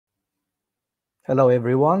Hello,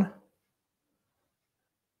 everyone.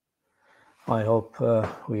 I hope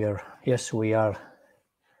we are. Yes, we are.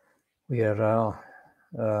 We are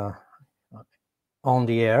on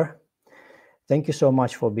the air. Thank you so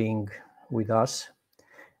much for being with us.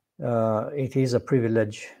 It is a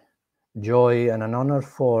privilege, joy, and an honor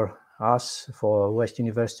for us, for West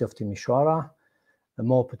University of Timisoara, and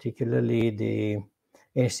more particularly the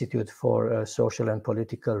Institute for Social and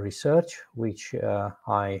Political Research, which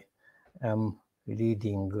I am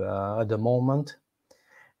leading at the moment.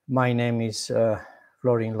 My name is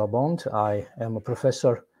Florin Lobont. I am a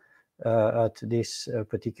professor at this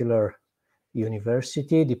particular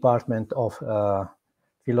university, Department of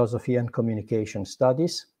Philosophy and Communication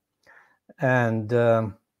Studies. And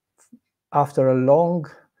after a long,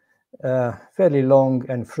 fairly long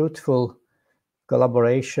and fruitful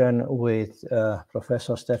collaboration with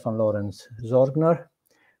Professor Stefan Lorenz Sorgner,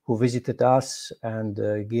 who visited us and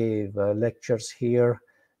gave lectures here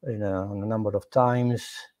in a number of times,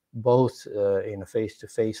 both in a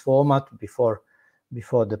face-to-face format before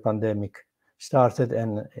the pandemic started,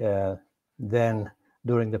 and then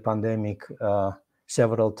during the pandemic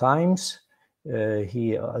several times.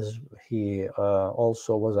 He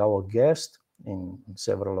also was our guest in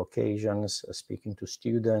several occasions, speaking to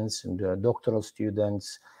students and doctoral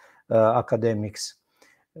students, academics.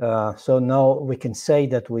 So now we can say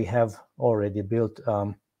that we have already built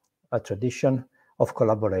a tradition of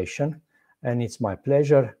collaboration, and it's my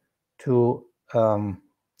pleasure to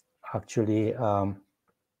actually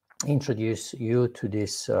introduce you to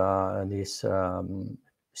this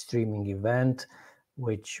streaming event,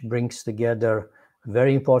 which brings together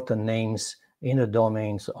very important names in the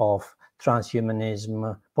domains of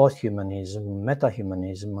transhumanism, posthumanism,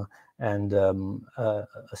 metahumanism, and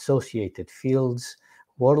associated fields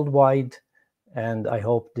worldwide. And I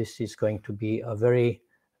hope this is going to be a very,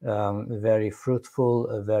 very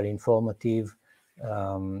fruitful, very informative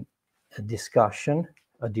discussion,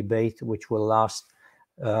 a debate which will last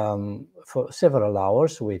for several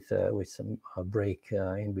hours with some break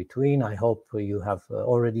in between. I hope you have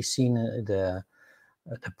already seen the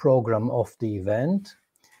program of the event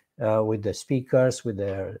with the speakers, with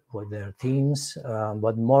their teams,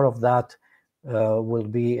 but more of that will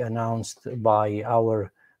be announced by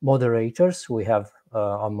our moderators. We have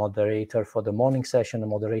a moderator for the morning session, a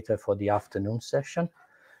moderator for the afternoon session.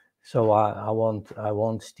 So I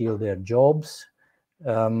won't steal their jobs.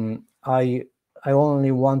 I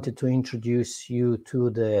only wanted to introduce you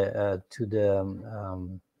to the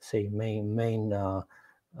say main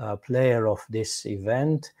player of this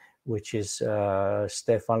event, which is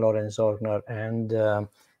Stefan Lorenz Sorgner, and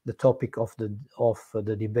the topic of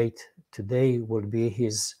the debate today will be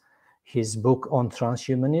his book on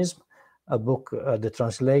transhumanism, a book the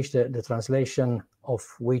translation of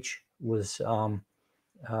which was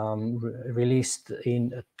released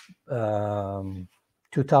in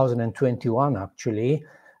 2021, actually,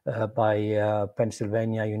 by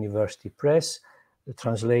Pennsylvania University Press. The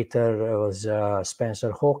translator was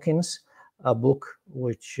Spencer Hawkins, a book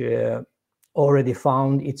which already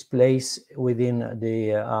found its place within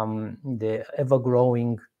the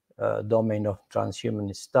ever-growing domain of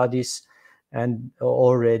transhumanist studies, and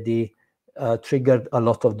already triggered a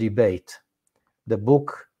lot of debate. The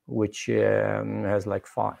book, which has like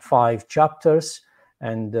five chapters,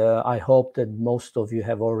 and I hope that most of you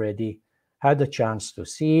have already had a chance to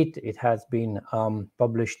see it. It has been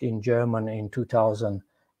published in German in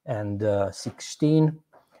 2016.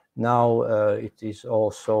 Now it is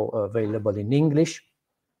also available in English.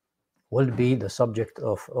 Will be the subject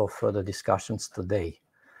of the discussions today,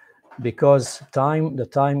 because the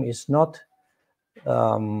time is not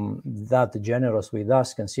that generous with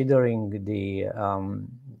us, considering the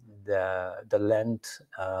length,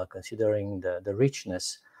 considering the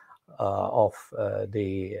richness of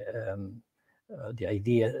the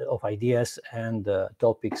idea of ideas and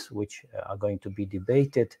topics which are going to be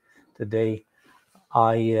debated today.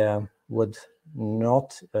 I would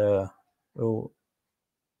not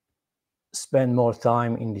spend more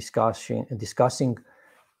time in discussing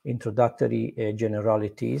introductory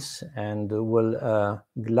generalities, and will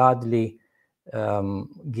gladly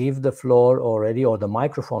give the floor already, or the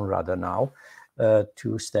microphone rather now,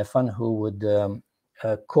 to Stefan, who would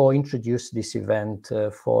co-introduce this event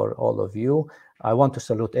for all of you. I want to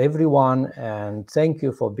salute everyone and thank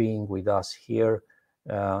you for being with us here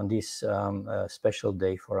on this special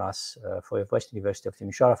day for us, for West University of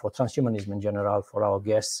Timisoara, for transhumanism in general, for our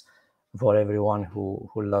guests, for everyone who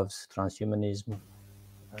loves transhumanism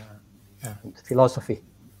and philosophy.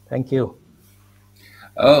 Thank you.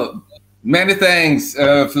 Oh, Many thanks,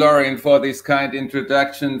 Florin, for this kind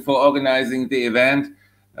introduction, for organizing the event.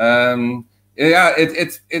 Yeah,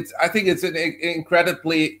 I think it's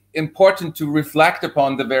incredibly important to reflect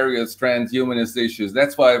upon the various transhumanist issues.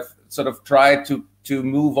 That's why I've sort of tried to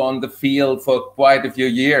move on the field for quite a few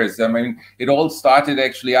years. I mean, it all started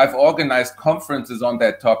actually, I've organized conferences on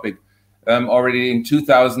that topic already in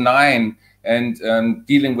 2009 and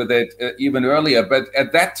dealing with it even earlier. But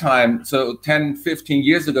at that time, so 10, 15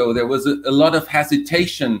 years ago, there was a lot of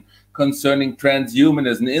hesitation concerning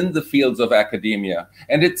transhumanism in the fields of academia.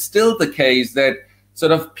 And it's still the case that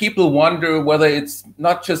sort of people wonder whether it's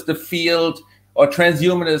not just a field, or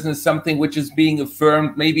transhumanism is something which is being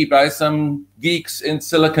affirmed maybe by some geeks in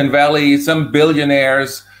Silicon Valley, some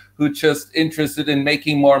billionaires who are just interested in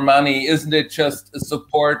making more money. Isn't it just a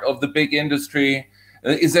support of the big industry?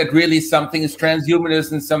 Is that really something? Is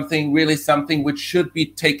transhumanism something which should be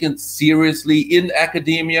taken seriously in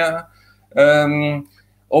academia?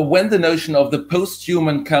 Or when the notion of the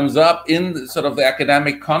post-human comes up in sort of the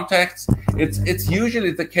academic context, it's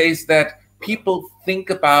usually the case that people think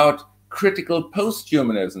about critical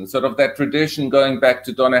post-humanism, sort of that tradition going back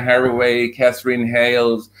to Donna Haraway, Catherine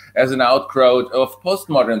Hales, as an outgrowth of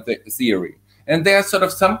postmodern theory. And there's sort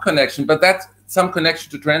of some connection, but that's some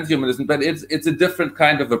connection to transhumanism, but it's a different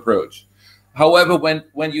kind of approach. However,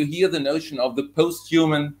 when you hear the notion of the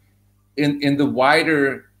post-human in the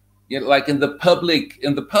wider, like in the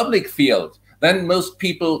public field, then most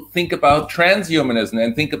people think about transhumanism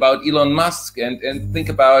and think about Elon Musk and think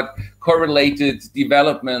about correlated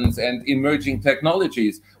developments and emerging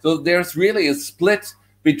technologies. So there's really a split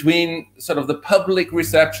between sort of the public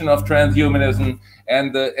reception of transhumanism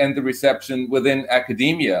and the reception within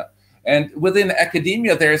academia. And within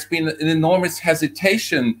academia, there's been an enormous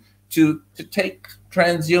hesitation to take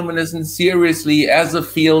transhumanism seriously as a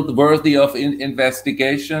field worthy of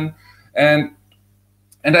investigation.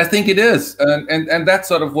 And I think it is, and that's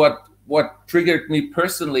sort of what triggered me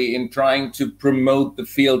personally in trying to promote the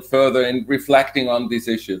field further and reflecting on this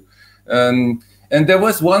issue. And there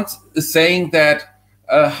was once a saying that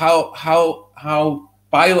how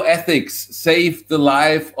bioethics saved the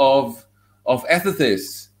life of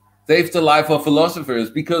ethicists, saved the life of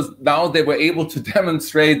philosophers, because now they were able to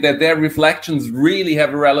demonstrate that their reflections really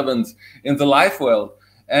have a relevance in the life world.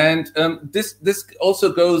 And this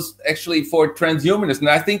also goes actually for transhumanists, and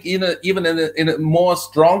I think even in a more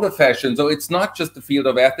stronger fashion. So it's not just the field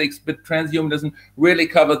of ethics, but transhumanism really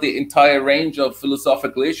covered the entire range of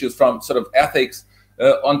philosophical issues, from sort of ethics,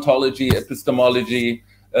 ontology, epistemology,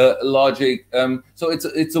 logic. So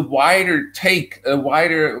it's a wider take, a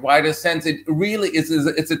wider sense. It really is.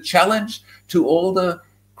 It's a challenge to all the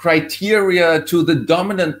criteria, to the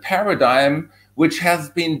dominant paradigm, which has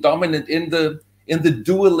been dominant in the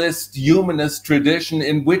dualist humanist tradition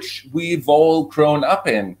in which we've all grown up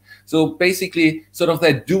in. So basically, sort of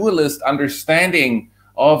that dualist understanding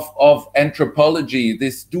of anthropology,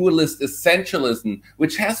 this dualist essentialism,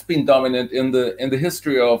 which has been dominant in the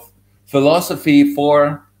history of philosophy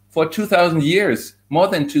for 2,000 years, more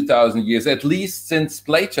than 2,000 years, at least since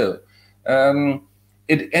Plato. And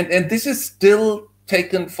this is still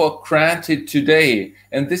taken for granted today.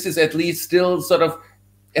 And this is at least still sort of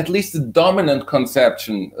at least the dominant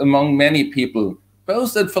conception among many people,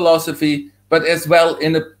 both in philosophy, but as well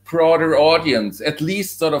in a broader audience, at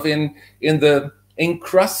least sort of in the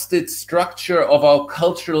encrusted structure of our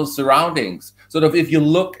cultural surroundings. Sort of if you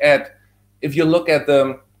look at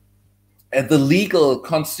the legal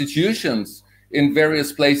constitutions in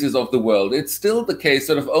various places of the world, it's still the case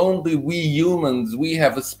sort of only we humans, we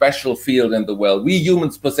have a special field in the world. We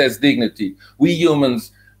humans possess dignity. We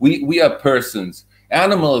humans, we are persons.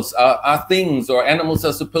 Animals are things, or animals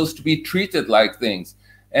are supposed to be treated like things.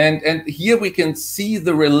 And here we can see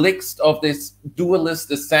the relics of this dualist,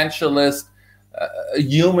 essentialist,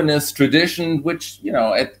 humanist tradition, which,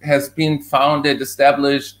 it has been founded,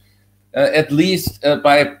 established, at least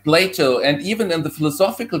by Plato. And even in the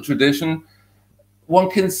philosophical tradition, one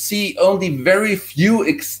can see only very few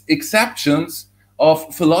exceptions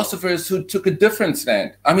of philosophers who took a different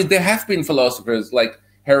stand. I mean, there have been philosophers like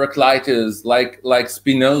Heraclitus, like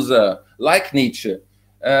Spinoza, like Nietzsche,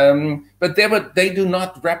 but they do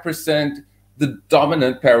not represent the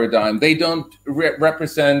dominant paradigm. They don't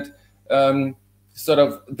represent sort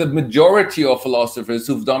of the majority of philosophers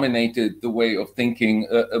who've dominated the way of thinking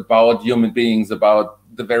about human beings, about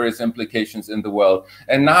the various implications in the world.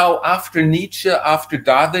 And now, after Nietzsche, after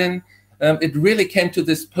Darwin, it really came to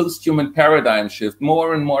this post-human paradigm shift.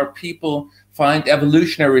 More and more people find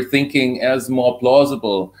evolutionary thinking as more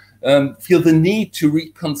plausible, feel the need to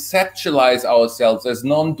reconceptualize ourselves as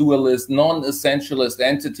non-dualist, non-essentialist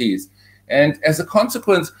entities. And as a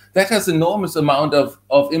consequence, that has enormous amount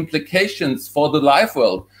of implications for the life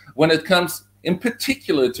world when it comes in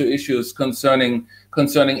particular to issues concerning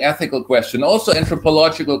ethical question, also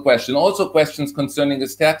anthropological question, also questions concerning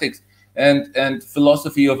aesthetics and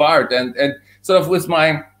philosophy of art. And sort of with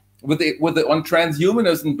the on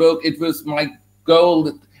transhumanism book, it was my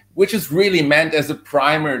goal, which is really meant as a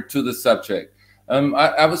primer to the subject.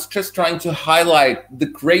 I was just trying to highlight the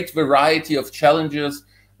great variety of challenges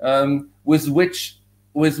with which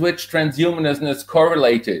transhumanism is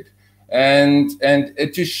correlated, and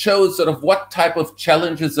to show sort of what type of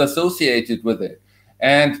challenges associated with it.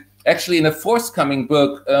 And actually, in a forthcoming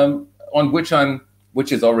book on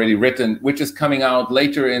which is already written, which is coming out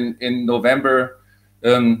later in November,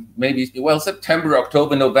 September,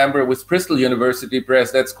 October, November, with Bristol University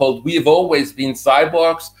Press. That's called "We Have Always Been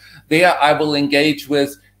Cyborgs." There I will engage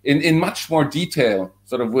with in much more detail,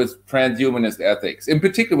 sort of with transhumanist ethics, in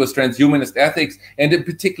particular with transhumanist ethics, and in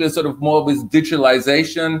particular sort of more with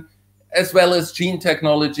digitalization, as well as gene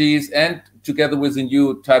technologies, and together with a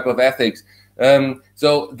new type of ethics.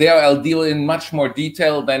 So there I'll deal in much more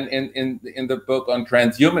detail than in the book on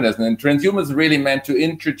transhumanism. And transhumanism is really meant to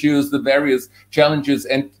introduce the various challenges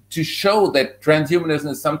and to show that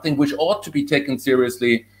transhumanism is something which ought to be taken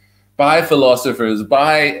seriously by philosophers,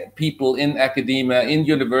 by people in academia, in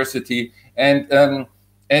university, and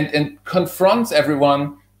confronts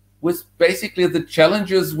everyone with basically the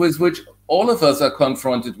challenges with which all of us are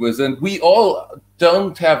confronted with. And we all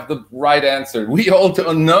don't have the right answer. We all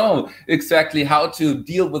don't know exactly how to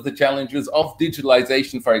deal with the challenges of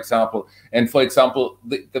digitalization, for example. And for example,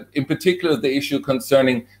 in particular, the issue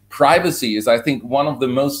concerning privacy is, I think, one of the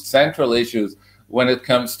most central issues when it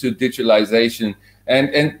comes to digitalization.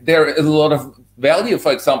 And there is a lot of value,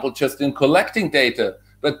 for example, just in collecting data,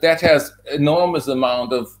 but that has enormous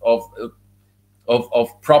amount of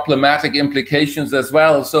problematic implications as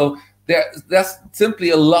well. So there's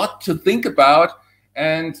simply a lot to think about.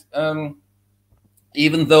 And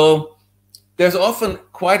even though there's often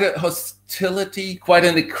quite a hostility, quite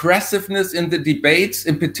an aggressiveness in the debates,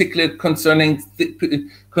 in particular concerning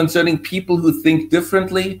people who think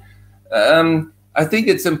differently, I think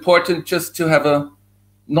it's important just to have a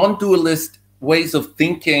non-dualist ways of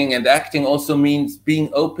thinking and acting. Also means being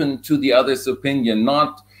open to the other's opinion,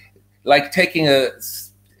 not like taking a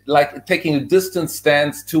distant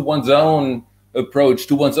stance to one's own approach,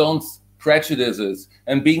 to one's own prejudices,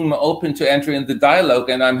 and being more open to enter in the dialogue.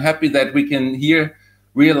 And I'm happy that we can here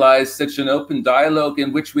realize such an open dialogue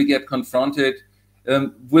in which we get confronted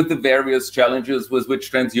with the various challenges with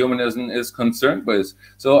which transhumanism is concerned with.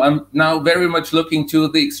 So I'm now very much looking to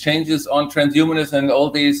the exchanges on transhumanism and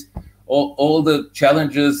all the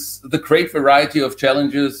challenges, the great variety of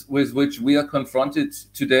challenges with which we are confronted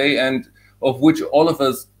today, and of which all of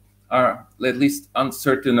us are at least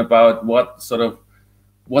uncertain about what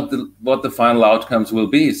the final outcomes will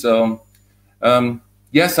be. So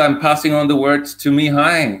yes, I'm passing on the word to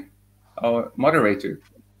Mihai, our moderator.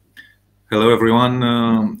 Hello, everyone.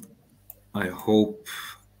 I hope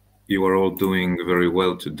you are all doing very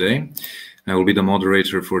well today. I will be the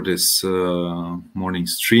moderator for this morning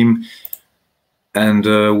stream. And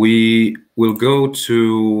we will go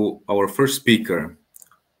to our first speaker.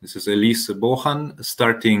 This is Elise Bohan.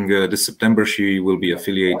 Starting this September, she will be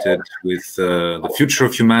affiliated with the Future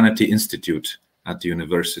of Humanity Institute at the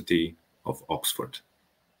University of Oxford.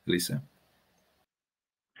 Elise.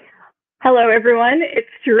 Hello, everyone. It's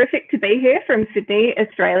terrific to be here from Sydney,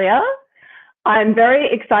 Australia. I'm very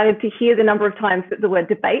excited to hear the number of times that the word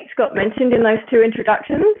debates got mentioned in those two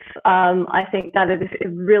introductions. I think that it is a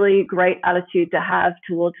really great attitude to have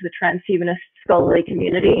towards the transhumanist scholarly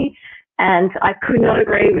community. And I could not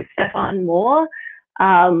agree with Stefan more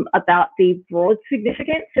about the broad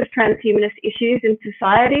significance of transhumanist issues in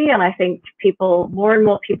society. And I think more and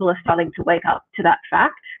more people are starting to wake up to that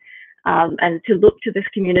fact and to look to this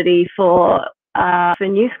community for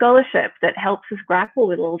new scholarship that helps us grapple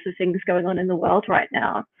with all the things going on in the world right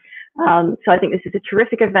now. So I think this is a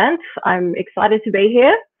terrific event. I'm excited to be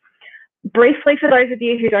here. Briefly, for those of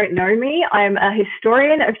you who don't know me, I'm a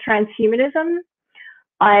historian of transhumanism.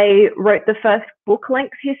 I wrote the first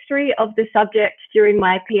book-length history of the subject during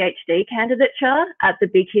my PhD candidature at the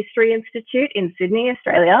Big History Institute in Sydney,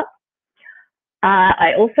 Australia.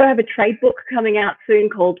 I also have a trade book coming out soon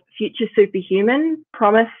called Future Superhuman,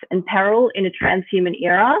 Promise and Peril in a Transhuman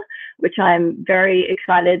Era, which I'm very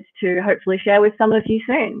excited to hopefully share with some of you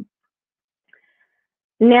soon.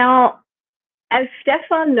 Now, as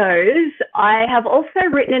Stefan knows, I have also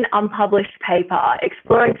written an unpublished paper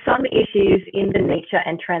exploring some issues in the Nietzsche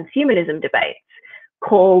and transhumanism debates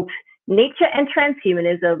called Nietzsche and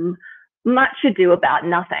Transhumanism, much ado about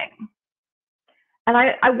nothing. And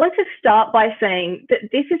I want to start by saying that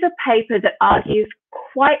this is a paper that argues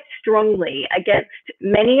quite strongly against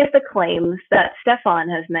many of the claims that Stefan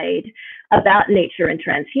has made about nature and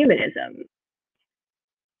transhumanism.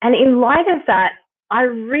 And in light of that, I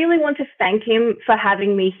really want to thank him for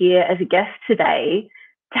having me here as a guest today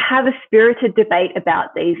to have a spirited debate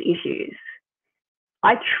about these issues.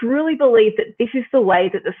 I truly believe that this is the way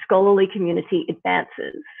that the scholarly community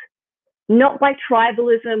advances, not by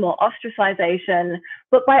tribalism or ostracization,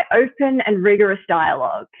 but by open and rigorous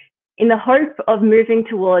dialogue, in the hope of moving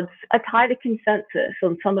towards a tighter consensus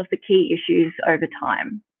on some of the key issues over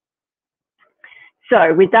time.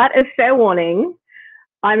 So with that as fair warning,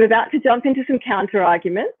 I'm about to jump into some counter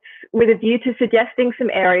arguments with a view to suggesting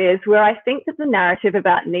some areas where I think that the narrative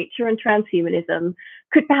about nature and transhumanism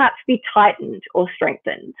could perhaps be tightened or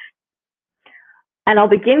strengthened. And I'll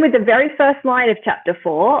begin with the very first line of chapter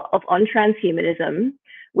 4 of On Transhumanism,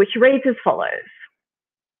 which reads as follows.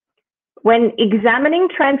 When examining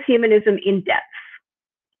transhumanism in depth,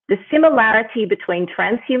 the similarity between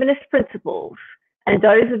transhumanist principles and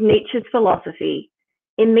those of Nietzsche's philosophy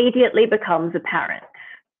immediately becomes apparent.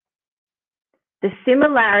 The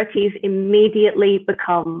similarities immediately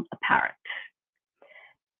become apparent.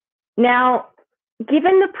 Now,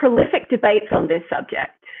 given the prolific debates on this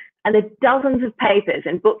subject and the dozens of papers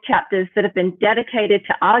and book chapters that have been dedicated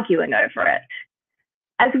to arguing over it,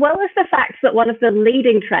 as well as the fact that one of the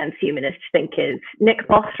leading transhumanist thinkers, Nick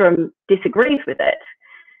Bostrom, disagrees with it,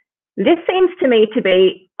 this seems to me to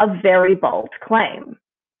be a very bold claim.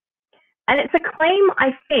 And it's a claim,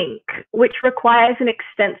 I think, which requires an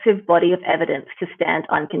extensive body of evidence to stand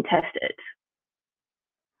uncontested.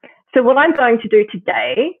 So what I'm going to do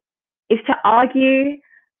today is to argue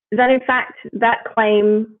that, in fact, that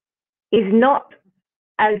claim is not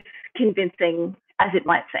as convincing as it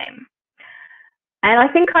might seem. And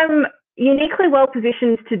I think I'm uniquely well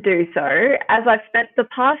positioned to do so, as I've spent the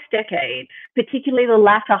past decade, particularly the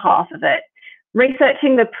latter half of it,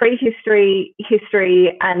 researching the prehistory,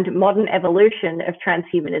 history, and modern evolution of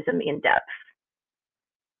transhumanism in depth.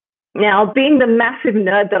 Now, being the massive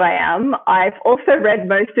nerd that I am, I've also read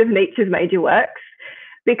most of Nietzsche's major works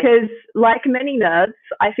because, like many nerds,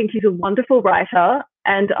 I think he's a wonderful writer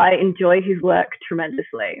and I enjoy his work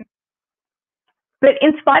tremendously. But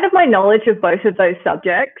in spite of my knowledge of both of those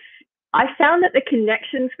subjects, I found that the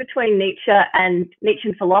connections between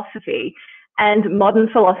Nietzschean philosophy and modern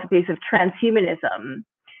philosophies of transhumanism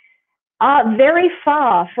are very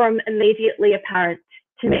far from immediately apparent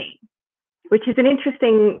to me, which is an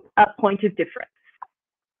interesting point of difference.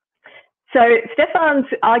 So Stefan's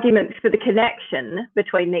arguments for the connection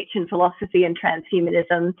between Nietzschean philosophy and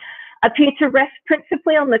transhumanism appear to rest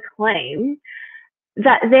principally on the claim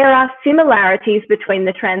that there are similarities between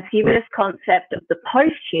the transhumanist concept of the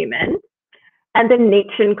posthuman and the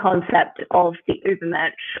Nietzschean concept of the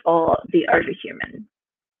Übermensch or the overhuman.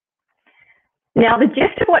 Now, the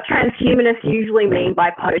gist of what transhumanists usually mean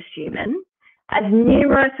by posthuman, as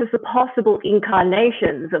numerous as the possible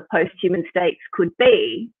incarnations of posthuman states could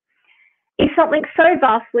be, is something so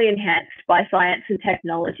vastly enhanced by science and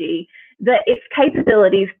technology that its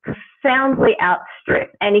capabilities profoundly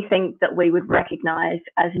outstrip anything that we would recognize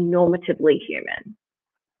as normatively human.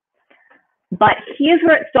 But here's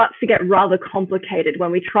where it starts to get rather complicated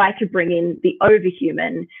when we try to bring in the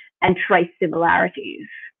overhuman and trace similarities.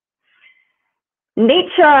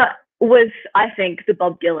 Nietzsche was, I think, the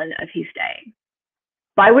Bob Dylan of his day,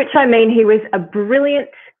 by which I mean he was a brilliant,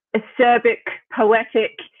 acerbic,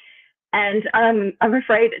 poetic, and I'm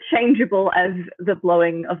afraid changeable as the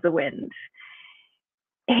blowing of the wind.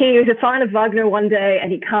 He was a fan of Wagner one day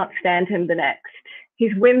and he can't stand him the next.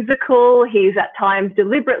 He's whimsical, he's at times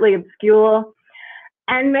deliberately obscure,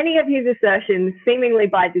 and many of his assertions, seemingly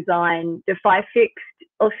by design, defy fixed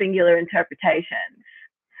or singular interpretations.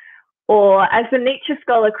 Or, as the Nietzsche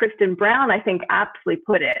scholar Kristen Brown, I think, aptly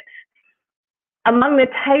put it, among the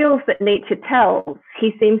tales that Nietzsche tells,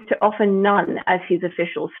 he seems to offer none as his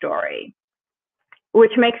official story,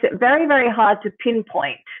 which makes it very, very hard to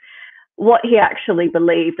pinpoint what he actually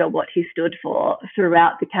believed or what he stood for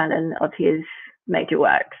throughout the canon of his major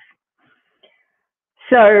works.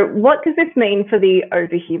 So what does this mean for the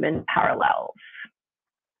overhuman parallels?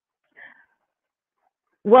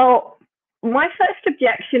 Well, my first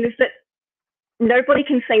objection is that nobody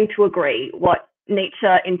can seem to agree what Nietzsche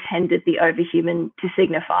intended the overhuman to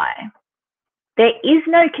signify. There is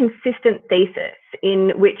no consistent thesis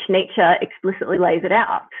in which Nietzsche explicitly lays it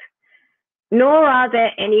out, nor are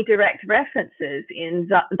there any direct references in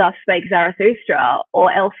Thus Spake Zarathustra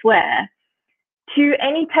or elsewhere to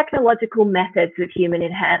any technological methods of human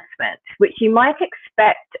enhancement, which you might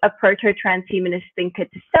expect a proto-transhumanist thinker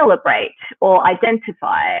to celebrate or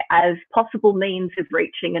identify as possible means of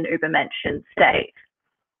reaching an Übermenschen state.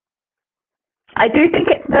 I do think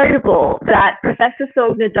it's notable that Professor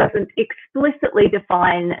Sorgner doesn't explicitly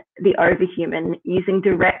define the overhuman using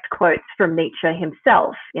direct quotes from Nietzsche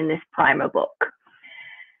himself in this primer book.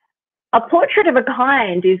 A portrait of a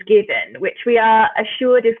kind is given, which we are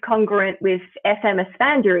assured is congruent with F.M.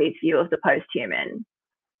 Esfandiary's view of the posthuman.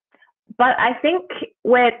 But I think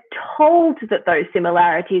we're told that those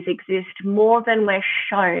similarities exist more than we're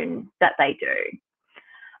shown that they do.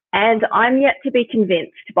 And I'm yet to be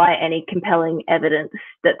convinced by any compelling evidence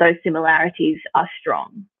that those similarities are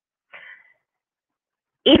strong.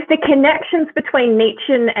 If the connections between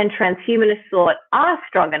Nietzsche and transhumanist thought are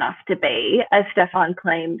strong enough to be, as Stefan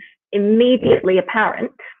claims, immediately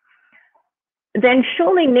apparent, then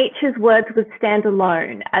surely Nietzsche's words would stand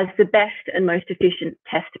alone as the best and most efficient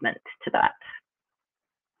testament to that.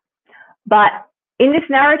 But in this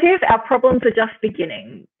narrative, our problems are just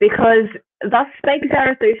beginning, because Thus Spake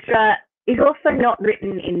Zarathustra is also not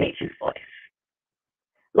written in Nietzsche's voice.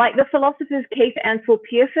 Like the philosophers Keith Ansel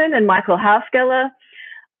Pearson and Michael Hausgeller,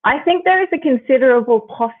 I think there is a considerable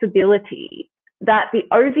possibility that the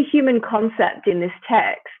overhuman concept in this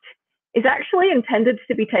text is actually intended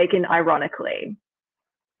to be taken ironically.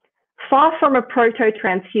 Far from a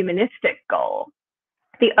proto-transhumanistic goal,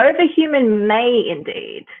 the overhuman may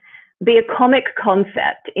indeed be a comic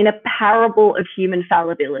concept in a parable of human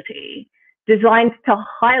fallibility, designed to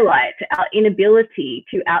highlight our inability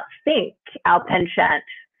to outthink our penchant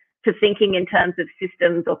for thinking in terms of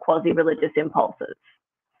systems or quasi-religious impulses.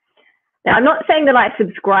 Now, I'm not saying that I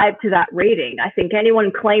subscribe to that reading. I think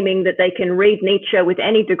anyone claiming that they can read Nietzsche with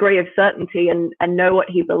any degree of certainty and know what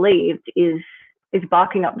he believed is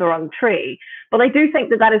barking up the wrong tree. But I do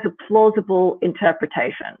think that that is a plausible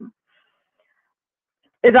interpretation.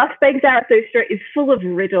 Thus Spake Zarathustra is full of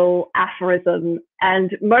riddle, aphorism,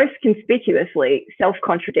 and most conspicuously,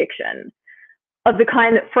 self-contradiction, of the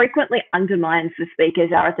kind that frequently undermines the speaker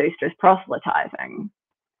Zarathustra's proselytizing.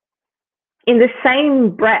 In the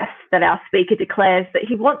same breath that our speaker declares that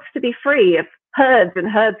he wants to be free of herds and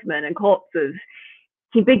herdsmen and corpses,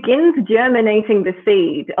 he begins germinating the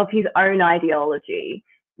seed of his own ideology,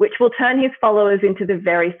 which will turn his followers into the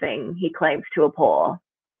very thing he claims to abhor,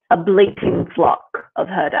 a bleating flock of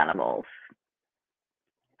herd animals.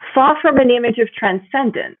 Far from an image of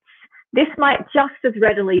transcendence, this might just as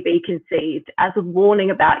readily be conceived as a warning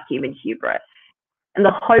about human hubris and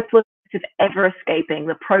the hopelessness of ever escaping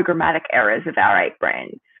the programmatic errors of our ape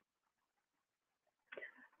brains.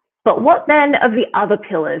 But what then of the other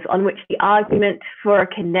pillars on which the argument for a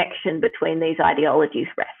connection between these ideologies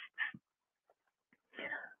rests?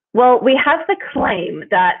 Well, we have the claim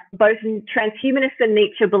that both transhumanists and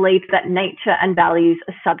Nietzsche believe that nature and values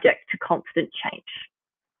are subject to constant change.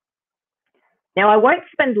 Now, I won't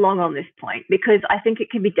spend long on this point because I think it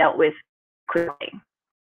can be dealt with quickly.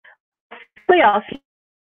 We ask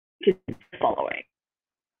you the following.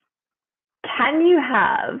 Can you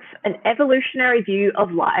have an evolutionary view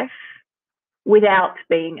of life without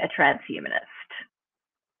being a transhumanist?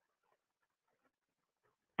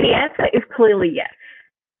 The answer is clearly yes.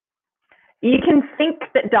 You can think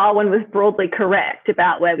that Darwin was broadly correct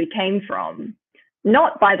about where we came from,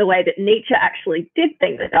 not by the way that Nietzsche actually did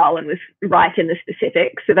think that Darwin was right in the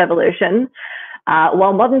specifics of evolution,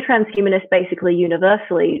 while modern transhumanists basically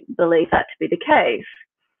universally believe that to be the case.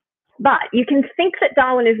 But you can think that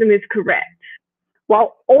Darwinism is correct,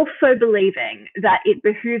 while also believing that it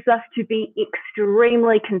behooves us to be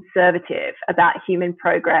extremely conservative about human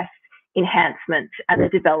progress, enhancement, and the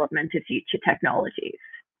development of future technologies.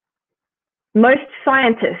 Most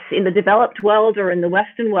scientists in the developed world or in the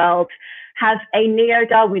Western world have a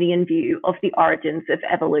neo-Darwinian view of the origins of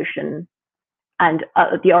evolution and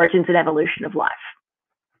the origins and evolution of life.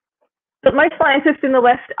 But most scientists in the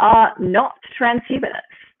West are not transhumanists.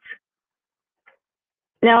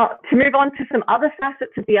 Now, to move on to some other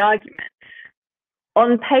facets of the argument,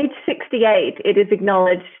 on page 68, it is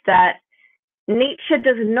acknowledged that Nietzsche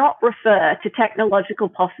does not refer to technological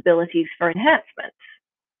possibilities for enhancement.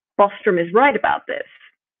 Bostrom is right about this,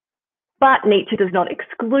 but Nietzsche does not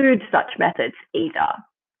exclude such methods either.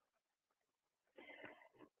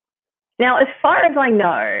 Now, as far as I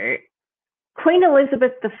know, Queen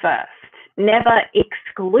Elizabeth I never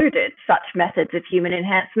excluded such methods of human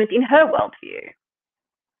enhancement in her worldview.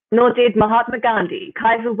 Nor did Mahatma Gandhi,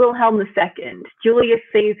 Kaiser Wilhelm II, Julius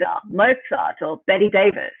Caesar, Mozart, or Betty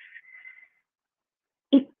Davis.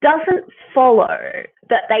 It doesn't follow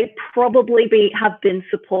that they probably have been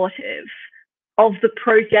supportive of the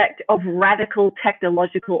project of radical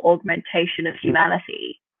technological augmentation of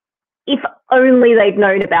humanity. If only they'd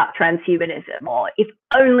known about transhumanism, or if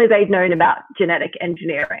only they'd known about genetic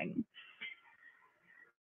engineering.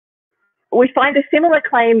 We find a similar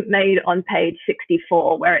claim made on page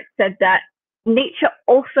 64, where it said that Nietzsche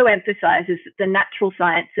also emphasizes that the natural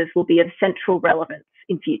sciences will be of central relevance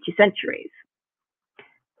in future centuries.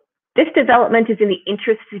 This development is in the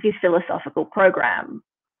interest of his philosophical program.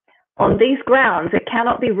 On these grounds, it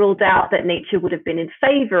cannot be ruled out that Nietzsche would have been in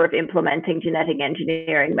favor of implementing genetic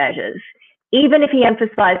engineering measures, even if he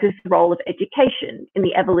emphasizes the role of education in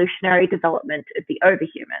the evolutionary development of the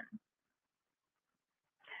overhuman.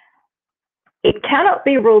 It cannot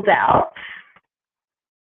be ruled out,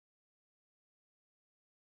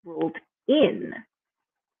 ruled in.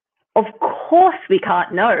 Of course, we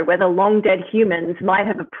can't know whether long dead humans might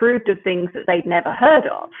have approved of things that they'd never heard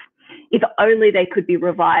of, if only they could be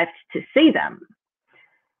revived to see them.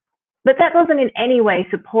 But that doesn't in any way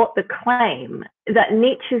support the claim that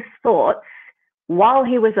Nietzsche's thoughts, while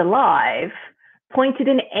he was alive, pointed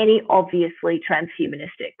in any obviously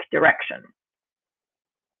transhumanistic direction.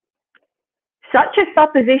 Such a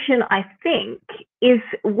supposition, I think, is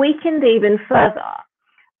weakened even further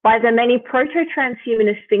by the many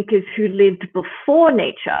proto-transhumanist thinkers who lived before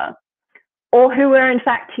Nietzsche, or who were in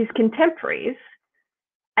fact his contemporaries,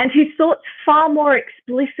 and whose thoughts far more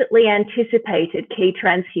explicitly anticipated key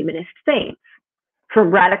transhumanist themes, from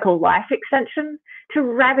radical life extension to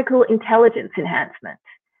radical intelligence enhancement,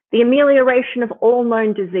 the amelioration of all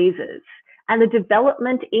known diseases, and the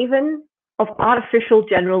development even of artificial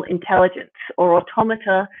general intelligence, or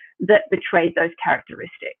automata that betrayed those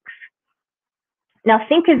characteristics. Now,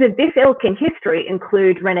 thinkers of this ilk in history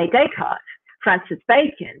include René Descartes, Francis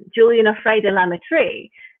Bacon, Julien Offray de la Mettrie,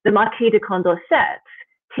 the Marquis de Condorcet,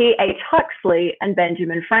 T.H. Huxley, and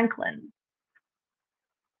Benjamin Franklin.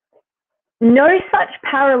 No such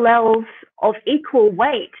parallels of equal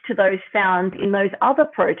weight to those found in those other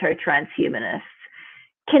proto-transhumanists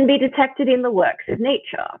can be detected in the works of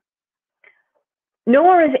Nietzsche.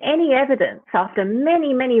 Nor is any evidence, after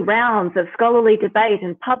many, many rounds of scholarly debate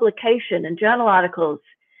and publication and journal articles,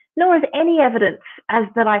 nor is any evidence, as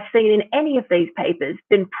that I've seen in any of these papers,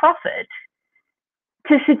 been proffered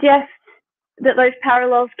to suggest that those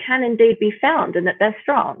parallels can indeed be found and that they're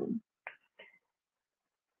strong.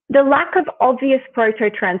 The lack of obvious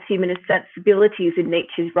proto-transhumanist sensibilities in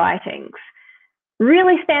Nietzsche's writings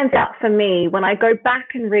really stands out for me when I go back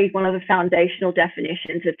and read one of the foundational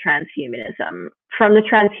definitions of transhumanism from the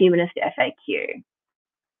Transhumanist FAQ.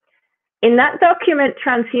 In that document,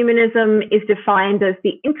 transhumanism is defined as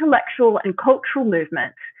the intellectual and cultural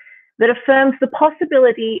movement that affirms the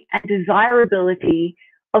possibility and desirability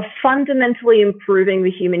of fundamentally improving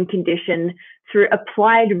the human condition through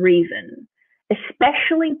applied reason,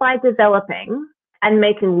 especially by developing and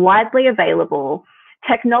making widely available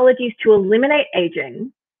technologies to eliminate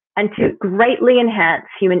aging and to greatly enhance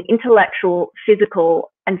human intellectual,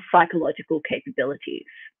 physical, and psychological capabilities.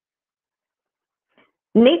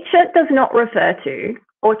 Nietzsche does not refer to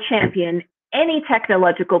or champion any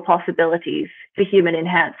technological possibilities for human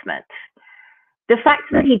enhancement. The fact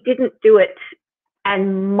that he didn't do it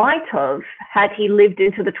and might have had he lived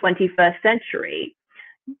into the 21st century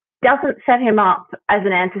doesn't set him up as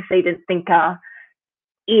an antecedent thinker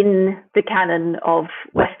in the canon of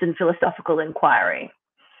Western philosophical inquiry.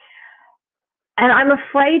 And I'm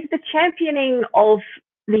afraid the championing of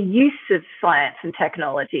the use of science and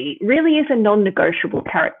technology really is a non-negotiable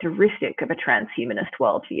characteristic of a transhumanist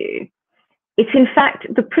worldview. It's in fact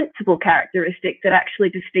the principal characteristic that actually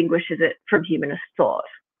distinguishes it from humanist thought.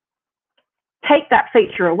 Take that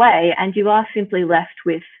feature away and you are simply left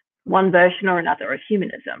with one version or another of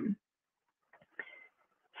humanism.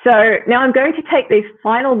 So now I'm going to take these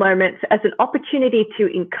final moments as an opportunity to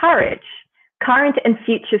encourage current and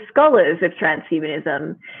future scholars of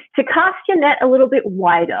transhumanism to cast your net a little bit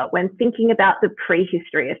wider when thinking about the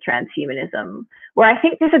prehistory of transhumanism, where I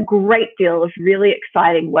think there's a great deal of really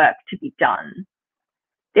exciting work to be done.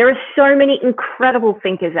 There are so many incredible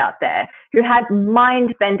thinkers out there who had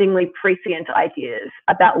mind-bendingly prescient ideas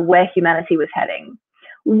about where humanity was heading,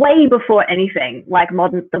 way before anything like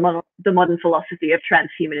the modern philosophy of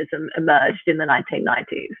transhumanism emerged in the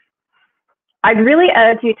 1990s. I'd really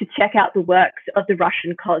urge you to check out the works of the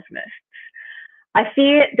Russian cosmists. I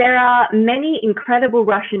fear there are many incredible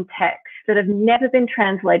Russian texts that have never been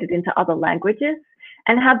translated into other languages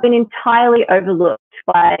and have been entirely overlooked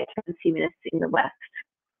by transhumanists in the West.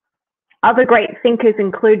 Other great thinkers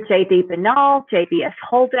include J.D. Bernal, J.B.S.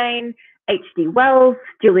 Haldane, H.G. Wells,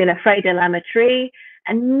 Julien Offray de la Mettrie,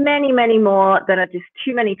 and many, many more that are just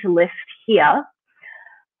too many to list here.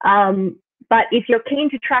 But if you're keen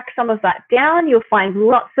to track some of that down, you'll find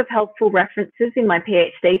lots of helpful references in my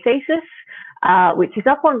PhD thesis, which is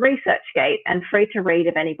up on ResearchGate and free to read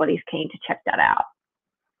if anybody's keen to check that out.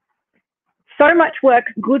 So much work,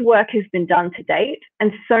 good work has been done to date,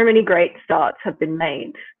 and so many great starts have been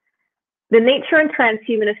made. The Nietzsche and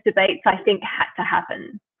transhumanist debates, I think, had to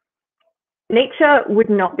happen. Nietzsche would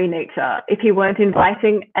not be Nietzsche if he weren't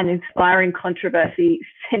inviting and inspiring controversy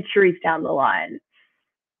centuries down the line.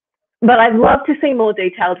 But I'd love to see more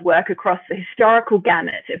detailed work across the historical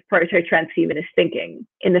gamut of proto-transhumanist thinking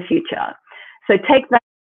in the future. So take that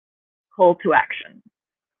call to action.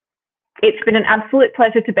 It's been an absolute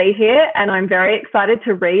pleasure to be here, and I'm very excited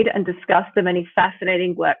to read and discuss the many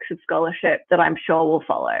fascinating works of scholarship that I'm sure will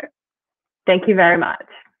follow. Thank you very much.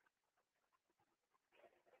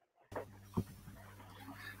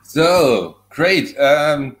 So, great.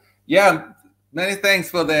 Yeah. Many thanks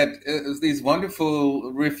for that, these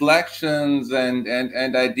wonderful reflections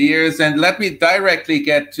and ideas. And let me directly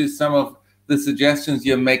get to some of the suggestions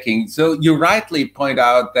you're making. So you rightly point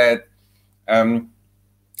out that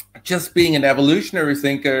just being an evolutionary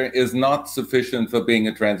thinker is not sufficient for being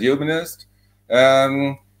a transhumanist.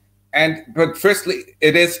 But firstly,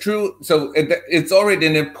 it is true. So it's already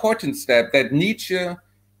an important step that Nietzsche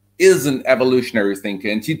is an evolutionary thinker,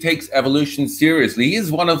 and he takes evolution seriously. He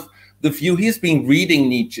is one of the few. He's been reading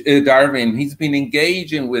Nietzsche, Darwin. He's been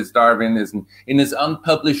engaging with Darwinism in his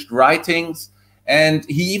unpublished writings, and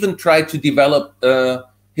he even tried to develop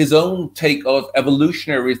his own take of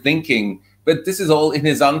evolutionary thinking. But this is all in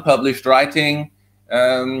his unpublished writing,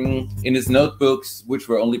 in his notebooks, which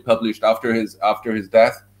were only published after his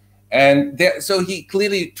death. And so he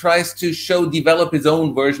clearly tries to develop his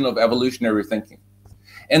own version of evolutionary thinking.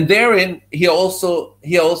 And therein, he also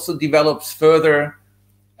develops further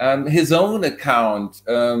his own account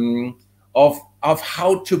of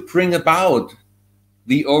how to bring about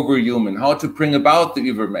the overhuman, how to bring about the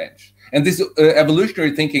Übermensch. And this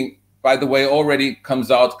evolutionary thinking, by the way, already comes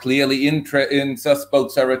out clearly in Thus Spoke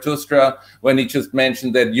Zarathustra, when he just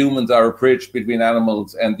mentioned that humans are a bridge between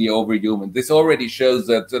animals and the overhuman. This already shows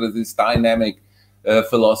that sort of this dynamic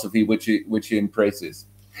philosophy which he embraces.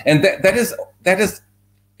 And that is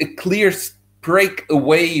a clear break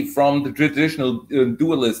away from the traditional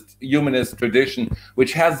dualist humanist tradition,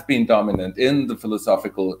 which has been dominant in the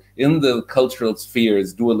philosophical, in the cultural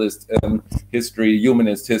spheres, dualist history,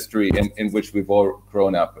 humanist history, in which we've all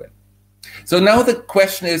grown up in. So now the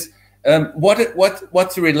question is,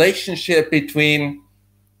 what's the relationship between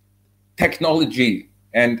technology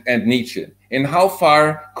and Nietzsche? And how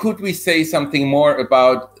far could we say something more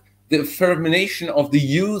about the affirmation of the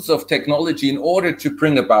use of technology in order to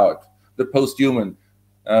bring about the post-human,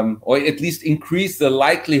 or at least increase the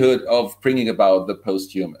likelihood of bringing about the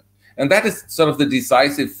post-human? And that is sort of the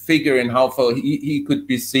decisive figure in how far he could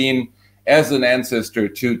be seen as an ancestor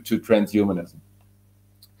to transhumanism.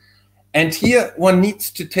 And here one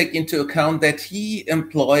needs to take into account that he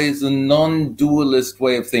employs a non-dualist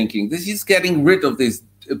way of thinking. He's getting rid of these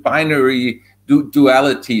binary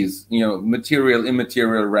dualities, material,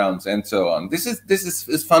 immaterial realms, and so on. This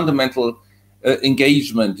is fundamental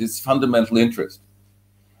engagement, his fundamental interest.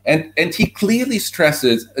 And he clearly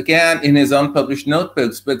stresses, again, in his unpublished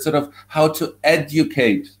notebooks, but sort of how to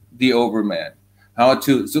educate the overman,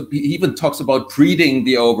 so he even talks about breeding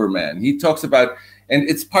the overman. He talks about, and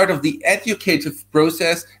it's part of the educative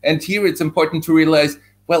process. And here it's important to realize,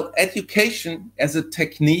 well, education as a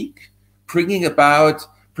technique, bringing about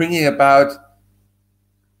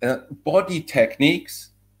body techniques,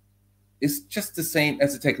 is just the same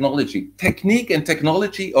as a technology. Technique and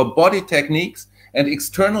technology, or body techniques and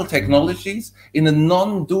external technologies, in a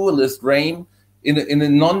non-dualist realm, in a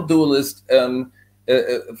non-dualist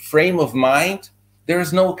frame of mind, there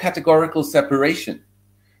is no categorical separation.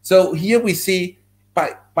 So here we see,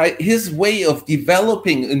 by his way of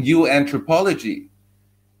developing a new anthropology,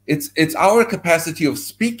 it's our capacity of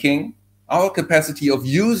speaking, our capacity of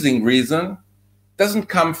using reason, doesn't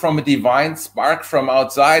come from a divine spark from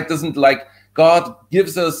outside, doesn't like God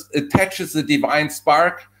attaches a divine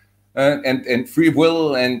spark and free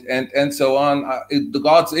will and so on, the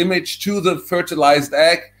God's image to the fertilized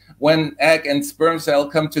egg. When egg and sperm cell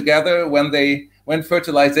come together, when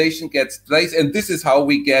fertilization gets place, and this is how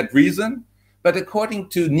we get reason. But according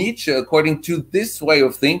to Nietzsche, according to this way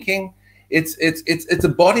of thinking, it's a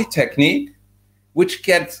body technique which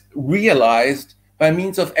gets realized by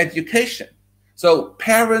means of education. So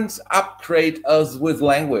parents upgrade us with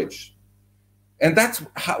language. And that's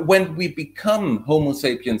when we become Homo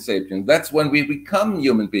sapiens sapiens. That's when we become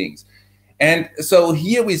human beings. And so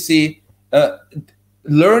here we see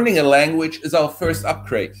learning a language is our first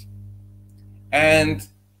upgrade. And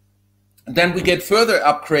then we get further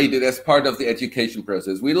upgraded as part of the education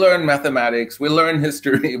process. We learn mathematics, we learn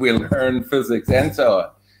history, we learn physics, and so on.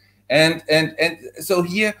 And so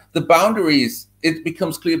here the boundaries, it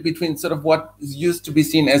becomes clear between sort of what used to be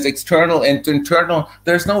seen as external and internal.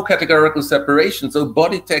 There's no categorical separation. So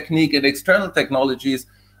body technique and external technologies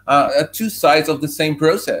are two sides of the same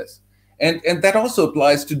process. And that also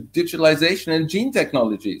applies to digitalization and gene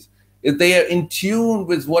technologies. They are in tune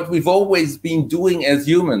with what we've always been doing as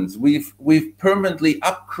humans. We've permanently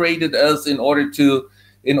upgraded us in order to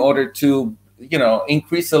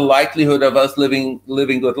increase the likelihood of us living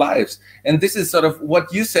good lives. And this is sort of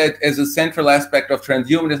what you said as a central aspect of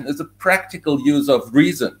transhumanism, is a practical use of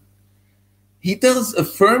reason. He does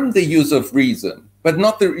affirm the use of reason, but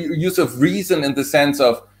not the use of reason in the sense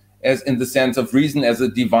of reason as a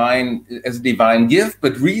divine gift,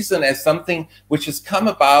 but reason as something which has come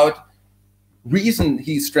about. Reason,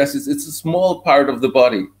 he stresses, it's a small part of the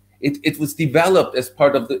body. It was developed as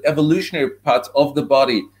part of the evolutionary parts of the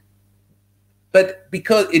body. But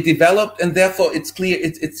because it developed, and therefore it's clear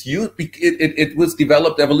it was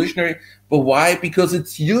developed evolutionary. But why? Because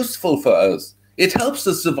it's useful for us. It helps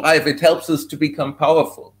us survive. It helps us to become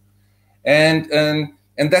powerful. And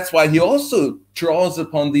that's why he also draws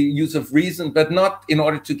upon the use of reason, but not in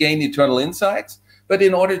order to gain eternal insights, but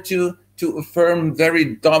in order to affirm very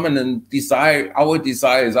dominant our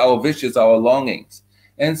desires, our wishes, our longings.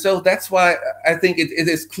 And so that's why I think it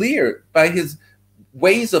is clear by his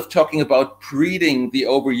ways of talking about breeding the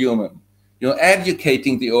overhuman,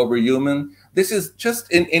 educating the overhuman. This is just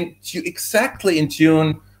exactly in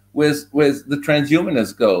tune with the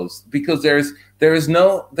transhumanist goals, because there is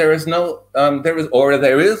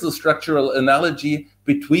a structural analogy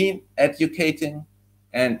between educating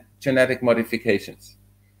and genetic modifications.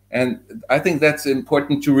 And I think that's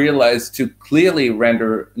important to realize, to clearly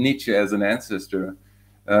render Nietzsche as an ancestor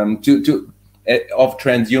of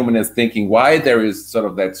transhumanist thinking, why there is sort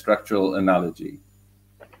of that structural analogy.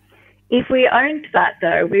 If we owned that,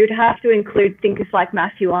 though, we would have to include thinkers like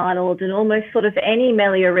Matthew Arnold and almost sort of any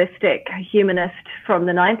melioristic humanist from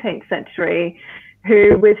the 19th century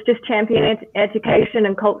who was just championing education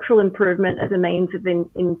and cultural improvement as a means of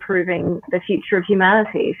improving the future of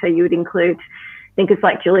humanity. So you would include thinkers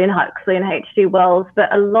like Julian Huxley and H.G. Wells,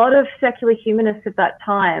 but a lot of secular humanists at that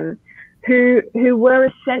time who were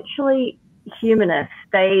essentially humanists.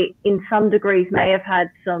 They, in some degrees, may have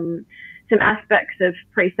had some aspects of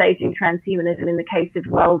presaging transhumanism in the case of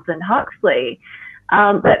Wells and Huxley.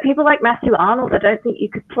 But people like Matthew Arnold, I don't think you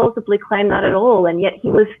could plausibly claim that at all. And yet he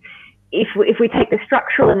was, if we take the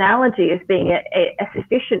structural analogy as being a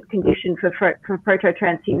sufficient condition for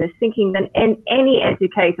proto-transhumanist thinking, then any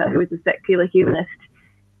educator who is a secular humanist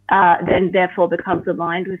then therefore becomes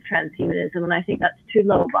aligned with transhumanism. And I think that's too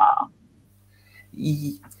low a bar.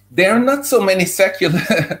 There are not so many secular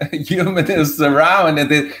humanists around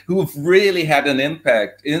who've really had an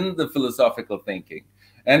impact in the philosophical thinking.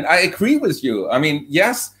 And I agree with you. I mean,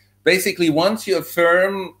 yes, basically, once you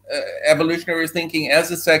affirm evolutionary thinking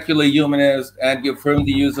as a secular humanist and you affirm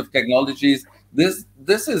the use of technologies, this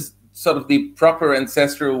is sort of the proper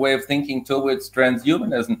ancestral way of thinking towards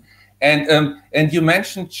transhumanism. And you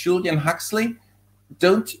mentioned Julian Huxley.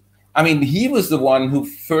 He was the one who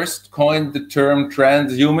first coined the term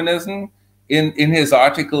transhumanism in his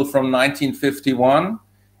article from 1951.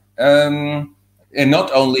 And not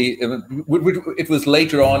only, it was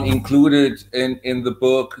later on included in the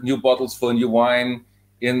book New Bottles for New Wine,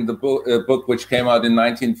 in the book which came out in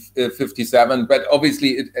 1957. But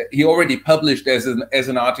obviously, he already published as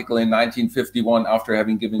an article in 1951 after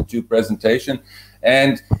having given 2 presentations.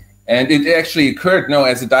 And it actually occurred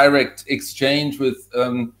as a direct exchange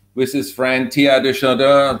with his friend Teilhard de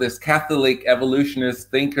Chardin, this Catholic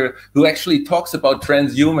evolutionist thinker who actually talks about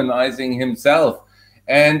transhumanizing himself.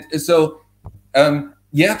 And so,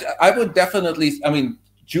 I would definitely,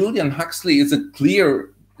 Julian Huxley is a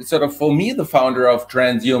clear, sort of, for me, the founder of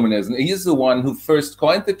transhumanism. He is the one who first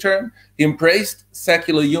coined the term. He embraced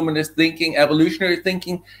secular humanist thinking, evolutionary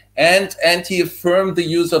thinking, and he affirmed the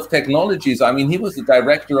use of technologies. He was the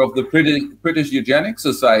director of the British Eugenics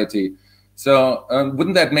Society. So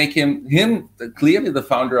wouldn't that make him clearly the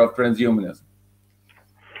founder of transhumanism?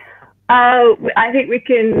 I think we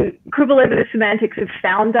can quibble over the semantics of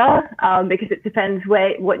founder because it depends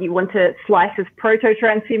what you want to slice as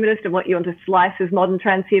proto-transhumanist and what you want to slice as modern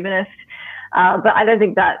transhumanist. But I don't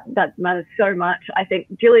think that matters so much. I think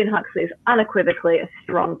Julian Huxley is unequivocally a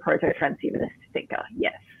strong proto-transhumanist thinker,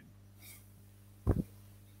 yes.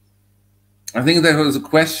 I think there was a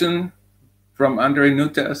question from Andre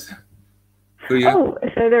Nutas for you? Oh,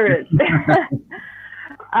 so there is.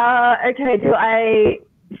 Okay, do I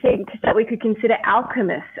think that we could consider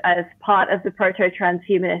alchemists as part of the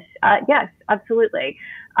proto-transhumanists? Yes, absolutely.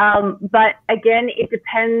 But again, it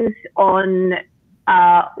depends on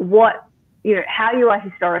what, how you are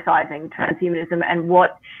historicizing transhumanism and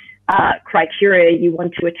what criteria you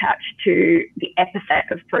want to attach to the epithet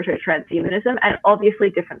of proto-transhumanism. And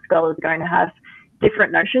obviously different scholars are going to have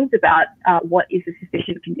different notions about what is a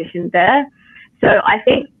sufficient condition there. So I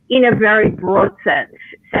think in a very broad sense,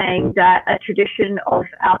 saying that a tradition of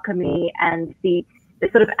alchemy and the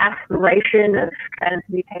sort of aspiration of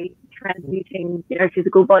transmuting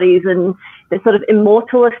physical bodies and the sort of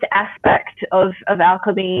immortalist aspect of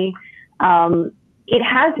alchemy, it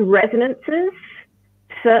has resonances,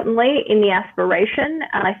 certainly, in the aspiration.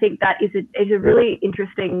 And I think that is a really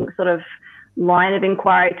interesting sort of line of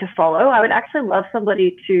inquiry to follow. I would actually love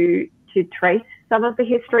somebody to trace some of the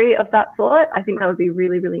history of that sort. I think that would be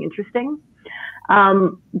really, really interesting.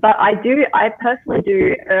 But I personally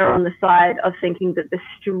do err on the side of thinking that the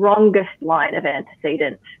strongest line of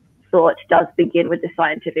antecedent thought does begin with the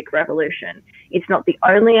scientific revolution. It's not the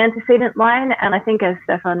only antecedent line. And I think, as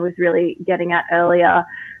Stefan was really getting at earlier,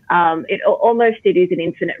 it is an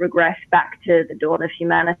infinite regress back to the dawn of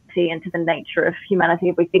humanity and to the nature of humanity.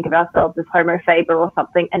 If we think of ourselves as Homo faber or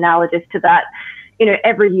something analogous to that,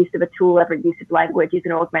 every use of a tool, every use of language is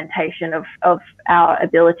an augmentation of our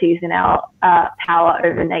abilities and our power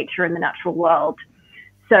over nature and the natural world.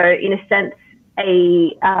 So in a sense,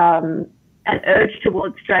 an urge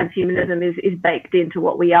towards transhumanism is baked into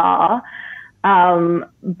what we are.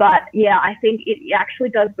 But yeah, I think it actually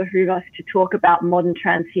does behoove us to talk about modern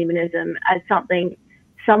transhumanism as something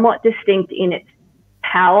somewhat distinct in its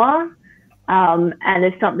power, and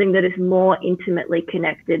as something that is more intimately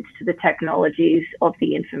connected to the technologies of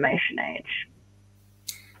the information age.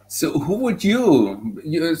 So who would you're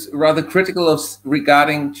rather critical of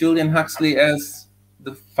regarding Julian Huxley as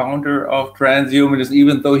the founder of transhumanism,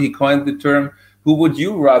 even though he coined the term? Who would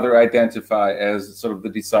you rather identify as sort of the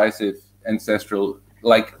decisive ancestral,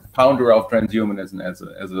 like, founder of transhumanism as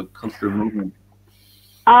a cultural movement?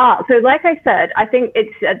 So like I said, I think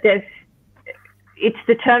it's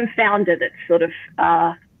the term founder that's sort of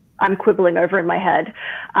I'm quibbling over in my head.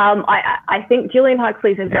 I think Julian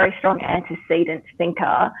Huxley is a very strong antecedent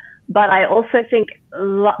thinker, but I also think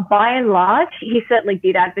by and large, he certainly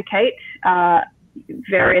did advocate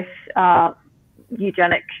various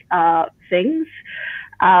eugenic things.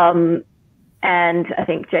 And I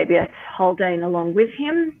think JBS Haldane along with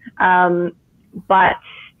him. But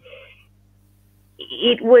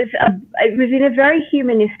it was in a very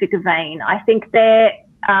humanistic vein. I think their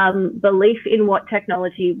belief in what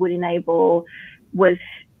technology would enable was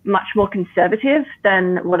much more conservative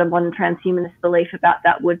than what a modern transhumanist belief about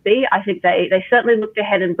that would be. I think they certainly looked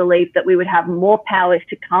ahead and believed that we would have more powers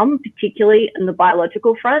to come, particularly in the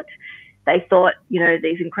biological front. They thought,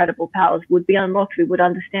 these incredible powers would be unlocked. We would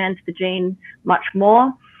understand the gene much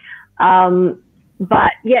more.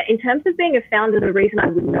 But yeah, in terms of being a founder, the reason I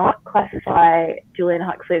would not classify Julian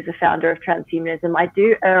Huxley as a founder of transhumanism, I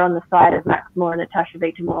do err on the side of Max Moore and Natasha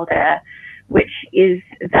Vita there, which is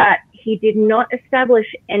that he did not establish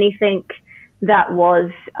anything that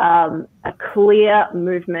was a clear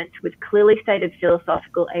movement with clearly stated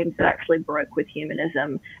philosophical aims that actually broke with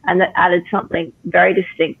humanism, and that added something very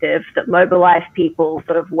distinctive that mobilized people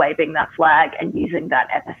sort of waving that flag and using that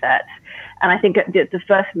epithet. And I think the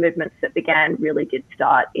first movements that began really did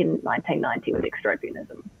start in 1990 with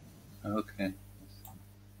extropianism. Okay.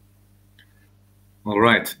 All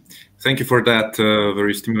right. Thank you for that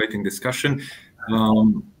very stimulating discussion.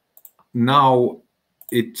 Now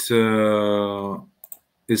it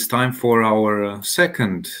is time for our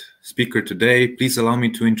second speaker today. Please allow me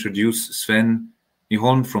to introduce Sven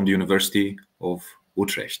Nyholm from the University of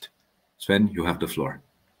Utrecht. Sven, you have the floor.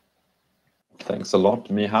 Thanks a lot,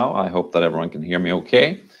 Mihao. I hope that everyone can hear me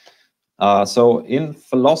okay. So in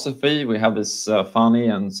philosophy, we have this funny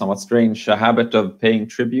and somewhat strange habit of paying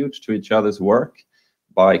tribute to each other's work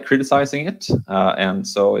by criticizing it. And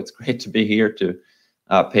so it's great to be here to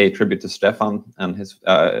pay tribute to Stefan and his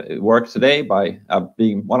work today by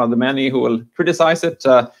being one of the many who will criticize it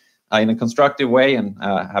in a constructive way and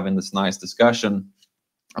having this nice discussion.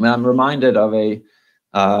 I mean, I'm reminded of a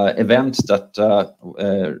event that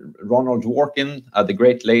Ronald Dworkin, the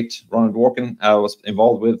great late Ronald Dworkin, was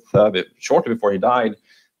involved with shortly before he died,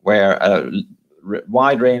 where a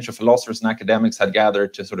wide range of philosophers and academics had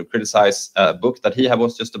gathered to sort of criticize a book that he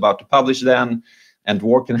was just about to publish then. And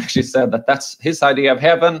Dworkin actually said that that's his idea of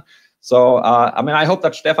heaven. So, I mean, I hope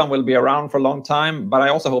that Stefan will be around for a long time, but I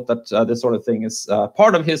also hope that this sort of thing is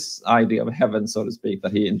part of his idea of heaven, so to speak,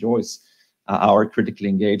 that he enjoys our critically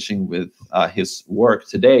engaging with his work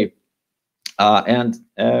today.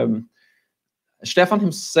 Stefan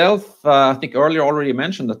himself, I think earlier already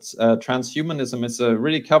mentioned that transhumanism is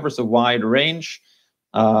really covers a wide range,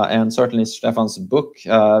 and certainly Stefan's book,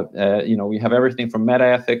 you know, we have everything from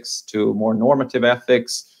meta-ethics to more normative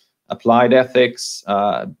ethics, applied ethics,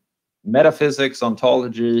 metaphysics,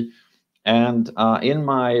 ontology, and in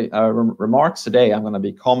my remarks today, I'm going to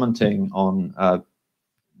be commenting on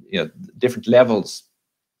you know, different levels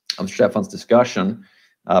of Stefan's discussion.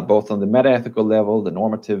 Both on the meta-ethical level, the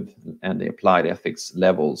normative, and the applied ethics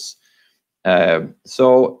levels.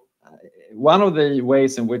 So one of the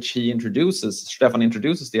ways in which Stefan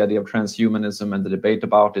introduces the idea of transhumanism and the debate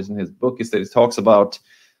about it in his book is that he talks about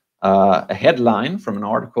a headline from an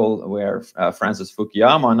article where Francis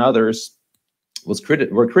Fukuyama and others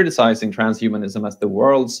were criticizing transhumanism as the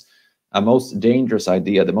world's most dangerous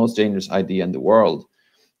idea, the most dangerous idea in the world.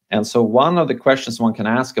 And so one of the questions one can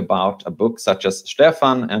ask about a book such as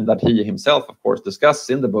Stefan, and that he himself, of course, discusses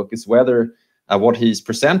in the book, is whether what he's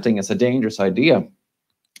presenting is a dangerous idea,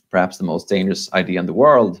 perhaps the most dangerous idea in the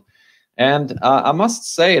world. And I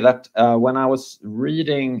must say that when I was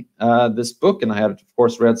reading this book, and I had, of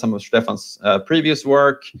course, read some of Stefan's previous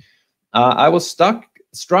work, I was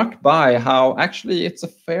struck by how actually it's a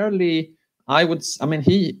fairly,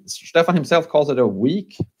 Stefan himself calls it a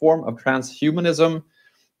weak form of transhumanism.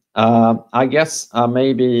 I guess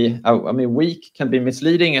maybe, I mean, weak can be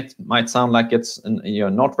misleading. It might sound like it's, you know,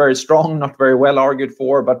 not very strong, not very well argued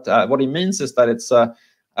for, but what he means is that it's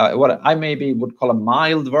what I maybe would call a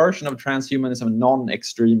mild version of transhumanism, a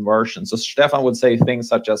non-extreme version. So Stefan would say things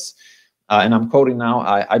such as, and I'm quoting now,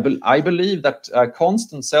 I believe that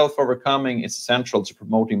constant self-overcoming is essential to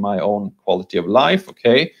promoting my own quality of life.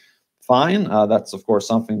 Okay, fine. That's, of course,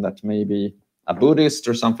 something that maybe a Buddhist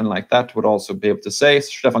or something like that would also be able to say.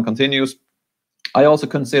 Stefan continues, I also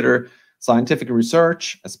consider scientific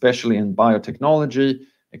research, especially in biotechnology,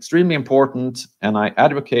 extremely important, and I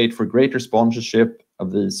advocate for greater sponsorship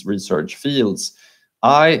of these research fields.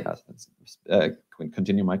 I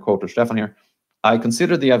continue my quote of Stefan here. I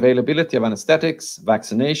consider the availability of anesthetics,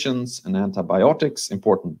 vaccinations, and antibiotics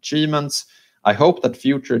important achievements. I hope that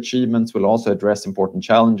future achievements will also address important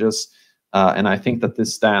challenges. And I think that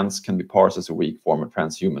this stance can be parsed as a weak form of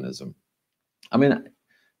transhumanism. I mean,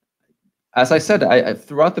 as I said,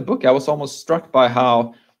 throughout the book, I was almost struck by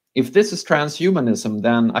how, if this is transhumanism,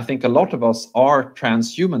 then I think a lot of us are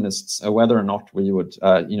transhumanists, whether or not we would,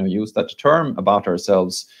 you know, use that term about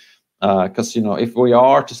ourselves. Because, you know, if we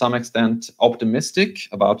are to some extent optimistic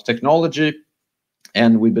about technology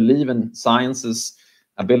and we believe in science's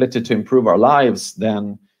ability to improve our lives,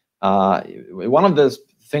 then one of the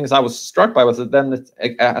things I was struck by was that then,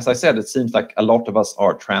 as I said, it seems like a lot of us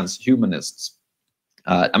are transhumanists.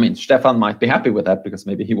 I mean, Stefan might be happy with that because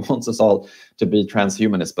maybe he wants us all to be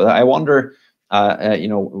transhumanists. But I wonder, you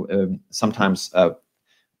know, sometimes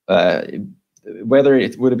whether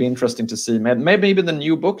it would be interesting to see maybe even the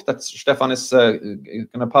new book that Stefan is going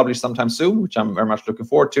to publish sometime soon, which I'm very much looking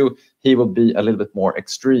forward to. He will be a little bit more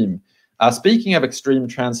extreme. Speaking of extreme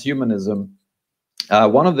transhumanism,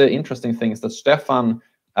 one of the interesting things that Stefan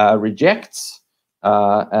rejects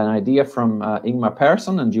an idea from Ingmar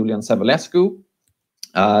Persson and Julian Savulescu.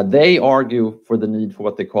 They argue for the need for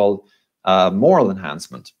what they call moral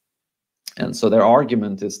enhancement. And so their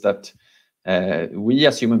argument is that we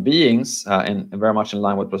as human beings, and very much in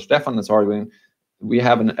line with what Stefan is arguing, we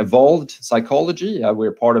have an evolved psychology.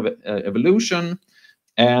 We're part of evolution.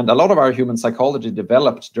 And a lot of our human psychology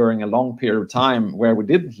developed during a long period of time where we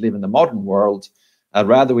didn't live in the modern world.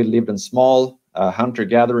 Rather, we lived in small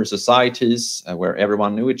hunter-gatherer societies where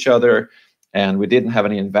everyone knew each other, and we didn't have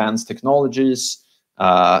any advanced technologies.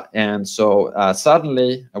 And so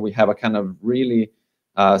suddenly we have a kind of really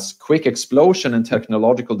quick explosion in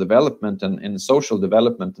technological development and in social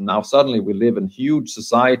development. And now suddenly we live in huge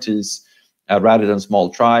societies rather than small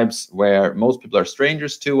tribes where most people are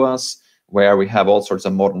strangers to us, where we have all sorts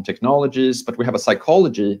of modern technologies, but we have a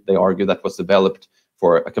psychology, they argue, that was developed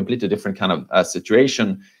for a completely different kind of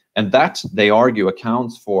situation. And that, they argue,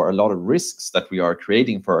 accounts for a lot of risks that we are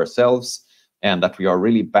creating for ourselves and that we are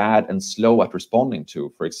really bad and slow at responding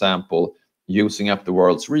to. For example, using up the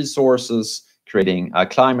world's resources, creating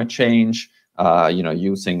climate change, you know,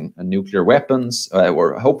 using nuclear weapons,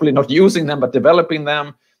 or hopefully not using them, but developing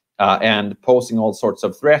them, and posing all sorts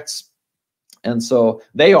of threats. And so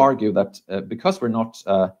they argue that because we're not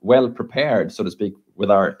well prepared, so to speak,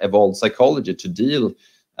 with our evolved psychology to deal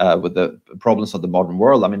with the problems of the modern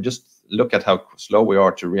world. I mean, just look at how slow we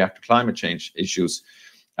are to react to climate change issues,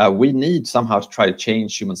 we need somehow to try to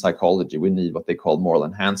change human psychology. We need what they call moral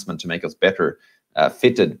enhancement to make us better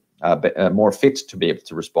fitted, more fit to be able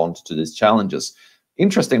to respond to these challenges.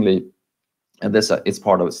 Interestingly, and this is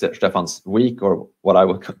part of Stefan's weak, or what I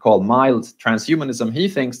would call mild transhumanism, he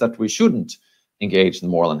thinks that we shouldn't engage in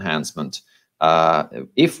moral enhancement.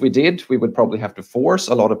 If we did, we would probably have to force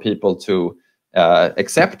a lot of people to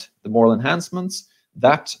accept the moral enhancements.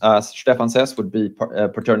 That, Stefan says, would be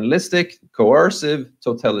paternalistic, coercive,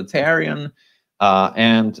 totalitarian,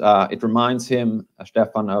 and it reminds him,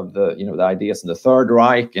 Stefan, of the the ideas in the Third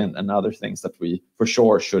Reich and other things that we for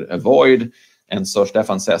sure should avoid. And so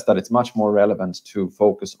Stefan says that it's much more relevant to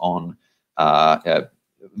focus on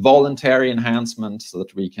voluntary enhancement so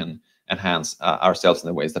that we can enhance ourselves in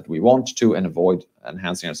the ways that we want to, and avoid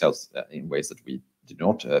enhancing ourselves in ways that we do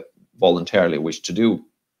not voluntarily wish to do.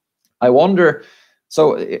 I wonder,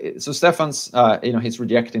 so Stefan's, he's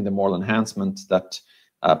rejecting the moral enhancement that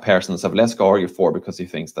Persson and Savleska argue for, because he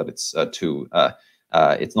thinks that it's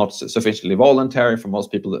it's not sufficiently voluntary for most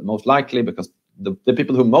people, that most likely, because the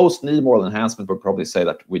people who most need moral enhancement would probably say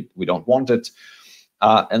that we don't want it.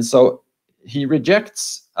 And so he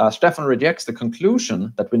rejects, Stefan rejects the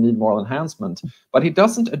conclusion that we need moral enhancement, but he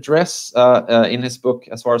doesn't address in his book,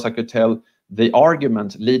 as far as I could tell, the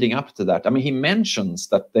argument leading up to that. I mean, he mentions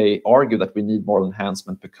that they argue that we need moral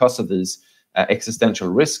enhancement because of these existential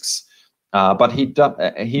risks, but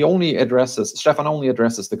he only addresses, Stefan only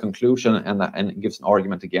addresses the conclusion and gives an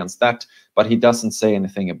argument against that, but he doesn't say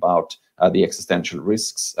anything about the existential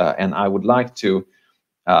risks. And I would like to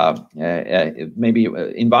maybe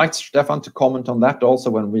invite Stefan to comment on that also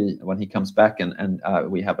when he comes back and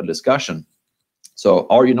we have a discussion. So,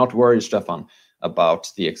 are you not worried, Stefan,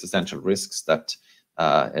 about the existential risks that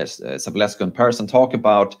Savleska and Persson talk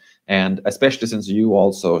about, and especially since you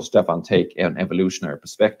also, Stefan, take an evolutionary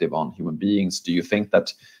perspective on human beings? Do you think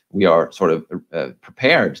that we are sort of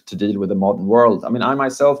prepared to deal with the modern world? I mean, I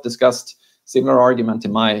myself discussed similar argument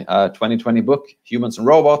in my 2020 book, Humans and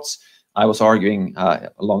Robots. I was arguing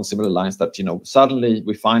along similar lines that, suddenly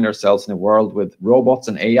we find ourselves in a world with robots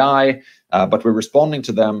and AI, but we're responding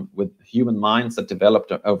to them with human minds that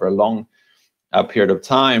developed over a long period of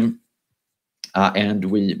time, and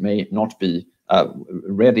we may not be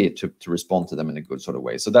ready to respond to them in a good sort of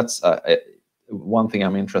way. So that's one thing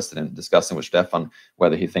I'm interested in discussing with Stefan,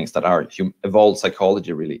 whether he thinks that our evolved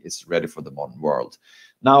psychology really is ready for the modern world.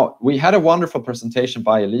 Now, we had a wonderful presentation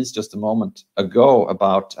by Elise just a moment ago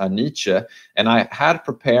about Nietzsche, and I had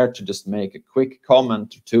prepared to just make a quick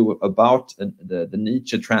comment or two about the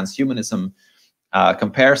Nietzsche transhumanism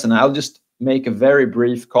comparison. I'll just make a very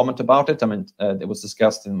brief comment about it. I mean, it was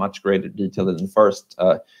discussed in much greater detail in the first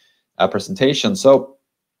presentation. So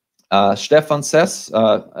Stefan says,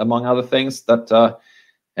 among other things, that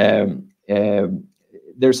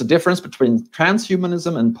there's a difference between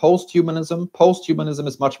transhumanism and posthumanism. Posthumanism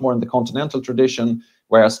is much more in the continental tradition,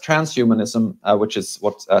 whereas transhumanism, which is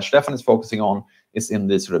what Stefan is focusing on, is in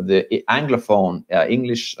the sort of the Anglophone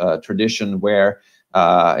English tradition, where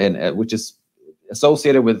which is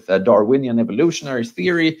associated with Darwinian evolutionary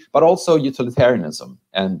theory, but also utilitarianism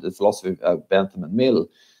and the philosophy of Bentham and Mill.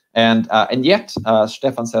 And yet,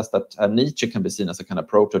 Stefan says that Nietzsche can be seen as a kind of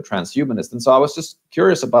proto-transhumanist. And so I was just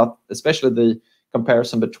curious about, especially the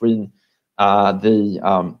comparison between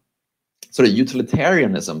the sort of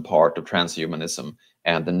utilitarianism part of transhumanism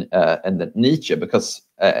and the Nietzsche, because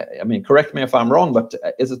I mean, correct me if I'm wrong, but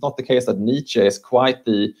is it not the case that Nietzsche is quite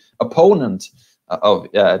the opponent of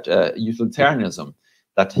utilitarianism,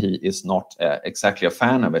 that he is not exactly a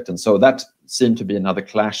fan of it? And so that seemed to be another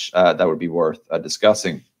clash that would be worth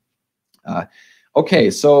discussing.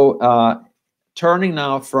 Okay, so turning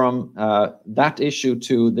now from that issue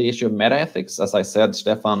to the issue of metaethics, as I said,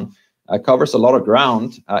 Stefan covers a lot of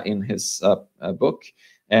ground in his book,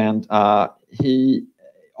 and he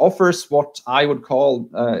offers what I would call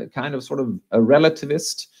kind of sort of a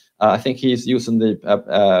relativist. I think he's using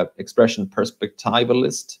the expression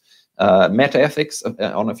perspectivalist metaethics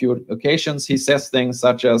on a few occasions. He says things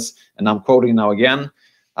such as, and I'm quoting now again,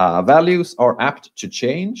 values are apt to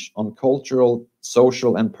change on cultural,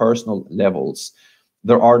 social, and personal levels.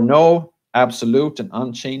 There are no absolute and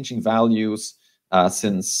unchanging values,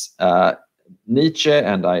 since Nietzsche,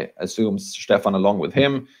 and I assume Stefan along with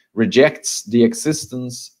him, rejects the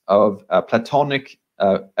existence of a platonic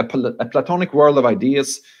world of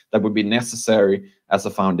ideas that would be necessary as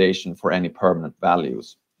a foundation for any permanent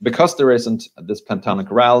values. Because there isn't this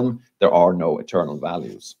platonic realm, there are no eternal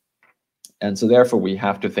values. And so therefore we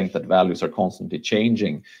have to think that values are constantly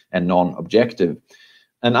changing and non-objective.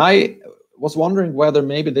 And I was wondering whether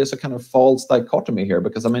maybe there's a kind of false dichotomy here,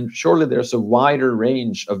 because I mean, surely there's a wider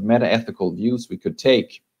range of meta-ethical views we could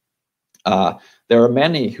take. There are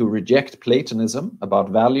many who reject Platonism about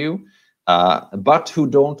value, but who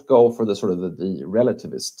don't go for the sort of the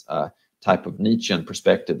relativist type of Nietzschean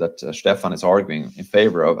perspective that Stefan is arguing in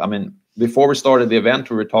favor of. I mean, before we started the event,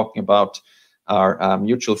 we were talking about our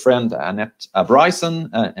mutual friend Annette Bryson,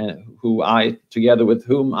 together with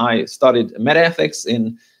whom I studied metaethics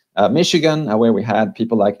in Michigan, where we had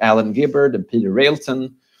people like Alan Gibbard and Peter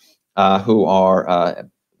Railton, who are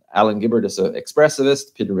Alan Gibbard is an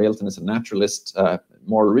expressivist, Peter Railton is a naturalist,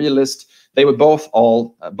 more realist. They would both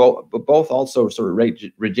also sort of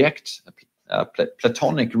reject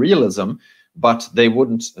Platonic realism, but they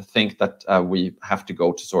wouldn't think that we have to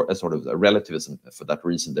go to sort of a relativism for that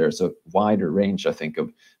reason. There's a wider range, I think,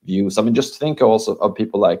 of views. I mean, just think also of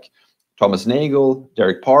people like Thomas Nagel,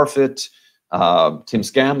 Derek Parfit, Tim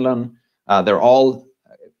Scanlon. They're all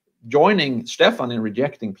joining Stefan in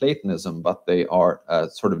rejecting Platonism, but they are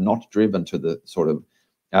sort of not driven to the sort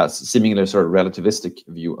of seemingly sort of relativistic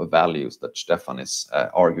view of values that Stefan is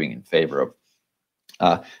arguing in favor of.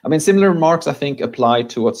 I mean, similar remarks, I think, apply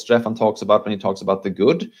to what Stefan talks about when he talks about the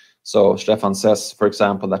good. So Stefan says, for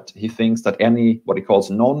example, that he thinks that any, what he calls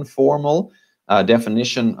non-formal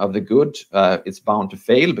definition of the good is bound to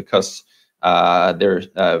fail, because there's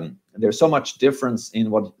so much difference in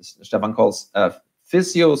what Stefan calls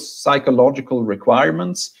physio-psychological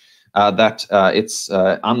requirements that it's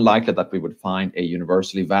unlikely that we would find a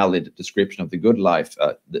universally valid description of the good life.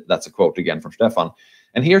 That's a quote again from Stefan.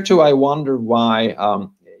 And here too, I wonder why,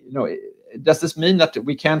 does this mean that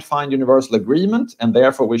we can't find universal agreement and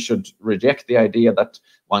therefore we should reject the idea that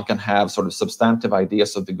one can have sort of substantive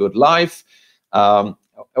ideas of the good life?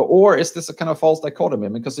 Or is this a kind of false dichotomy?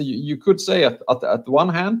 Because you could say at the one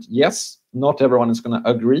hand, yes, not everyone is going to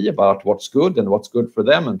agree about what's good and what's good for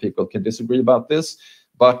them, and people can disagree about this.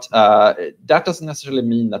 But that doesn't necessarily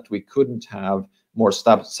mean that we couldn't have more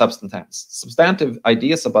substantive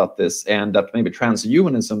ideas about this, and that maybe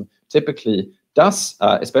transhumanism typically does,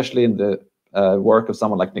 especially in the work of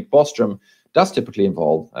someone like Nick Bostrom, does typically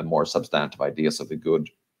involve more substantive ideas of the good.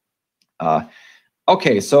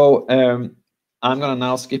 Okay, so I'm going to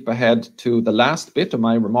now skip ahead to the last bit of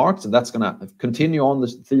my remarks, and that's going to continue on the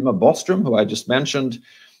theme of Bostrom, who I just mentioned.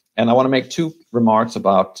 And I want to make two remarks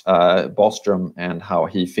about Bostrom and how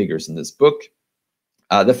he figures in this book.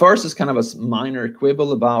 The first is kind of a minor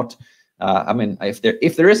quibble about, I mean,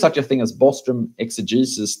 if there is such a thing as Bostrom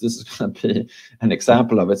exegesis, this is going to be an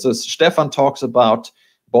example of it. So Stefan talks about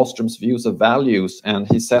Bostrom's views of values, and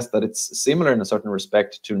he says that it's similar in a certain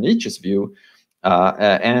respect to Nietzsche's view.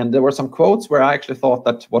 And there were some quotes where I actually thought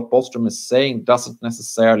that what Bostrom is saying doesn't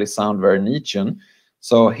necessarily sound very Nietzschean.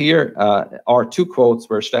 So here are two quotes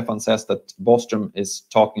where Stefan says that Bostrom is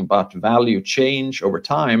talking about value change over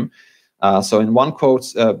time. So in one quote,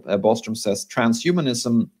 Bostrom says,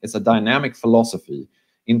 transhumanism is a dynamic philosophy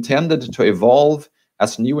intended to evolve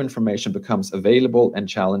as new information becomes available and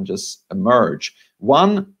challenges emerge.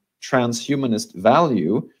 One transhumanist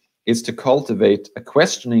value is to cultivate a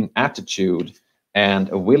questioning attitude and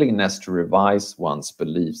a willingness to revise one's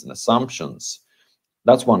beliefs and assumptions.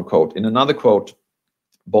 That's one quote. In another quote,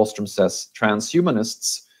 Bostrom says,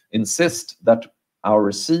 transhumanists insist that our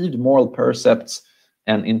received moral percepts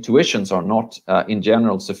and intuitions are not, in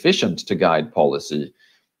general, sufficient to guide policy.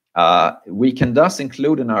 We can thus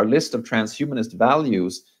include in our list of transhumanist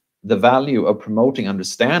values the value of promoting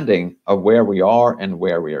understanding of where we are and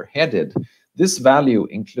where we are headed. This value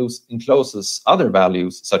encloses other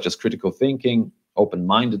values such as critical thinking,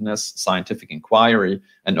 open-mindedness, scientific inquiry,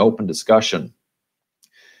 and open discussion.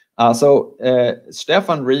 So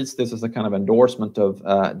Stefan reads this as a kind of endorsement of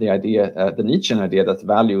the idea, the Nietzschean idea that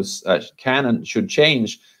values can and should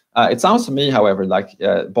change. It sounds to me, however, like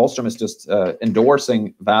Bostrom is just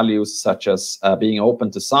endorsing values such as being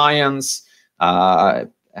open to science,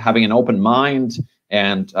 having an open mind,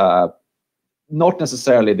 and not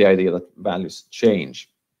necessarily the idea that values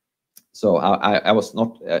change. So I was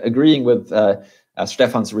not agreeing with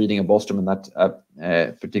Stefan's reading of Bostrom in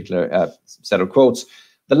that particular set of quotes.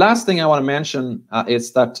 The last thing I want to mention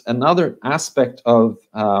is that another aspect of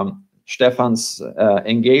Stefan's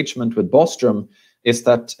engagement with Bostrom is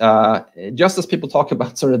that just as people talk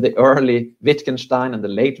about sort of the early Wittgenstein and the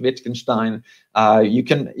late Wittgenstein, you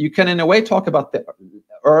can in a way talk about the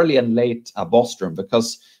early and late Bostrom,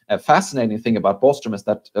 because a fascinating thing about Bostrom is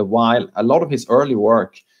that while a lot of his early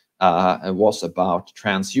work was about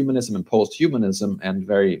transhumanism and posthumanism and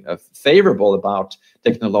very favorable about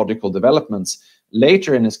technological developments,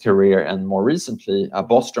 later in his career and more recently,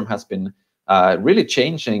 Bostrom has been really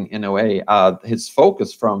changing in a way his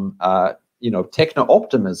focus from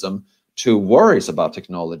techno-optimism to worries about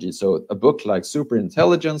technology. So a book like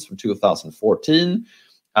Superintelligence from 2014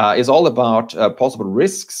 is all about possible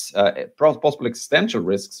risks, possible existential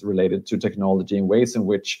risks related to technology, in ways in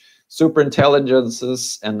which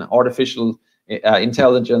superintelligences and artificial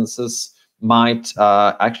intelligences might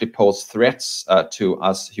actually pose threats to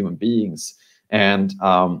us human beings. And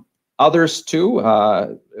others too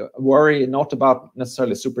worry not about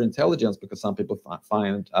necessarily superintelligence, because some people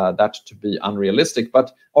find that to be unrealistic,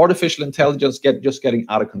 but artificial intelligence just getting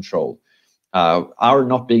out of control. Our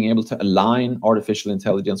not being able to align artificial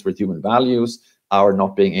intelligence with human values, our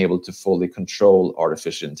not being able to fully control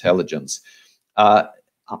artificial intelligence.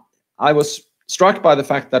 I was struck by the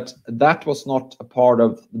fact that that was not a part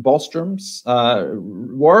of Bostrom's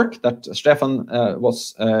work that Stefan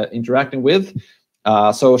was interacting with.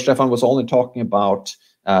 So Stefan was only talking about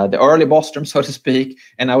the early Bostrom, so to speak,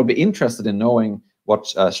 and I would be interested in knowing what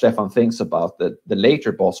Stefan thinks about the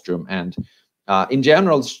later Bostrom. And in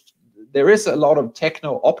general, there is a lot of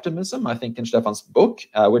techno-optimism, I think, in Stefan's book,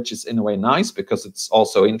 which is in a way nice, because it's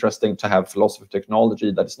also interesting to have philosophy of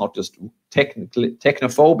technology that is not just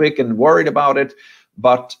technophobic and worried about it.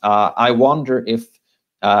 But I wonder if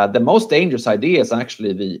the most dangerous idea is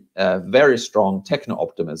actually the very strong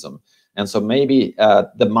techno-optimism. And so maybe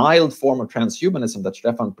the mild form of transhumanism that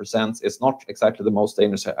Stefan presents is not exactly the most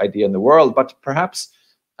dangerous idea in the world, but perhaps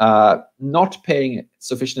not paying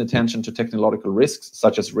sufficient attention to technological risks,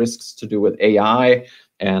 such as risks to do with AI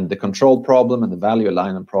and the control problem and the value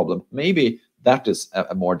alignment problem. Maybe that is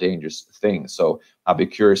a more dangerous thing. So I'll be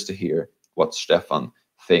curious to hear what Stefan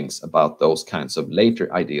thinks about those kinds of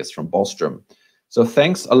later ideas from Bostrom. So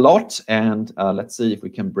thanks a lot, and let's see if we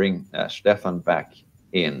can bring Stefan back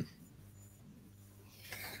in.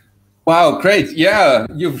 Wow, great. Yeah,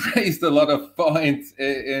 you've raised a lot of points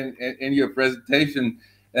in your presentation.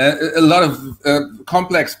 A lot of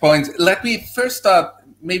complex points. Let me first start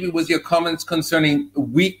maybe with your comments concerning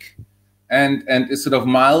weak and a sort of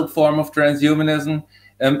mild form of transhumanism.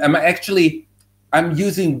 I'm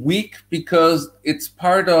using weak because it's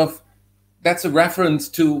part of, that's a reference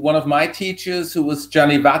to one of my teachers, who was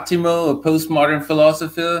Gianni Vattimo, a postmodern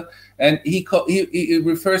philosopher, and he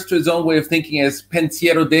refers to his own way of thinking as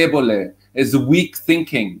pensiero debole, as weak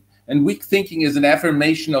thinking. And weak thinking is an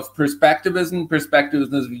affirmation of perspectivism.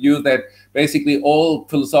 Perspectivism is the view that basically all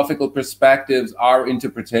philosophical perspectives are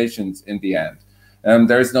interpretations in the end.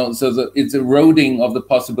 There is no, so it's eroding of the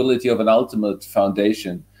possibility of an ultimate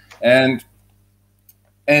foundation, and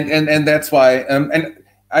that's why.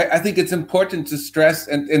 I think it's important to stress,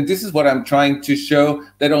 and this is what I'm trying to show,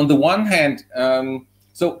 that on the one hand,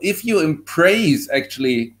 so if you praise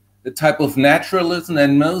actually the type of naturalism,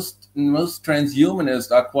 and most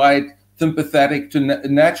transhumanists are quite sympathetic to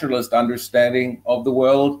naturalist understanding of the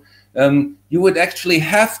world, you would actually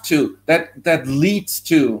have to, that leads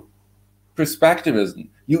to perspectivism.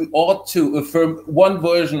 You ought to affirm one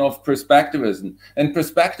version of perspectivism, and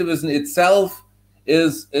perspectivism itself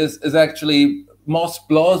is actually most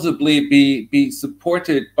plausibly be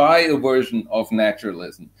supported by a version of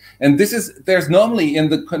naturalism. And this is, there's normally in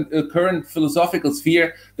the current philosophical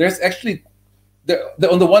sphere, there's actually,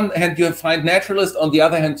 on the one hand you find naturalists, on the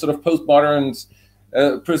other hand sort of postmoderns,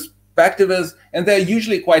 perspectivists, and they're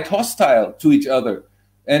usually quite hostile to each other.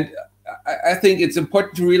 And I think it's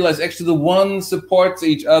important to realize actually the one supports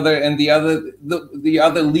each other and the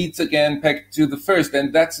other leads again back to the first.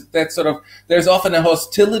 And that's sort of, there's often a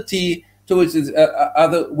hostility to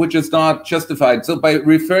which is not justified. So by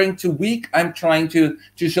referring to weak, I'm trying to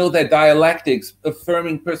show that dialectics,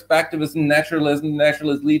 affirming perspectivism, naturalism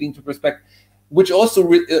leading to perspective, which also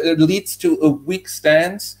leads to a weak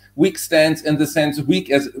stance in the sense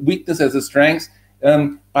weakness as a strength,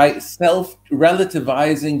 by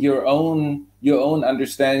self-relativizing your own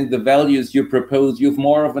understanding, the values you propose. You have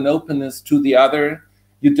more of an openness to the other.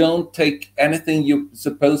 You don't take anything you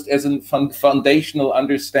supposed as a foundational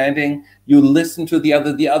understanding. You listen to the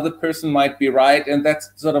other. The other person might be right, and that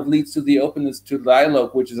sort of leads to the openness to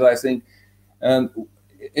dialogue, which is, I think,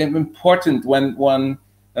 important when one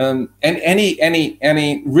and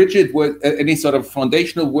any rigid word, any sort of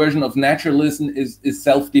foundational version of naturalism is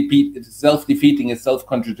self-defeating, is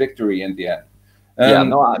self-contradictory in the end. Yeah,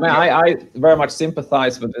 no, I mean, I very much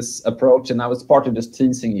sympathize with this approach, and I was partly just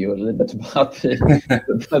teasing you a little bit about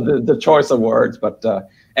the choice of words. But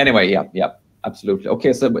anyway, yeah, absolutely.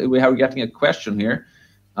 Okay, so we are getting a question here.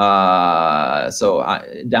 David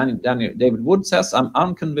Wood says, I'm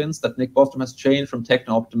unconvinced that Nick Bostrom has changed from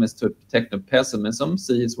techno-optimist to techno-pessimism.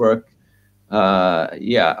 See his work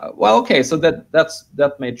Yeah, well, okay, so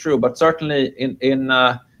that may true, but certainly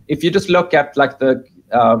if you just look at like the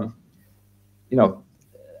you know,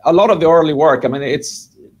 a lot of the early work, I mean,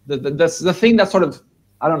 it's the thing that sort of,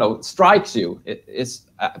 I don't know, strikes you is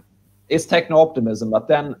techno-optimism. But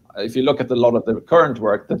then if you look at a lot of the current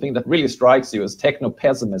work, the thing that really strikes you is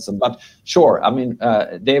techno-pessimism. But sure, I mean,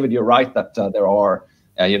 David, you're right that there are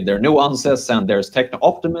nuances, and there's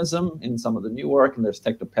techno-optimism in some of the new work, and there's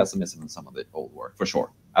techno-pessimism in some of the old work, for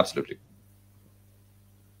sure. Absolutely.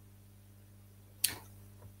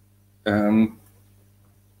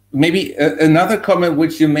 Maybe another comment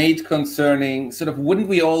which you made concerning sort of, wouldn't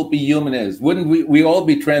we all be humanists? Wouldn't we all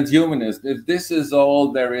be transhumanists if this is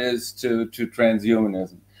all there is to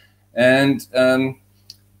transhumanism? And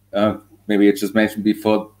maybe it just mentioned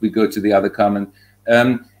before we go to the other comment.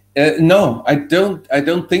 No, I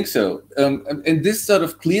don't think so. And this sort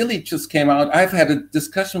of clearly just came out. I've had a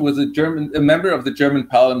discussion with a member of the German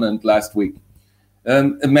parliament last week,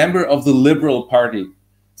 a member of the Liberal Party,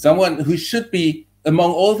 someone who should be,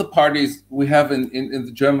 among all the parties we have in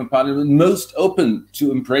the German parliament, most open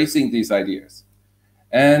to embracing these ideas.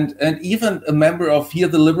 And even a member of here,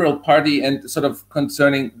 the Liberal Party, and sort of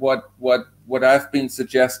concerning what I've been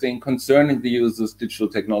suggesting concerning the use of digital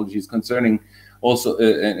technologies, concerning also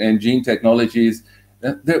and gene technologies,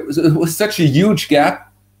 there was such a huge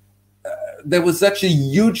gap. There was such a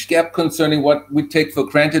huge gap concerning what we take for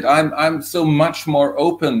granted. I'm so much more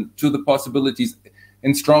open to the possibilities,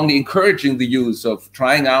 and strongly encouraging the use of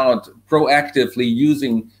trying out proactively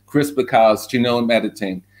using CRISPR-Cas genome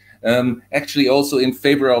editing. Actually also in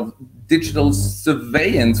favor of digital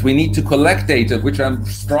surveillance. We need to collect data, which I'm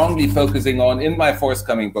strongly focusing on in my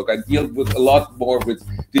forthcoming book. I deal with a lot more with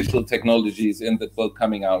digital technologies in the book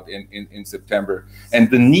coming out in September, and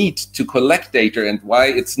the need to collect data, and why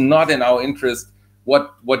it's not in our interest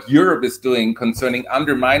what Europe is doing concerning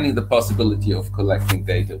undermining the possibility of collecting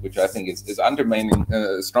data, which I think is undermining,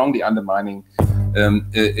 strongly undermining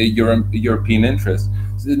European interest.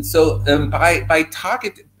 And so by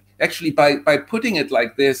putting it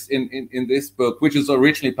like this in this book, which is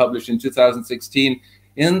originally published in 2016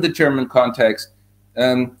 in the German context,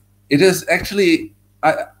 it is actually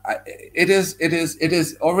it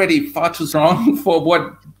is already far too strong for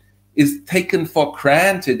what is taken for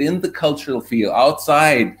granted in the cultural field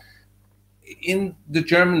outside, in the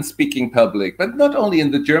German-speaking public, but not only in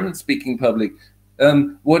the German-speaking public.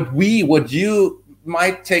 What you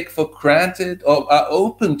might take for granted or are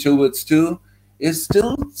open towards too, is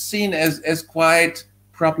still seen as quite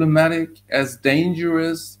problematic, as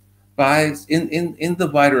dangerous in the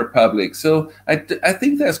wider public. So I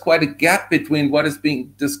think there's quite a gap between what is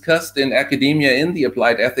being discussed in academia in the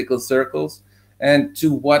applied ethical circles and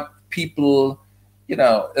to what people,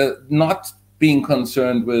 not being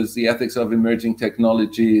concerned with the ethics of emerging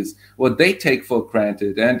technologies, what they take for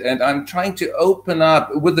granted. And I'm trying to open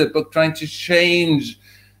up with the book, trying to change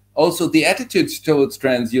also the attitudes towards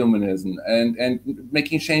transhumanism and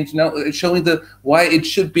making change now, showing why it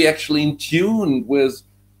should be actually in tune with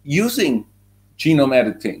using genome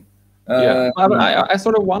editing. I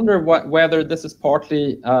sort of wonder whether this is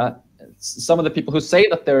partly some of the people who say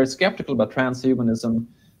that they're skeptical about transhumanism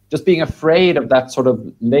just being afraid of that sort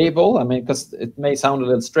of label. I mean, because it may sound a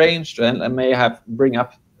little strange and may bring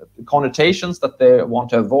up connotations that they want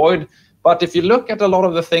to avoid. But if you look at a lot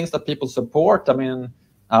of the things that people support, I mean,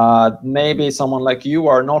 maybe someone like you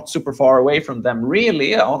are not super far away from them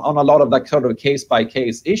really on a lot of that sort of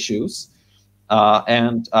case-by-case issues. But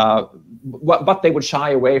they would shy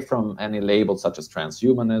away from any labels such as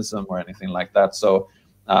transhumanism or anything like that. So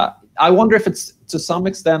I wonder if it's to some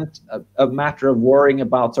extent a matter of worrying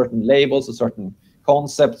about certain labels or certain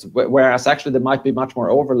concepts, whereas actually there might be much more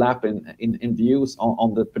overlap in views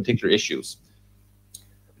on the particular issues.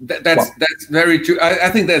 That's very true. I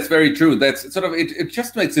think that's very true. That's sort of it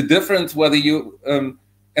just makes a difference whether you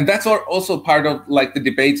and that's also part of like the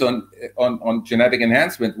debates on genetic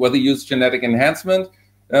enhancement. Whether you use genetic enhancement,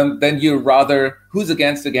 then you're rather who's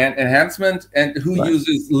against enhancement and who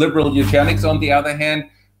uses liberal eugenics on the other hand.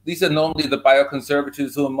 These are normally the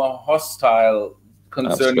bioconservatives who are more hostile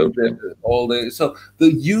concerning all the. So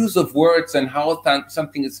the use of words and how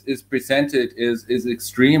something is presented is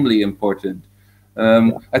extremely important.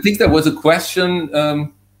 I think there was a question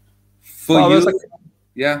for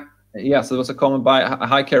you. Yes, there was a comment by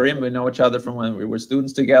Hi Karim. We know each other from when we were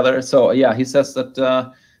students together. So yeah, he says that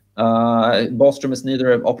Bostrom is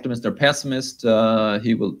neither an optimist or pessimist.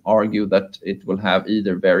 He will argue that it will have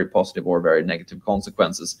either very positive or very negative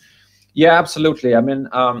consequences. Yeah, absolutely. I mean,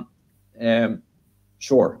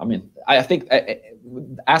 Sure. I mean, I think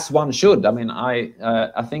as one should. I mean,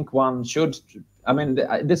 I think one should. I mean,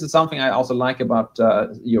 this is something I also like about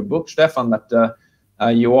your book, Stefan, that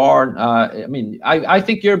you are. I mean, I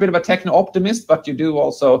think you're a bit of a techno-optimist, but you do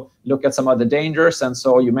also look at some of the dangers. And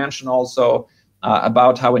so you mentioned also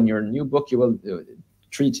about how in your new book you will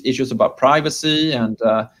treat issues about privacy. And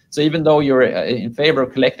so even though you're in favor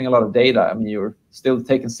of collecting a lot of data, I mean, you're still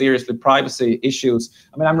taking seriously privacy issues.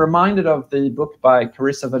 I mean, I'm reminded of the book by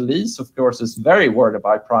Elise, of course, is very worried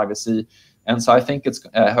about privacy. And so I think it's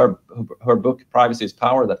her book, Privacy is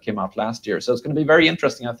Power, that came out last year. So it's going to be very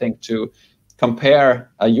interesting, I think, to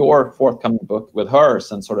compare your forthcoming book with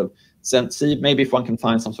hers and sort of see maybe if one can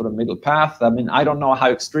find some sort of middle path. I mean, I don't know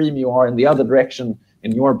how extreme you are in the other direction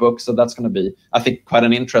in your book. So that's going to be, I think, quite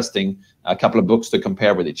an interesting couple of books to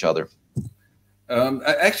compare with each other.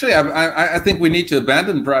 Actually, I think we need to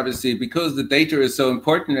abandon privacy because the data is so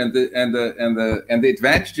important, and the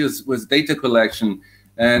advantages with data collection,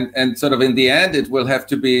 and sort of in the end, it will have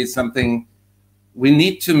to be something. We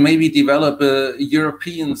need to maybe develop a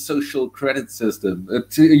European social credit system.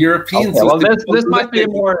 European well, this might be a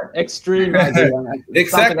more extreme idea.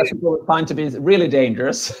 Exactly. That people find to be really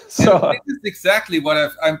dangerous. So this is exactly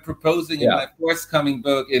what I'm proposing in my forthcoming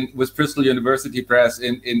book with Bristol University Press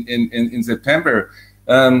in September.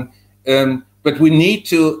 But we need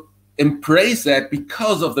to embrace that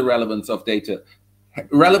because of the relevance of data,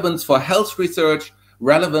 relevance for health research,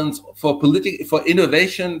 relevance for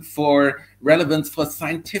innovation, for relevance for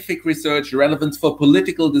scientific research, relevance for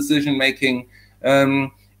political decision making, and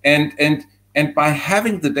by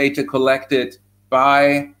having the data collected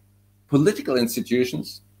by political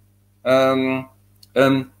institutions, I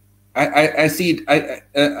see it.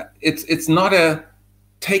 It's not a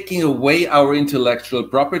taking away our intellectual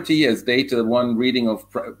property as data. One reading of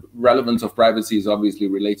relevance of privacy is obviously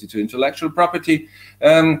related to intellectual property.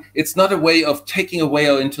 It's not a way of taking away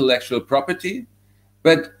our intellectual property,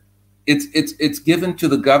 but it's given to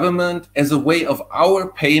the government as a way of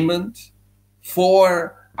our payment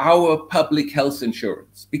for our public health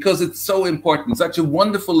insurance, because it's so important, such a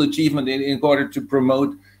wonderful achievement in order to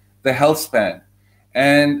promote the health span.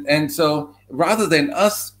 And so rather than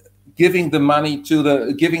us giving the money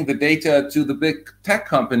to giving the data to the big tech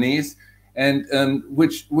companies, and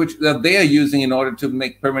which they are using in order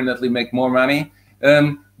to permanently make more money,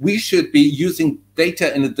 we should be using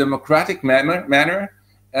data in a democratic manner,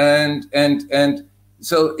 and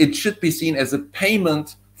so it should be seen as a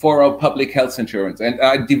payment for our public health insurance. And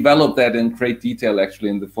I developed that in great detail actually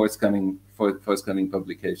in the forthcoming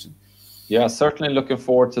publication. Yeah, certainly looking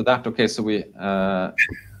forward to that. Okay, so we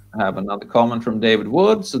have another comment from David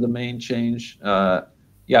Wood. So the main change,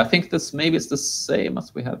 yeah, I think this maybe it's the same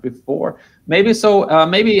as we had before. Maybe so.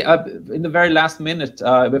 Maybe in the very last minute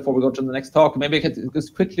before we go to the next talk, maybe I could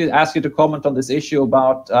just quickly ask you to comment on this issue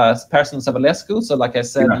about Persson Savulescu. So, like I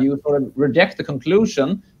said, you sort of reject the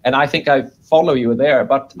conclusion, and I think I follow you there.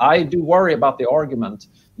 But I do worry about the argument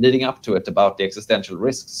leading up to it about the existential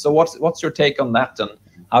risks. So, what's your take on that, and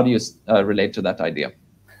how do you relate to that idea?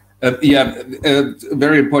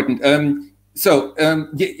 Very important.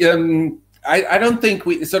 I don't think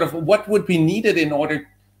we sort of what would be needed in order,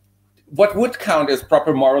 what would count as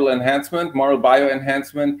proper moral enhancement, moral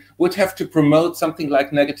bioenhancement, would have to promote something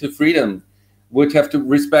like negative freedom, would have to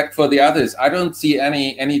respect for the others. I don't see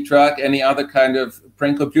any drug, any other kind of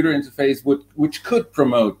brain-computer interface which could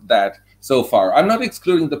promote that so far. I'm not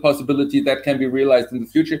excluding the possibility that can be realized in the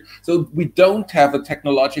future. So we don't have a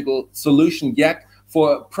technological solution yet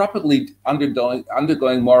for properly undergoing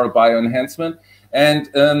moral bioenhancement, and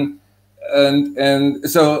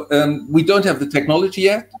so we don't have the technology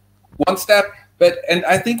yet. One step, and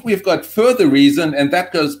I think we've got further reason, and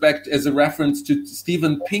that goes back as a reference to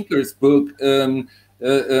Steven Pinker's book, where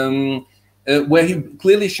he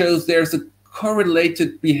clearly shows there's a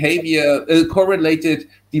correlated behavior, correlated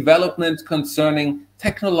development concerning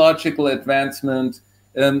technological advancement,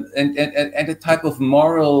 and a type of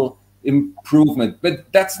moral improvement.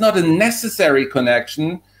 But that's not a necessary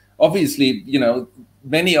connection. Obviously, you know,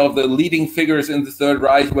 many of the leading figures in the Third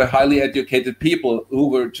Reich were highly educated people who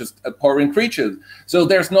were just abhorrent creatures. So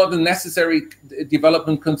there's not a necessary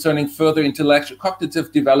development concerning further intellectual,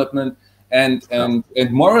 cognitive development and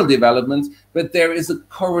moral development, but there is a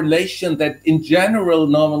correlation that in general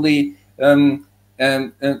normally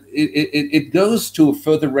it goes to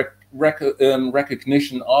further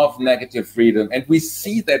recognition of negative freedom, and we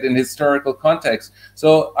see that in historical context.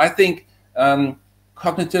 So I think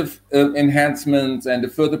cognitive enhancements and a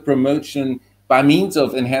further promotion by means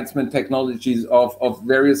of enhancement technologies of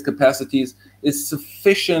various capacities is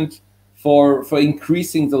sufficient for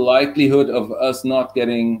increasing the likelihood of us not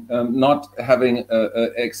getting, not having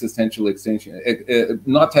existential extinction,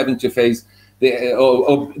 not having to face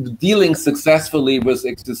or dealing successfully with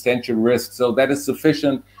existential risk. So that is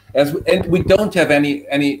sufficient. And we don't have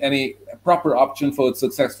any proper option for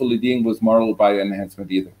successfully dealing with moral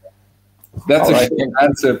bioenhancement either. That's a short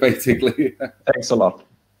answer, basically. Thanks a lot.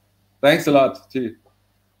 Thanks a lot, too.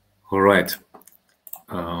 All right.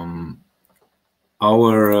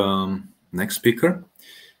 Our next speaker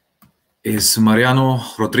is Mariano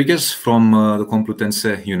Rodriguez from the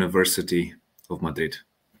Complutense University of Madrid.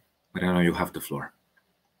 Mariano, you have the floor.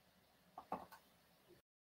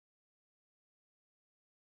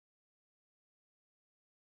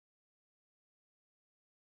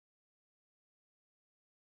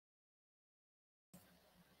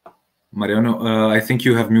 Mariano, I think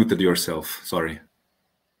you have muted yourself. Sorry.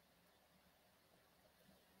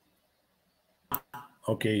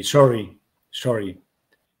 Okay, sorry.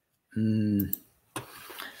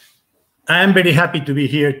 I am very happy to be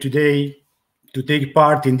here today to take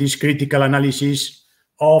part in this critical analysis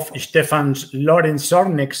of Stefan Lorenz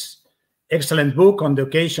Sorgner's excellent book on the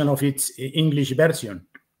occasion of its English version.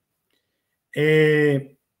 I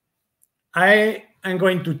am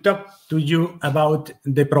going to talk to you about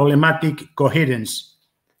the problematic coherence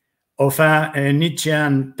of a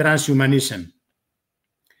Nietzschean transhumanism.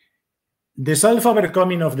 The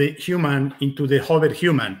self-overcoming of the human into the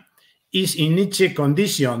overhuman is in Nietzsche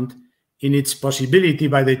conditioned in its possibility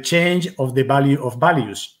by the change of the value of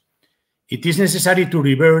values. It is necessary to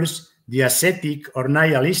reverse the ascetic or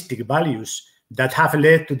nihilistic values that have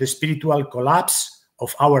led to the spiritual collapse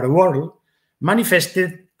of our world,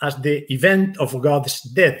 manifested as the event of God's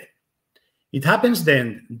death. It happens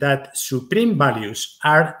then that supreme values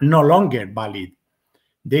are no longer valid.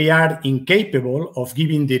 They are incapable of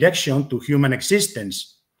giving direction to human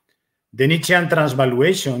existence. The Nietzschean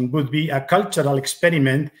transvaluation would be a cultural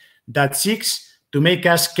experiment that seeks to make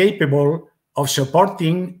us capable of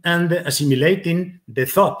supporting and assimilating the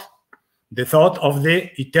thought of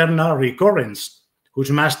the eternal recurrence,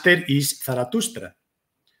 whose master is Zarathustra.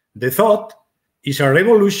 The thought is a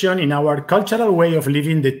revolution in our cultural way of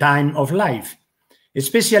living the time of life,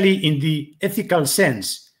 especially in the ethical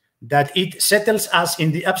sense, that it settles us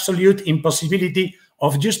in the absolute impossibility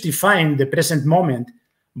of justifying the present moment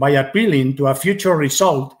by appealing to a future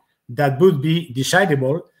result that would be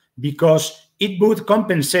desirable because it would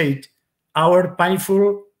compensate our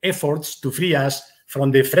painful efforts to free us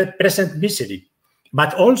from the present misery,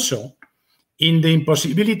 but also in the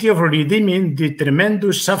impossibility of redeeming the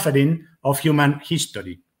tremendous suffering of human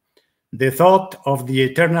history. The thought of the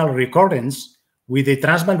eternal recurrence, with the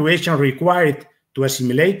transvaluation required to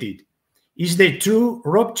assimilate it, is the true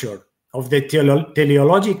rupture of the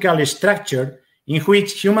teleological structure in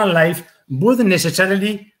which human life would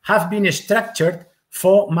necessarily have been structured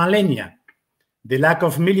for millennia. The lack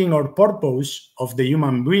of meaning or purpose of the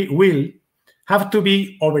human will have to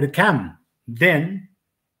be overcome then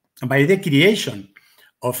by the creation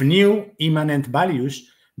of new immanent values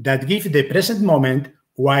that give the present moment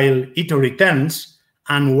while it returns,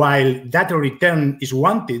 and while that return is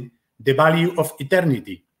wanted, the value of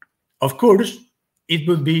eternity. Of course, it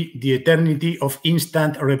would be the eternity of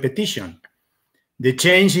instant repetition. The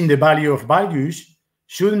change in the value of values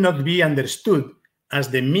should not be understood as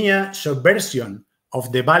the mere subversion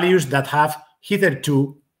of the values that have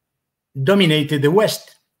hitherto dominated the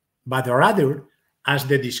West, but rather as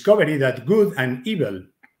the discovery that good and evil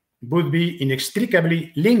would be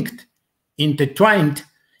inextricably linked, intertwined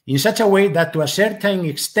in such a way that to a certain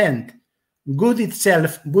extent, good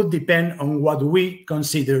itself would depend on what we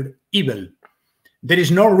consider evil. There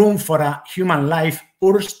is no room for a human life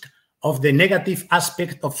purged of the negative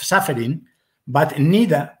aspect of suffering, but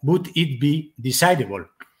neither would it be desirable,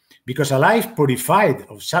 because a life purified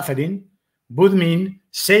of suffering would mean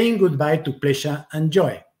saying goodbye to pleasure and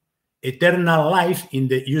joy. Eternal life, in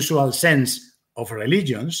the usual sense of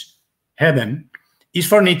religions, heaven, is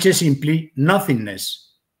for Nietzsche simply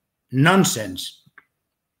nothingness, nonsense.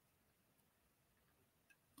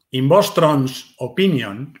 In Bostron's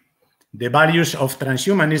opinion, the values of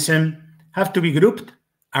transhumanism have to be grouped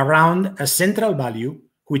around a central value,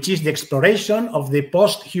 which is the exploration of the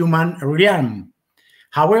post-human realm,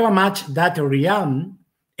 however much that realm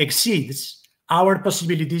exceeds our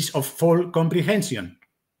possibilities of full comprehension.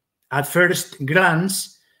 At first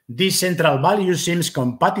glance, this central value seems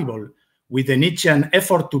compatible with the Nietzschean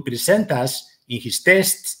effort to present us in his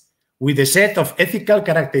texts with a set of ethical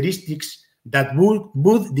characteristics that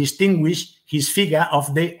would distinguish his figure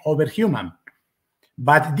of the overhuman.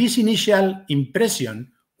 But this initial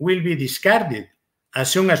impression will be discarded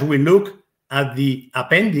as soon as we look at the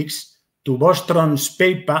appendix to Bostron's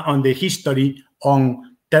paper on the history of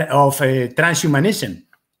transhumanism,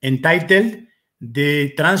 entitled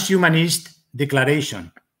The Transhumanist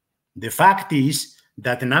Declaration. The fact is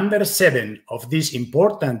that number 7 of this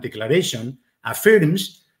important declaration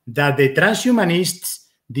affirms that the transhumanists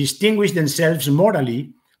distinguish themselves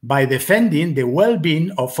morally by defending the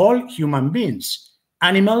well-being of all human beings,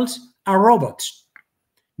 animals, and robots.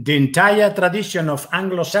 The entire tradition of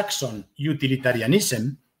Anglo-Saxon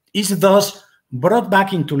utilitarianism is thus brought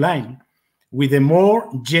back into line with the more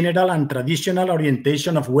general and traditional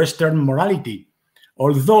orientation of Western morality,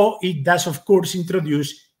 although it does, of course,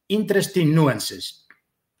 introduce interesting nuances.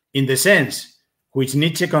 In the sense which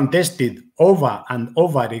Nietzsche contested over and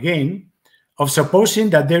over again, of supposing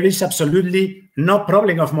that there is absolutely no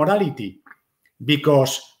problem of morality,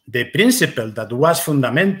 because the principle that was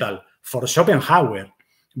fundamental for Schopenhauer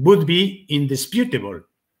would be indisputable: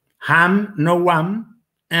 harm no one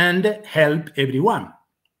and help everyone.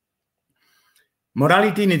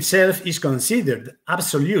 Morality in itself is considered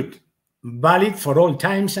absolute, valid for all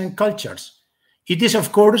times and cultures. It is,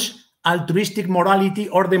 of course, altruistic morality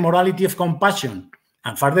or the morality of compassion,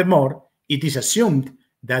 and furthermore, it is assumed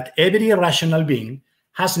that every rational being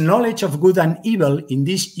has knowledge of good and evil in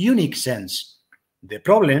this unique sense. The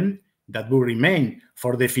problem that will remain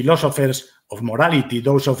for the philosophers of morality,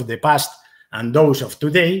 those of the past and those of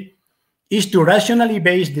today, is to rationally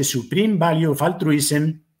base the supreme value of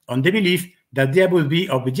altruism on the belief that there will be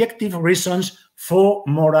objective reasons for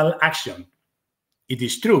moral action. It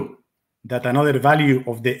is true that another value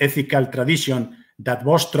of the ethical tradition that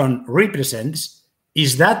Bostrom represents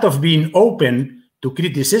is that of being open to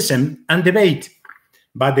criticism and debate,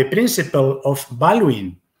 but the principle of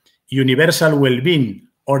valuing universal well-being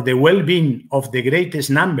or the well-being of the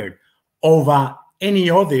greatest number over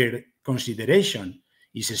any other consideration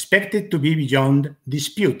is expected to be beyond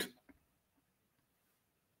dispute.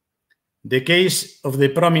 The case of the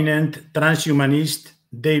prominent transhumanist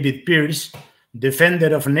David Pearce,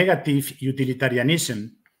 defender of negative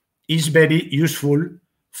utilitarianism, is very useful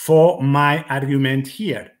for my argument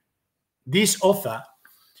here. This author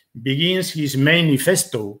begins his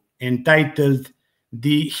manifesto entitled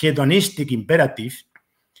The Hedonistic Imperative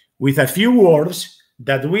with a few words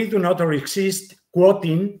that we do not resist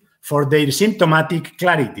quoting for their symptomatic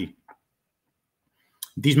clarity.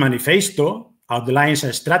 This manifesto outlines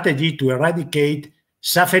a strategy to eradicate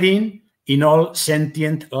suffering in all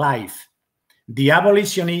sentient life. The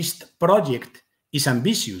abolitionist project is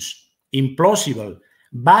ambitious, implausible,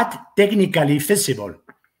 but technically feasible.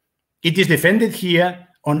 It is defended here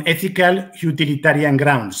on ethical utilitarian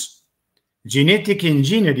grounds. Genetic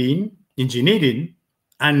engineering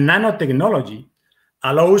and nanotechnology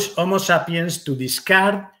allows Homo sapiens to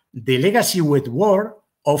discard the legacy wet war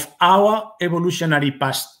of our evolutionary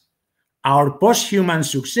past. Our posthuman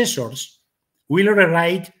successors will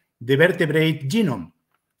rewrite the vertebrate genome,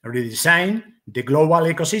 redesign the global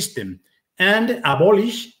ecosystem, and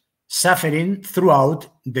abolish suffering throughout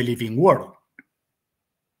the living world.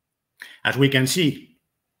 As we can see,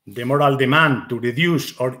 the moral demand to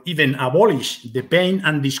reduce or even abolish the pain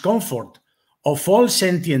and discomfort of all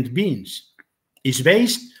sentient beings is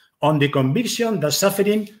based on the conviction that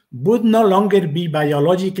suffering would no longer be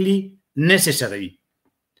biologically necessary.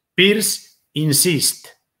 Pearce insists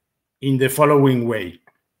in the following way.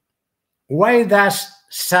 Why does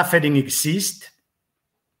suffering exist?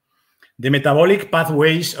 The metabolic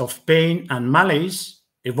pathways of pain and malaise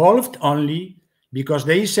evolved only because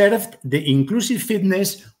they served the inclusive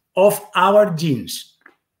fitness of our genes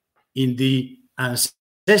in the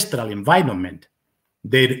ancestral environment.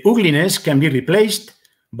 Their ugliness can be replaced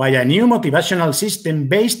by a new motivational system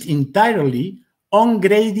based entirely on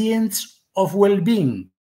gradients of well-being.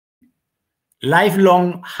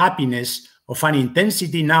 Lifelong happiness of an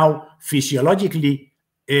intensity now physiologically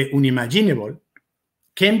unimaginable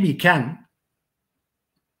can become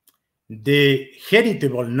the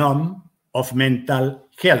heritable norm of mental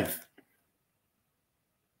health.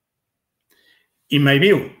 In my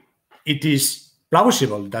view, it is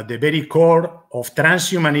plausible that the very core of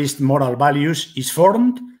transhumanist moral values is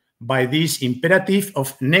formed by this imperative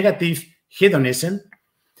of negative hedonism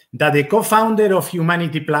that the co-founder of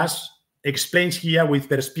Humanity Plus explains here with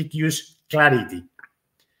perspicuous clarity.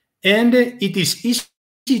 And it is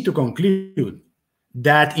easy to conclude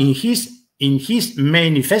that in his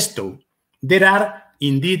manifesto, there are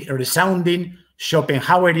indeed resounding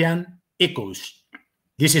Schopenhauerian echoes.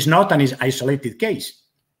 This is not an isolated case.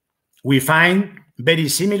 We find very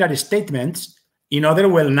similar statements in other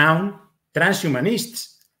well-known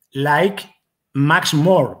transhumanists like Max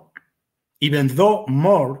More, even though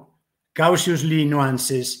more cautiously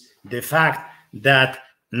nuances the fact that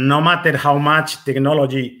no matter how much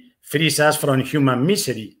technology frees us from human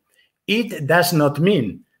misery, it does not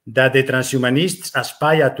mean that the transhumanists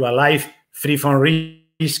aspire to a life free from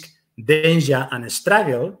risk, danger, and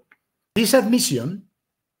struggle. This admission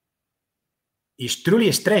is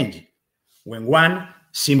truly strange when one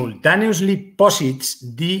simultaneously posits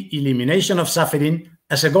the elimination of suffering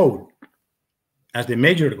as a goal, as the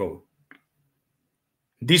major goal.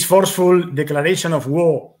 This forceful declaration of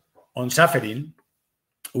war on suffering,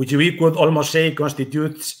 which we could almost say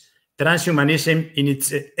constitutes transhumanism in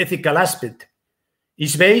its ethical aspect,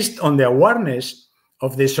 is based on the awareness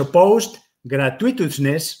of the supposed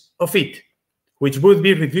gratuitousness of it, which would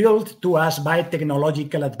be revealed to us by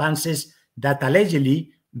technological advances that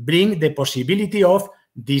allegedly bring the possibility of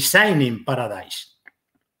designing paradise.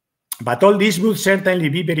 But all this would certainly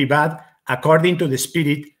be very bad according to the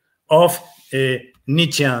spirit of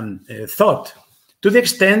Nietzschean thought, to the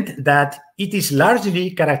extent that it is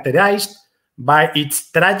largely characterized by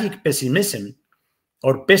its tragic pessimism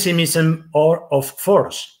or pessimism of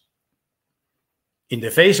force. In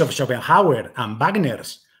the face of Schopenhauer and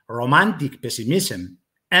Wagner's romantic pessimism,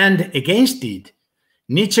 and against it,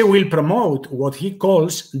 Nietzsche will promote what he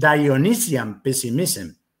calls Dionysian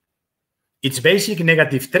pessimism. Its basic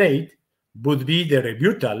negative trait would be the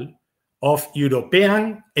rebuttal of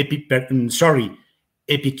European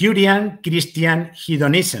Epicurean Christian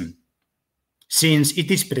hedonism, since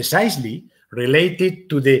it is precisely related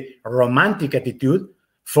to the romantic attitude,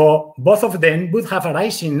 for both of them would have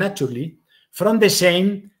arisen naturally from the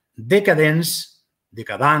same decadence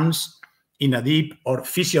in a deep or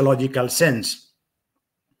physiological sense.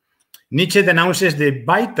 Nietzsche denounces the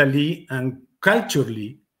vitally and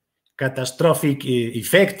culturally catastrophic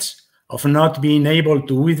effects of not being able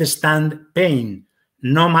to withstand pain,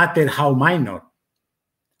 no matter how minor.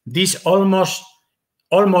 This almost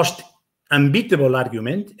unbeatable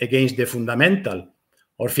argument against the fundamental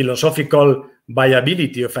or philosophical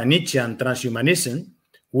viability of a Nietzschean transhumanism,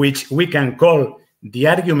 which we can call the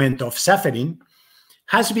argument of suffering,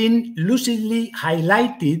 has been lucidly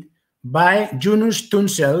highlighted by Yunus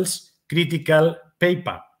Tuncel's critical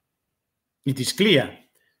paper. It is clear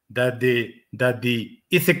that the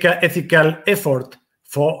ethical effort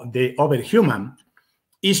for the overhuman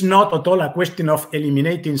is not at all a question of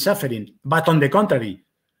eliminating suffering, but on the contrary,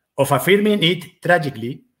 of affirming it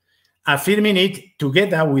tragically, affirming it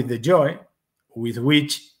together with the joy with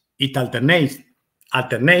which it alternates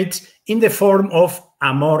in the form of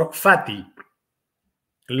amor fati,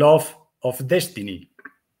 love of destiny,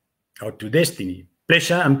 or to destiny.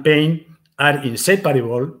 Pleasure and pain are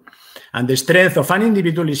inseparable, and the strength of an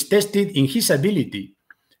individual is tested in his ability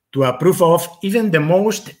to approve of even the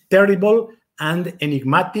most terrible and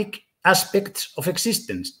enigmatic aspects of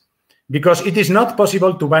existence, because it is not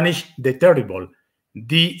possible to banish the terrible,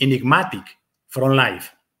 the enigmatic, from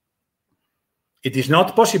life. It is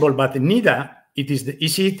not possible, but neither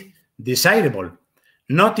is it desirable,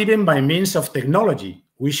 not even by means of technology,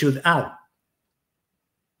 we should add.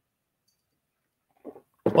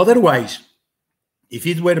 Otherwise, if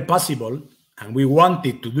it were possible, and we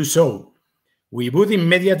wanted to do so, we would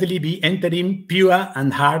immediately be entering pure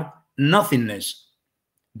and hard nothingness.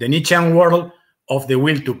 The Nietzschean world of the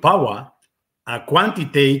will to power, a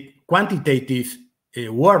quantitative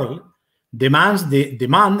world, demands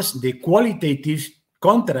the qualitative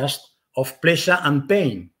contrast of pleasure and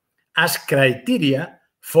pain as criteria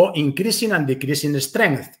for increasing and decreasing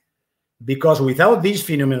strength, because without these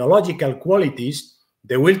phenomenological qualities,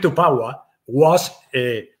 the will to power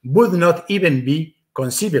would not even be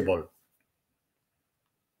conceivable.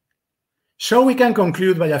 So we can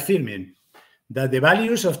conclude by affirming that the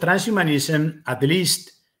values of transhumanism, at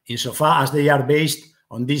least insofar as they are based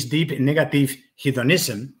on this deep negative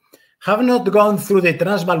hedonism, have not gone through the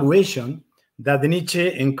transvaluation that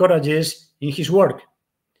Nietzsche encourages in his work.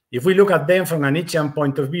 If we look at them from a Nietzschean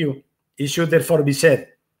point of view, it should therefore be said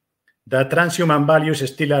that transhuman values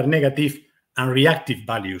still are negative and reactive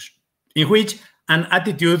values, in which an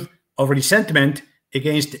attitude of resentment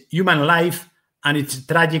against human life and its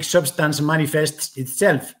tragic substance manifests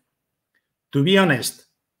itself. To be honest,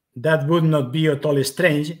 that would not be at all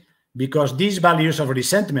strange, because these values of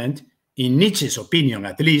resentment, in Nietzsche's opinion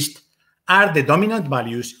at least, are the dominant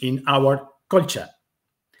values in our culture.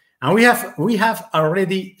 And we have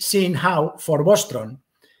already seen how, for Bostrom,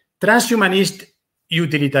 transhumanist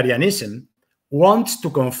utilitarianism wants to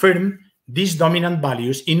confirm these dominant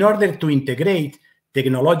values in order to integrate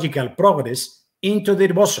technological progress into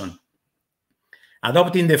their boson.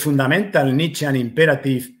 Adopting the fundamental Nietzschean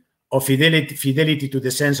imperative of fidelity to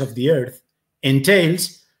the sense of the earth,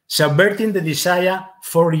 entails subverting the desire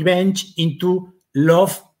for revenge into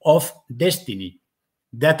love of destiny.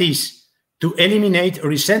 That is, to eliminate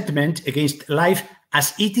resentment against life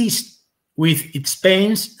as it is, with its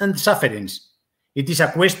pains and sufferings. It is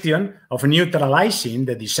a question of neutralizing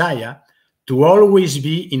the desire to always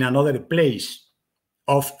be in another place,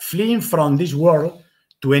 of fleeing from this world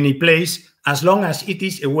to any place as long as it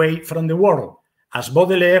is away from the world, as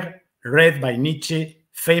Baudelaire, read by Nietzsche,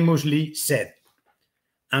 famously said.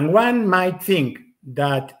 And one might think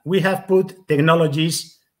that we have put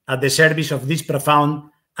technologies at the service of this profound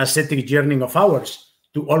ascetic yearning of ours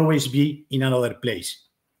to always be in another place.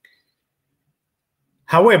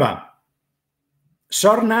 However,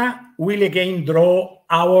 Sorgner will again draw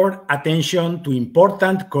our attention to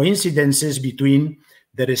important coincidences between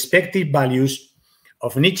the respective values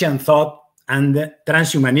of Nietzschean thought and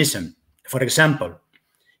transhumanism. For example,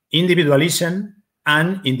 individualism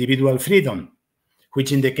and individual freedom,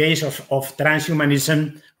 which in the case of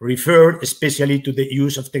transhumanism refer especially to the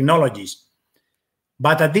use of technologies.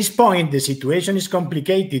 But at this point, the situation is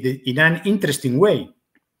complicated in an interesting way,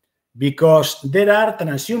 because there are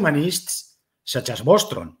transhumanists such as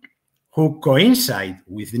Bostrom, who coincide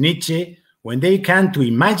with Nietzsche when they come to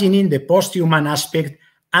imagining the post-human aspect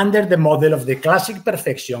under the model of the classic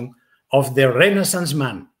perfection of the Renaissance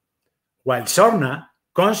man, while Sorgner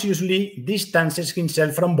consciously distances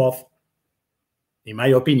himself from both, in my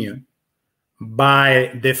opinion,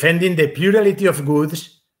 by defending the plurality of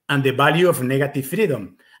goods and the value of negative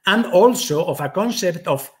freedom, and also of a concept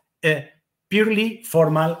of a purely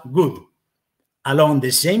formal good. Along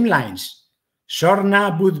the same lines,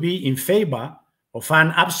 Sorgner would be in favor of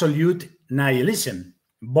an absolute nihilism,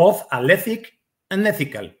 both alethic and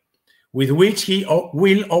ethical, with which he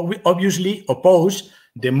will obviously oppose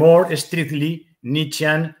the more strictly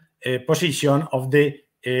Nietzschean position of the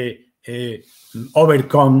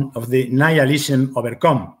nihilism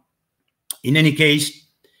overcome. In any case,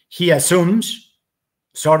 he assumes,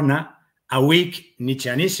 Sorgner, a weak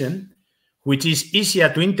Nietzscheanism, which is easier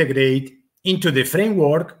to integrate into the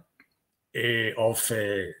framework of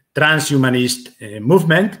transhumanist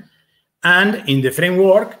movement and in the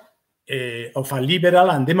framework of a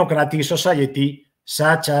liberal and democratic society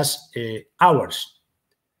such as ours.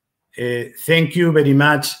 Thank you very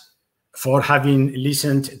much for having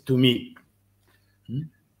listened to me.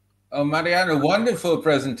 Oh, Mariano, wonderful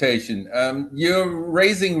presentation. You're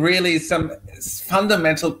raising really some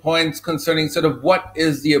fundamental points concerning sort of what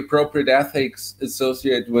is the appropriate ethics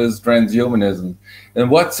associated with transhumanism and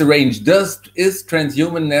what's the range. Is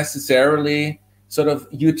transhuman necessarily sort of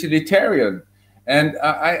utilitarian? And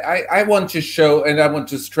I want to show and I want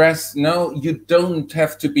to stress, no, you don't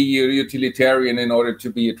have to be a utilitarian in order to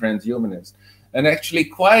be a transhumanist. And actually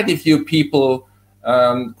quite a few people,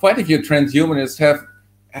 quite a few transhumanists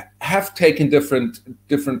have taken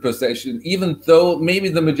different positions, even though maybe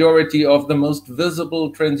the majority of the most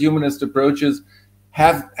visible transhumanist approaches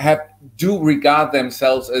do regard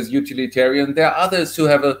themselves as utilitarian. There are others who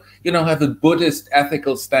have a Buddhist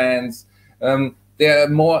ethical stance. There are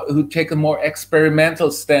more who take a more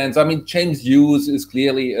experimental stance. I mean, James Hughes is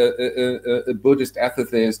clearly a Buddhist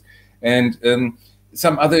ethicist, and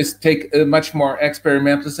some others take a much more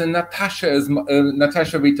experimentalist, and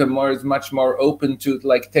Natasha Vita-Moore is much more open to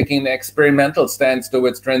like taking an experimental stance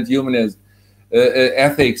towards transhumanist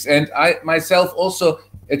ethics. And I myself also,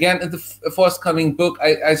 again, in the forthcoming book,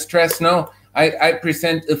 I stress, no, I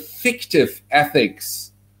present a fictive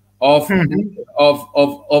ethics of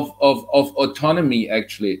autonomy.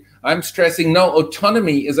 Actually, I'm stressing, no,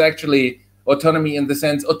 autonomy is actually autonomy in the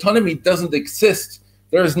sense autonomy doesn't exist.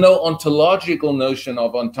 There is no ontological notion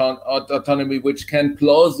of autonomy which can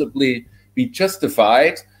plausibly be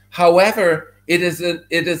justified. However, it is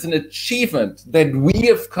an achievement that we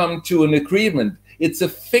have come to an agreement. It's a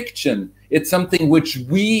fiction. It's something which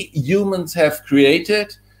we humans have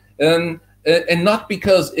created, and not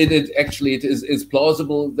because it is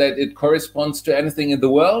plausible that it corresponds to anything in the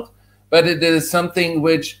world, but it is something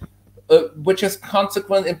which has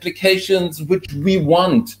consequent implications which we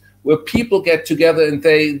want, where people get together and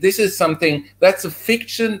say, this is something that's a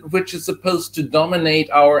fiction which is supposed to dominate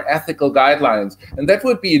our ethical guidelines. And that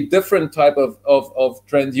would be a different type of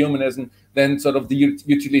transhumanism than sort of the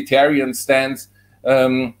utilitarian stance,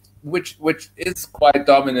 which is quite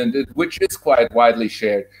dominant, which is quite widely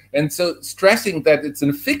shared. And so stressing that it's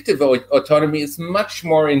an fictive autonomy is much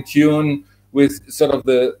more in tune with sort of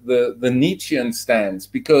the Nietzschean stance,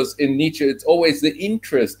 because in Nietzsche, it's always the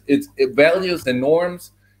interest, it's values and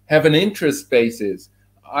norms have an interest basis.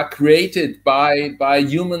 are created by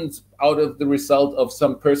humans out of the result of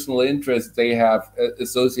some personal interest they have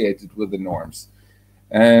associated with the norms.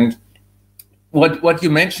 And what you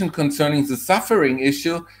mentioned concerning the suffering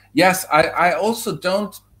issue, yes, I also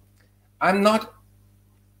don't, I'm not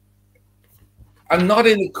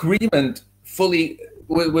in agreement fully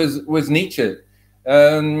with Nietzsche.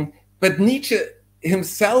 But Nietzsche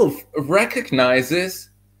himself recognizes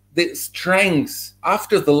the strengths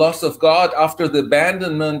after the loss of God, after the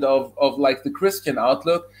abandonment of like the Christian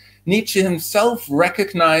outlook. Nietzsche himself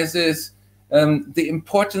recognizes the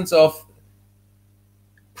importance of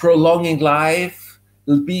prolonging life,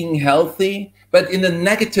 being healthy, but in a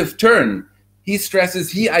negative turn. He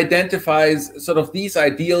stresses, he identifies sort of these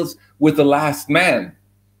ideals with the last man,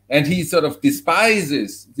 and he sort of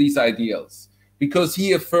despises these ideals because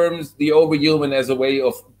he affirms the overhuman as a way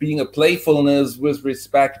of being a playfulness with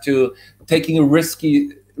respect to taking a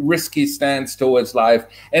risky stance towards life.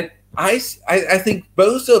 And I think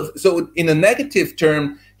both of, so in a negative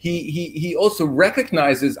term, he also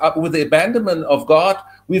recognizes with the abandonment of God,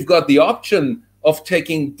 we've got the option of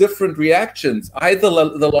taking different reactions, either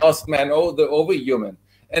the lost man or the overhuman.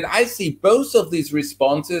 And I see both of these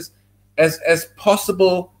responses as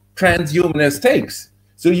possible transhumanist takes.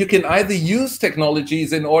 So you can either use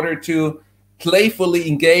technologies in order to playfully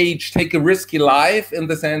engage, take a risky life in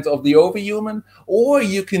the sense of the overhuman, or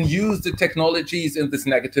you can use the technologies in this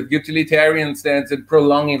negative utilitarian stance in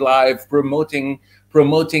prolonging life, promoting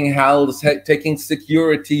health, taking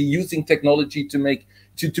security, using technology to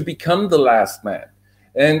become the last man.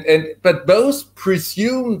 But both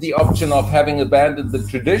presume the option of having abandoned the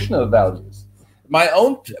traditional values. My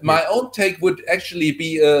own take would actually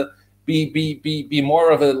be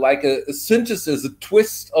more of a synthesis, a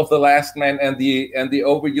twist of the last man and the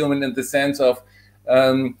overhuman, in the sense of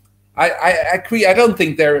I agree. I don't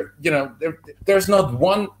think there's not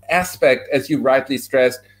one aspect, as you rightly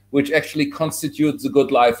stressed, which actually constitutes a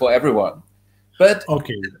good life for everyone. But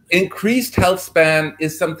increased health span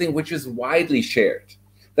is something which is widely shared.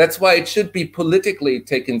 That's why it should be politically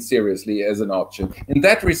taken seriously as an option. In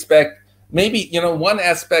that respect, maybe one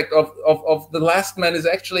aspect of the last man is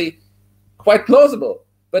actually quite plausible.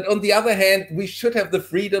 But on the other hand, we should have the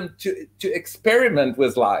freedom to experiment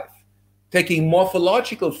with life, taking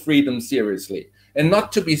morphological freedom seriously, and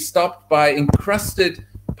not to be stopped by encrusted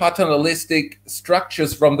paternalistic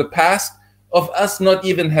structures from the past of us not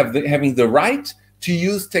even having the right to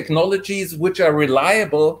use technologies which are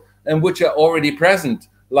reliable and which are already present,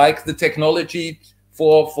 like the technology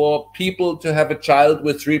for people to have a child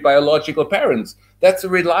with 3 biological parents. That's a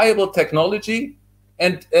reliable technology,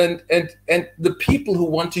 and the people who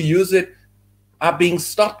want to use it are being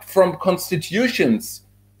stopped from constitutions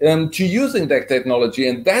to using that technology,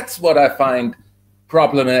 and that's what I find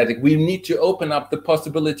problematic. We need to open up the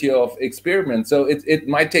possibility of experiment. So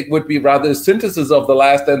my take would be rather a synthesis of the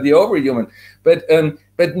last and the overhuman. But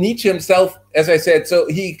Nietzsche himself, as I said, so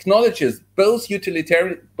he acknowledges both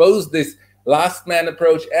utilitarian, both this last man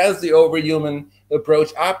approach as the overhuman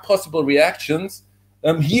approach are possible reactions.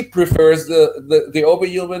 He prefers the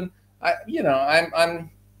overhuman.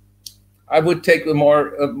 I would take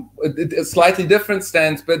a slightly different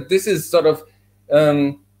stance, but this is sort of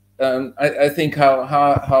I think how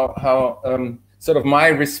sort of my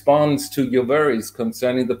response to your worries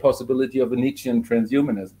concerning the possibility of a Nietzschean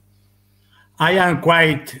transhumanism. I am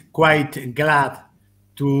quite glad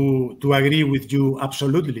to agree with you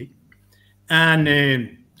absolutely, and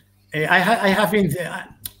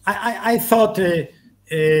I thought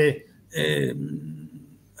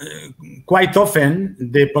quite often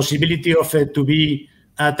the possibility of to be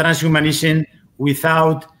a transhumanism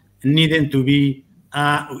without needing to be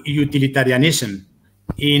utilitarianism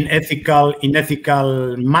in ethical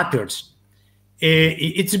matters.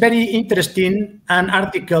 It's very interesting, an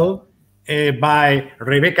article by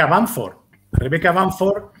Rebecca Bamford. Rebecca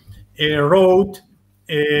Bamford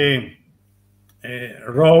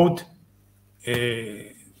wrote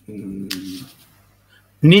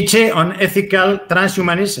Nietzsche on ethical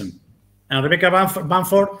transhumanism, and Rebecca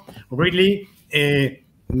Bamford really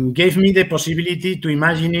gave me the possibility to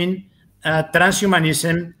imagining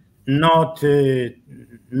transhumanism not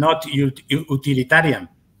utilitarian.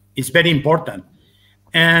 It's very important.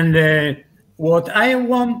 And what I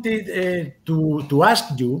wanted to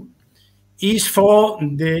ask you is for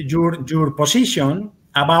your position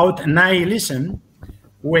about nihilism.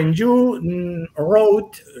 When you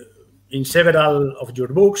wrote in several of your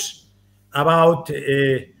books about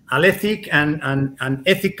alethic and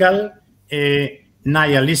ethical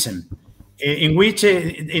nihilism, in which,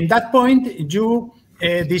 in that point, you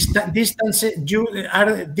are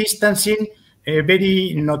distancing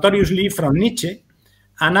very notoriously from Nietzsche.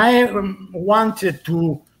 And I wanted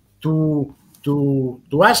to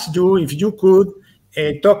ask you if you could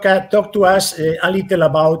talk to us a little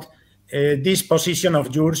about this position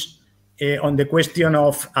of yours on the question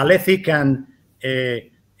of alethic and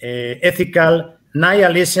ethical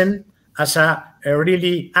nihilism as a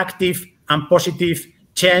really active and positive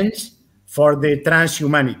change for the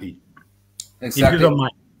transhumanity. Exactly. If you don't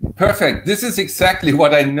mind. Perfect. This is exactly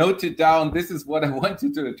what I noted down. This is what I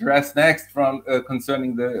wanted to address next from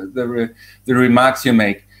concerning the remarks you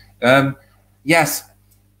make. Yes,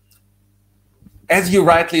 as you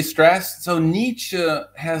rightly stressed, so Nietzsche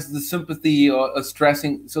has the sympathy or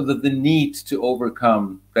stressing so that the need to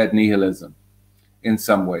overcome that nihilism in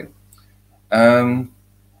some way. And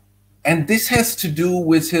this has to do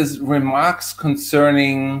with his remarks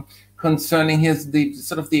concerning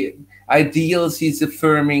the ideals he's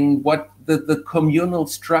affirming, what the communal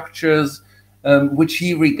structures which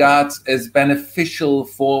he regards as beneficial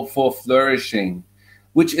for flourishing,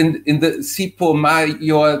 which in the Sipo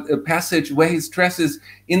Major passage where he stresses,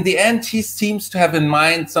 in the end he seems to have in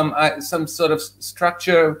mind some sort of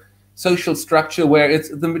structure, social structure, where it's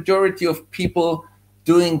the majority of people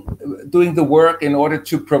doing the work in order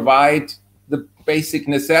to provide the basic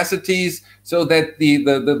necessities, so that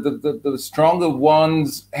the stronger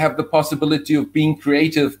ones have the possibility of being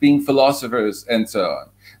creative, being philosophers, and so on.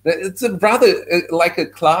 It's a rather like a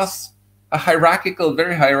class, a hierarchical,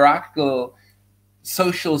 very hierarchical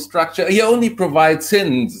social structure. He only provides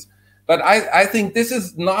sins, but I think this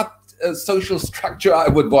is not a social structure I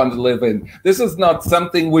would want to live in. This is not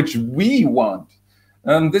something which we want.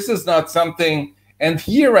 This is not something. And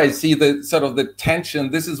here I see the sort of the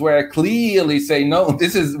tension. This is where I clearly say, no,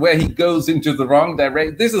 this is where he goes into the wrong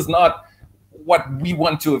direction. This is not what we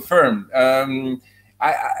want to affirm. And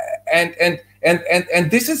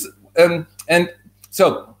this is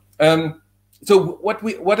so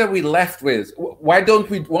what are we left with? Why don't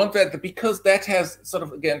we want that? Because that has sort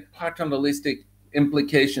of, again, paternalistic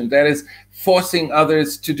implication. That is forcing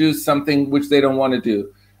others to do something which they don't want to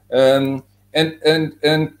do.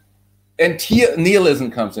 And here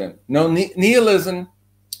nihilism comes in. No, nihilism,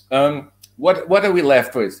 what are we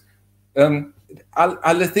left with?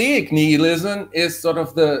 Aletheic nihilism is sort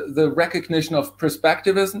of the recognition of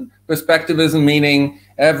perspectivism. Perspectivism meaning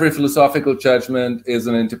every philosophical judgment is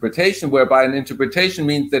an interpretation, whereby an interpretation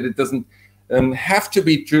means that it doesn't have to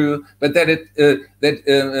be true, but that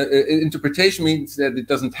interpretation means that it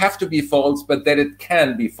doesn't have to be false, but that it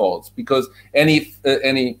can be false, because any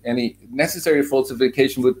necessary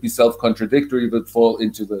falsification would be self-contradictory, would fall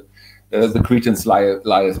into the Cretan's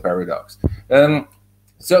liar's paradox.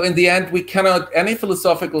 So in the end, we cannot, any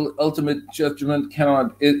philosophical ultimate judgment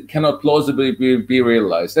cannot plausibly be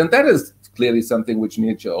realized, and that is clearly something which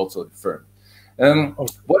Nietzsche also affirmed.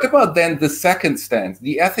 What about then the second stance,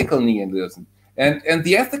 the ethical nihilism? And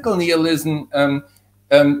the ethical nihilism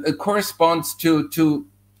corresponds to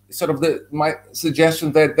sort of my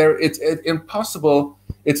suggestion that it's impossible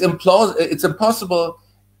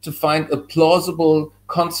to find a plausible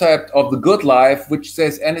concept of the good life which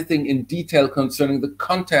says anything in detail concerning the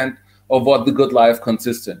content of what the good life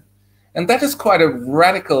consists in. And that is quite a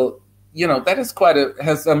radical,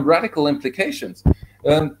 has some radical implications.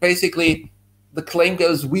 Basically, the claim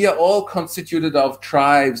goes, we are all constituted of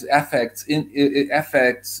tribes, affects,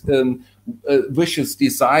 wishes,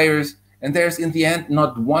 desires, and there's in the end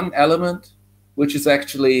not one element which is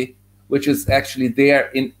actually there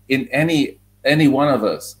in any one of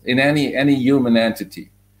us, in any human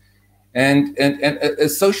entity. And a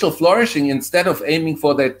social flourishing, instead of aiming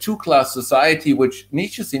for that two-class society which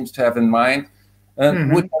Nietzsche seems to have in mind,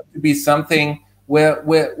 would have to be something where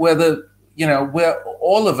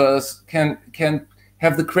all of us can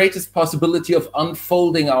have the greatest possibility of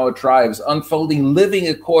unfolding our tribes, living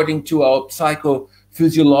according to our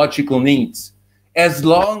psychophysiological needs, as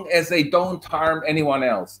long as they don't harm anyone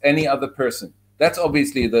else, any other person. That's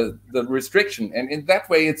obviously the restriction, and in that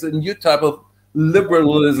way, it's a new type of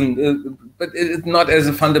liberalism, but it's not as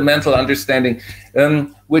a fundamental understanding,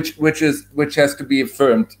 which has to be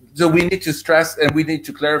affirmed. So we need to stress and we need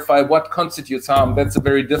to clarify what constitutes harm. That's a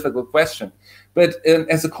very difficult question. But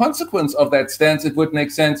as a consequence of that stance, it would make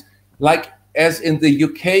sense. Like as in the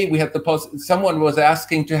UK, we had someone was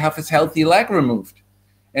asking to have his healthy leg removed,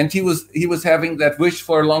 and he was having that wish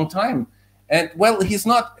for a long time. And well, he's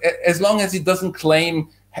not, as long as he doesn't claim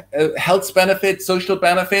health benefits, social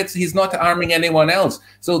benefits, he's not harming anyone else.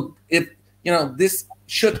 So if this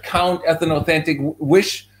should count as an authentic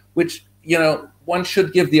wish, which one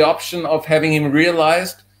should give the option of having him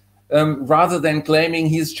realized, rather than claiming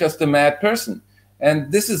he's just a mad person.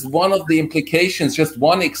 And this is one of the implications, just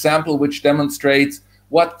one example which demonstrates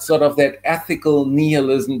what sort of that ethical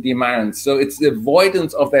nihilism demands. So it's the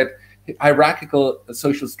avoidance of that hierarchical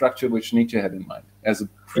social structure which Nietzsche had in mind as a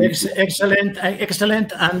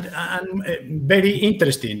excellent, and very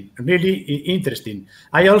interesting, really interesting.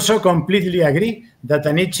 I also completely agree that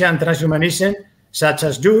a Nietzschean transhumanism such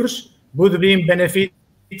as yours would bring benefits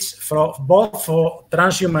both for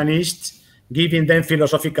transhumanists, giving them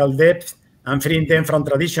philosophical depth and freeing them from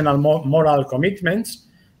traditional moral commitments,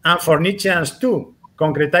 and for Nietzscheans too,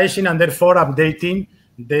 concretizing and therefore updating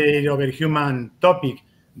the overhuman topic.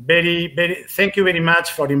 Thank you very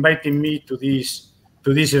much for inviting me to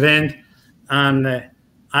this event, and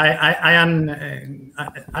I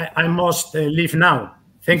must leave now.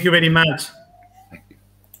 Thank you very much. Thank you.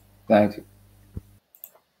 Thank you.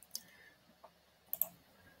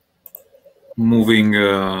 Moving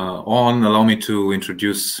on, allow me to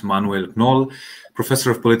introduce Manuel Knoll,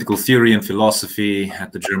 Professor of Political Theory and Philosophy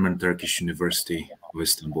at the German-Turkish University of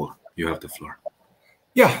Istanbul. You have the floor.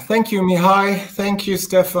 Yeah, thank you, Mihai. Thank you,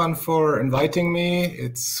 Stefan, for inviting me.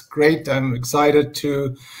 It's great. I'm excited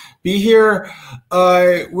to be here.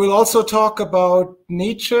 I will also talk about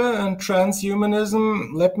Nietzsche and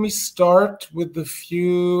transhumanism. Let me start with a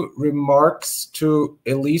few remarks to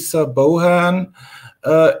Elise Bohan.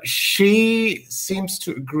 She seems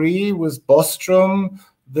to agree with Bostrom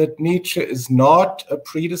that Nietzsche is not a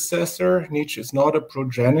predecessor. Nietzsche is not a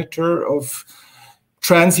progenitor of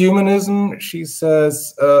transhumanism. She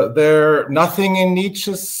says nothing in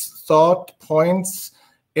Nietzsche's thought points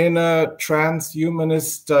in a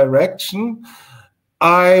transhumanist direction.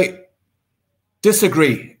 I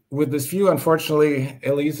disagree with this view. Unfortunately,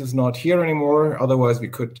 Elise is not here anymore. Otherwise, we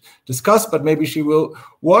could discuss, but maybe she will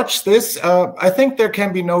watch this. I think there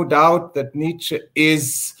can be no doubt that Nietzsche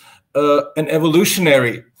is an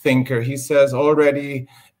evolutionary thinker. He says already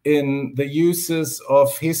in the uses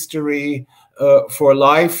of history for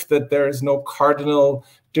life that there is no cardinal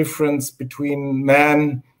difference between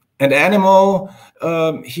man and animal.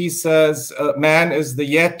 He says man is the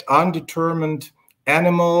yet undetermined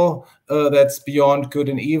animal that's beyond good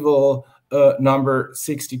and evil, number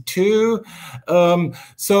 62.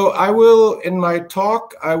 So I will, in my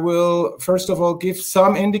talk, I will first of all give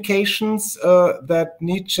some indications that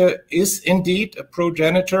Nietzsche is indeed a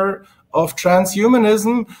progenitor of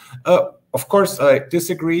transhumanism. Of course, I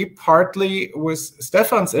disagree partly with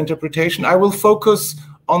Stefan's interpretation. I will focus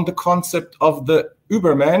on the concept of the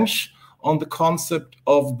Übermensch, on the concept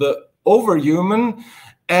of the overhuman,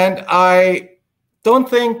 and I don't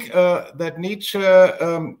think that Nietzsche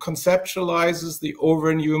conceptualizes the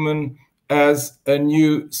overhuman as a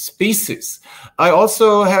new species. I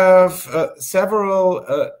also have several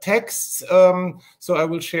texts, so I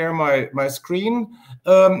will share my screen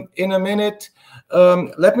in a minute.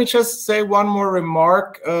 Let me just say one more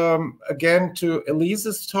remark again to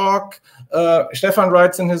Elise's talk. Stefan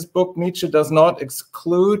writes in his book, Nietzsche does not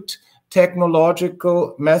exclude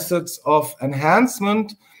technological methods of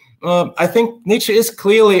enhancement. I think Nietzsche is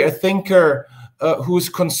clearly a thinker who's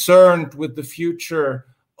concerned with the future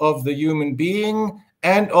of the human being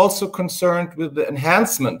and also concerned with the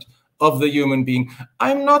enhancement of the human being.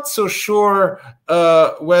 I'm not so sure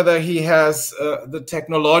whether he has the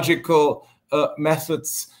technological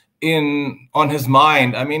methods on his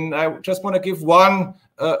mind. I mean, I just want to give one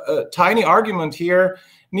tiny argument here.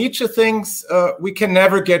 Nietzsche thinks we can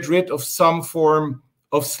never get rid of some form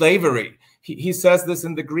of slavery. He says this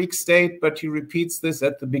in The Greek State, but he repeats this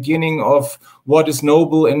at the beginning of What is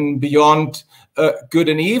Noble and Beyond Good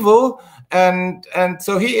and Evil. And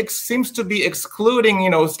so he seems to be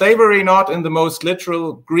excluding, slavery, not in the most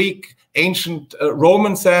literal Greek, ancient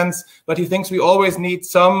Roman sense, but he thinks we always need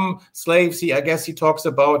some slaves. I guess he talks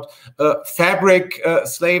about fabric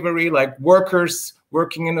slavery, like workers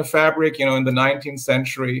working in a fabric, in the 19th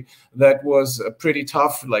century. That was pretty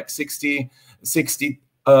tough, like 60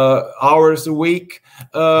 hours a week,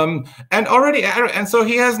 and so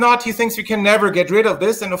he thinks we can never get rid of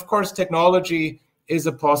this. And of course, technology is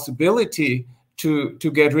a possibility to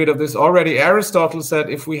get rid of this. Already Aristotle said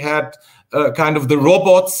if we had kind of the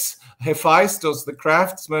robots, Hephaestus, the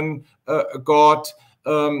craftsman god,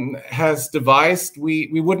 has devised,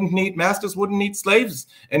 masters wouldn't need slaves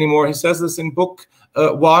anymore. He says this in book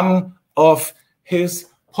 1 of his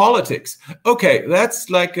Politics. Okay, that's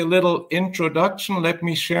like a little introduction. Let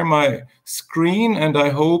me share my screen, and I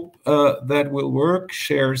hope that will work.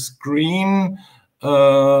 Share screen.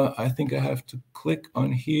 I think I have to click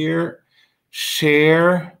on here.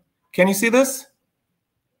 Share. Can you see this?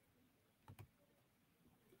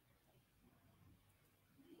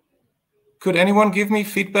 Could anyone give me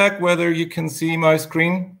feedback whether you can see my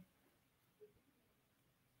screen?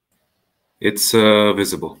 It's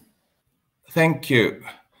visible. Thank you.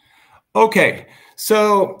 Okay,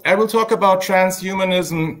 so I will talk about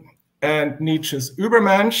transhumanism and Nietzsche's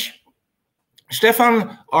Übermensch.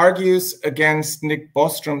 Stefan argues against Nick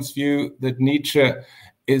Bostrom's view that Nietzsche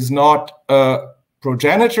is not a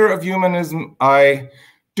progenitor of humanism. I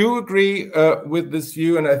do agree with this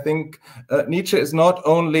view, and I think Nietzsche is not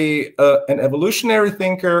only an evolutionary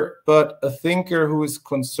thinker, but a thinker who is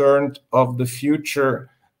concerned of the future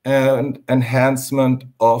and enhancement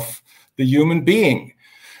of the human being.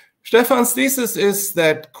 Stefan's thesis is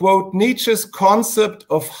that, quote, Nietzsche's concept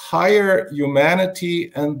of higher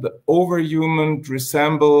humanity and the overhuman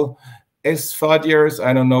resemble Esfadier's,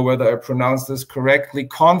 I don't know whether I pronounced this correctly,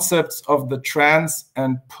 concepts of the trans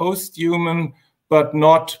and post-human, but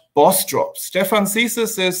not Bostrom's. Stefan's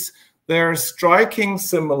thesis is there are striking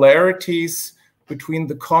similarities between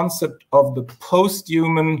the concept of the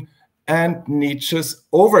post-human and Nietzsche's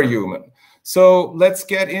overhuman. So let's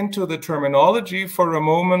get into the terminology for a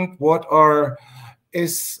moment. What are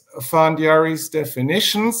Esfandiari's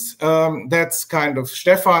definitions? That's kind of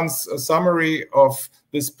Stefan's summary of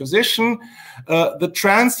this position. The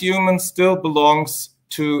transhuman still belongs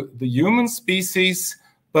to the human species,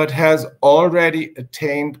 but has already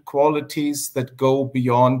attained qualities that go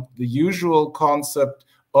beyond the usual concept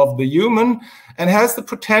of the human and has the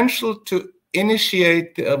potential to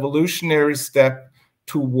initiate the evolutionary step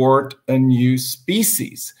toward a new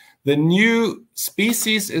species. The new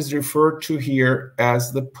species is referred to here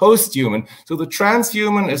as the post-human. So the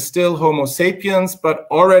transhuman is still Homo sapiens, but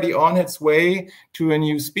already on its way to a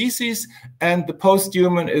new species, and the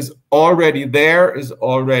post-human is already there, has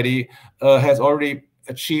already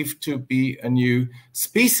achieved to be a new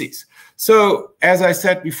species. So, as I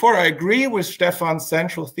said before, I agree with Stefan's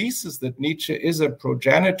central thesis that Nietzsche is a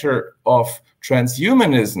progenitor of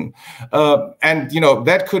transhumanism. And, you know,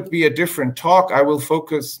 that could be a different talk. I will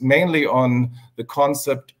focus mainly on the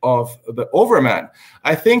concept of the overman.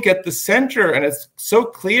 I think at the center, and it's so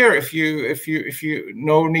clear if you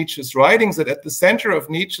know Nietzsche's writings, that at the center of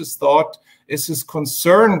Nietzsche's thought is his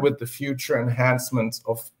concern with the future enhancements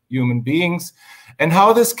of human beings and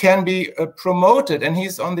how this can be promoted. And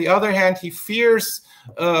he's, on the other hand, he fears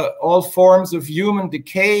all forms of human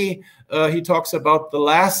decay. He talks about the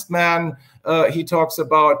last man. He talks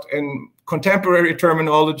about, in contemporary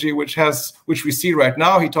terminology, which we see right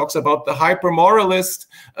now, he talks about the hypermoralist.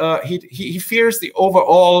 He fears the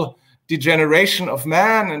overall degeneration of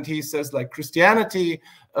man, and he says, like, Christianity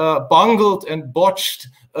bungled and botched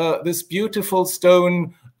this beautiful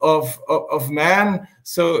stone of man.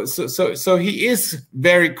 So he is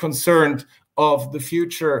very concerned of the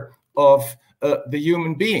future of the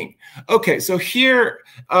human being. Okay, so here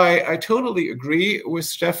I totally agree with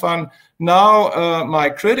Stefan. Now my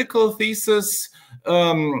critical thesis.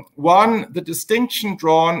 One, the distinction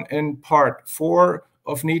drawn in part 4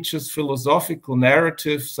 of Nietzsche's philosophical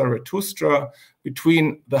narrative, Zarathustra,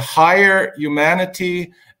 between the higher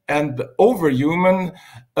humanity and the overhuman.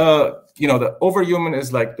 You know, the overhuman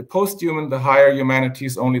is like the post-human, the higher humanity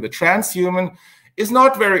is only the transhuman, is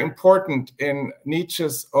not very important in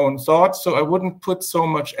Nietzsche's own thought. So I wouldn't put so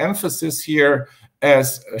much emphasis here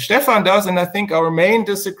as Stefan does. And I think our main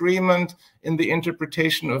disagreement in the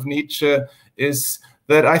interpretation of Nietzsche is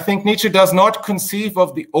that I think Nietzsche does not conceive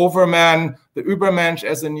of the overman, the Übermensch,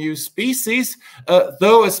 as a new species,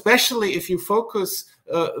 though especially if you focus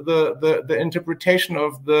the interpretation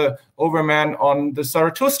of the overman on the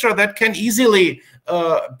Zarathustra, that can easily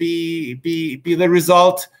be the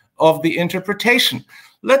result of the interpretation.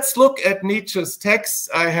 Let's look at Nietzsche's texts.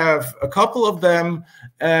 I have a couple of them,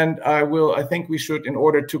 and I think we should, in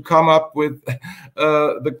order to come up with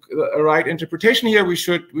the right interpretation here, we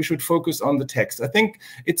should focus on the text. I think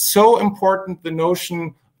it's so important, the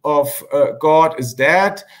notion of God is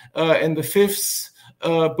dead. In the 5th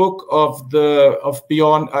book of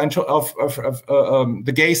Beyond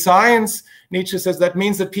the Gay Science, Nietzsche says that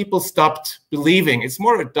means that people stopped believing. It's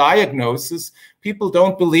more of a diagnosis. People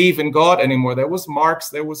don't believe in God anymore. There was Marx,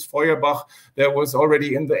 there was Feuerbach, there was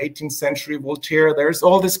already in the 18th century Voltaire. There's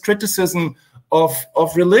all this criticism of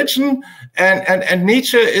religion, and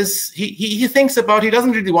Nietzsche is he thinks about, he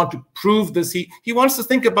doesn't really want to prove this. He wants to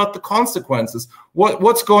think about the consequences.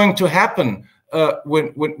 What's going to happen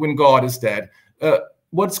when God is dead?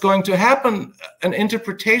 What's going to happen? An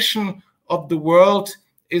interpretation of the world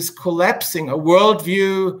is collapsing. A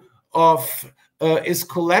worldview is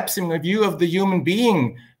collapsing. A view of the human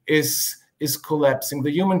being is collapsing.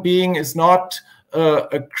 The human being is not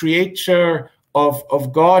a creature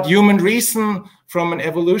of God. Human reason from an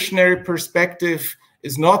evolutionary perspective,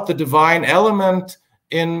 is not the divine element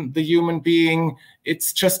in the human being.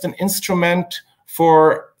 It's just an instrument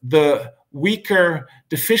for the weaker,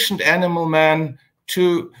 deficient animal man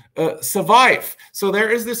to survive. So there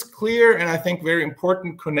is this clear and I think very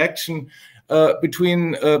important connection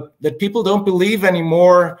between that people don't believe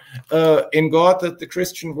anymore in God, that the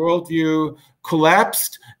Christian worldview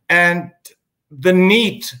collapsed, and the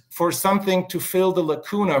need for something to fill the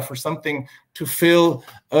lacuna, for something to fill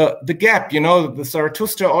the gap. You know, the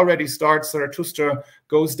Zarathustra already starts. Zarathustra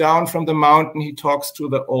goes down from the mountain. He talks to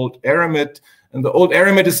the old eremit, and the old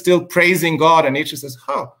eremit is still praising God. And Nietzsche says,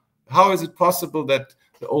 how is it possible that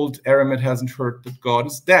the old eremit hasn't heard that God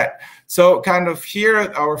is dead? So kind of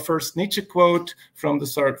here, our first Nietzsche quote from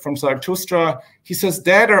Zarathustra, he says,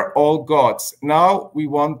 dead are all gods. Now we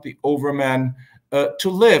want the overman to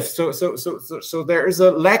live. So there is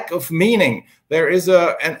a lack of meaning. There is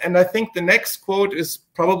and I think the next quote is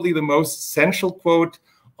probably the most central quote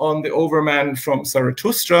on the overman from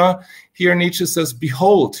Zarathustra. Here Nietzsche says,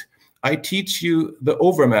 behold, I teach you the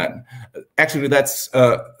overman. Actually, that's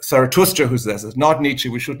Zarathustra who says it, not Nietzsche.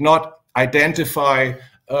 We should not identify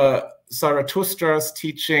Zarathustra's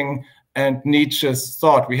teaching and Nietzsche's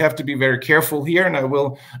thought. We have to be very careful here, and I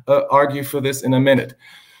will argue for this in a minute.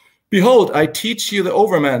 Behold, I teach you the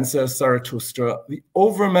overman, says Zarathustra. The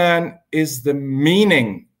overman is the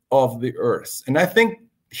meaning of the earth. And I think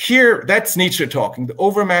here, that's Nietzsche talking. The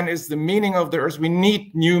overman is the meaning of the earth. We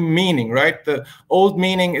need new meaning, right? The old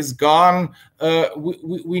meaning is gone.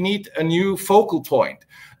 We need a new focal point.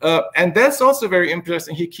 And that's also very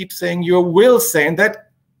interesting. He keeps saying, your will say, and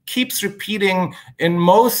that keeps repeating in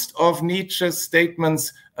most of Nietzsche's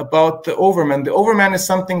statements about the overman. The overman is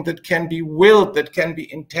something that can be willed, that can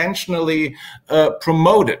be intentionally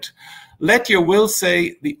promoted. Let your will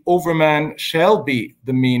say, the overman shall be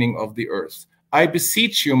the meaning of the earth. I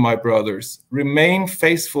beseech you, my brothers, remain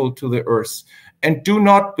faithful to the earth, and do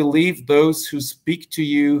not believe those who speak to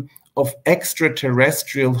you of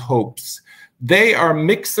extraterrestrial hopes. They are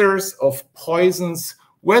mixers of poisons,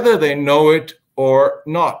 whether they know it or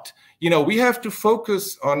not. You know, we have to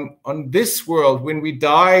focus on this world. When we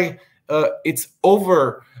die, it's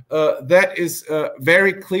over. That is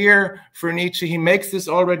very clear for Nietzsche. He makes this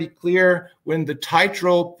already clear when the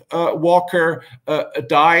tightrope walker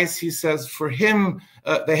dies. He says for him,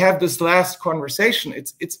 they have this last conversation.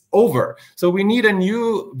 It's over. So we need a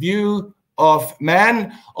new view of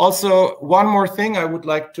man. Also, one more thing I would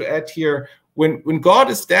like to add here. When God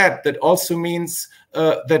is dead, that also means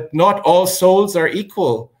that not all souls are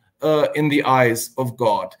equal in the eyes of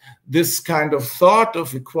God. This kind of thought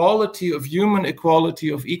of equality, of human equality,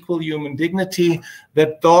 of equal human dignity,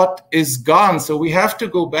 that thought is gone. So we have to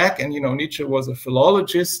go back, and you know, Nietzsche was a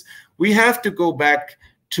philologist. We have to go back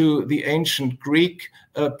to the ancient Greek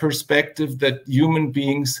perspective that human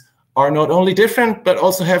beings are not only different, but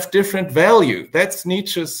also have different value. That's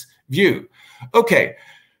Nietzsche's view. Okay,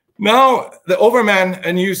 now the overman,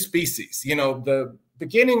 a new species. You know, the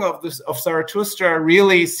beginning of Zarathustra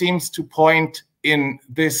really seems to point in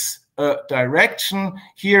this direction.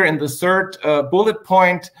 Here in the third bullet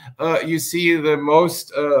point, you see the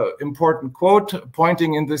most important quote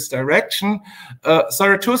pointing in this direction.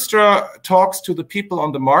 Zarathustra talks to the people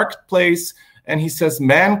on the marketplace, and he says,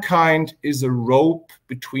 mankind is a rope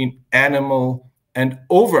between animal and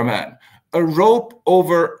overman, a rope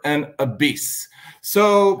over an abyss.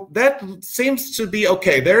 So that seems to be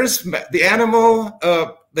okay. There's the animal,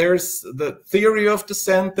 there's the theory of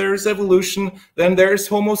descent, there's evolution, then there's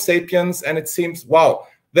Homo sapiens, and it seems, wow,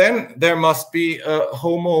 then there must be a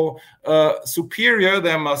Homo superior,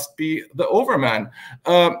 there must be the overman.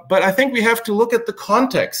 But I think we have to look at the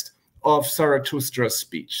context of Zarathustra's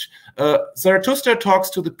speech. Zarathustra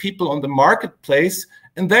talks to the people on the marketplace,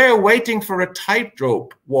 and they are waiting for a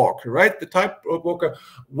tightrope walker, right? The tightrope walker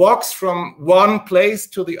walks from one place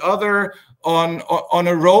to the other on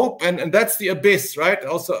a rope, and that's the abyss, right?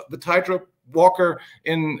 Also, the tightrope walker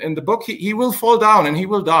in the book, he will fall down and he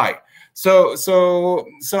will die. So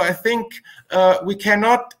I think we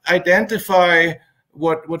cannot identify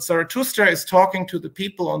what Zarathustra is talking to the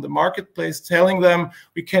people on the marketplace, telling them.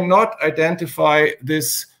 We cannot identify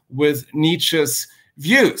this with Nietzsche's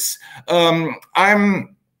views.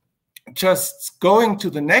 I'm just going to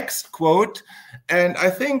the next quote, and I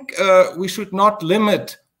think we should not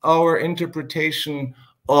limit our interpretation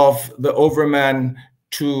of the overman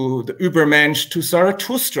to the Übermensch to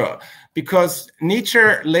Zarathustra, because Nietzsche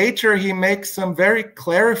later, he makes some very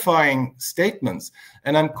clarifying statements,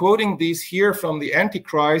 and I'm quoting these here from the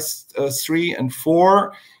Antichrist 3 and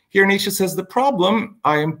 4. Here Nietzsche says, the problem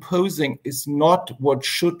I am posing is not what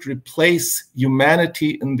should replace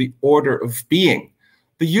humanity in the order of being.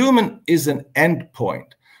 The human is an endpoint,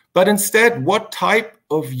 but instead what type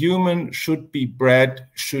of human should be bred,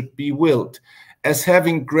 should be willed, as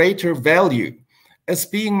having greater value, as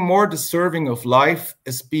being more deserving of life,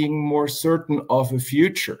 as being more certain of a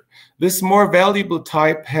future. This more valuable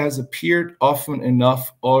type has appeared often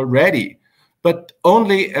enough already, but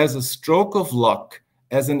only as a stroke of luck,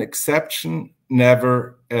 as an exception,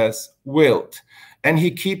 never as willed. And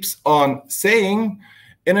he keeps on saying,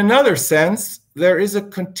 in another sense, there is a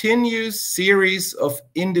continuous series of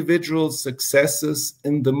individual successes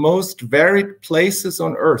in the most varied places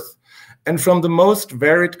on earth and from the most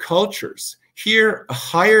varied cultures. Here, a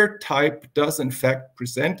higher type does in fact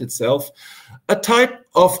present itself, a type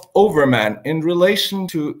of overman in relation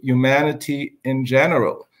to humanity in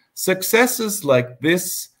general. Successes like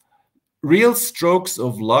this, real strokes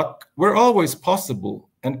of luck, were always possible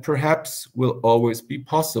and perhaps will always be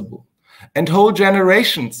possible. And whole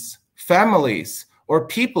generations, families, or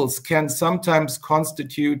peoples can sometimes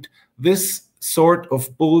constitute this sort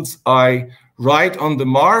of bullseye right on the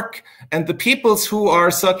mark. And the peoples who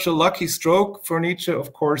are such a lucky stroke for Nietzsche,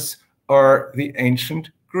 of course, are the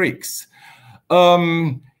ancient Greeks.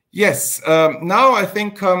 Yes, now I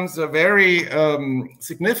think comes a very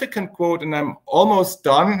significant quote, and I'm almost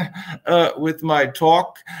done with my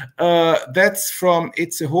talk. That's from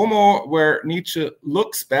It's a Homo, where Nietzsche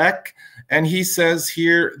looks back and he says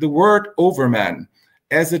here, the word overman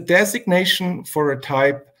as a designation for a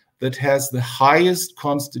type that has the highest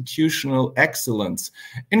constitutional excellence,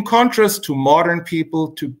 in contrast to modern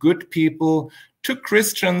people, to good people, to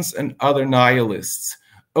Christians and other nihilists.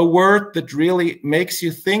 A word that really makes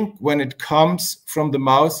you think when it comes from the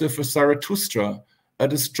mouth of a Zarathustra, a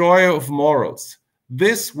destroyer of morals.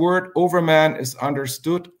 This word overman is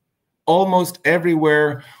understood almost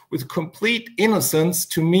everywhere with complete innocence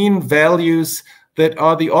to mean values that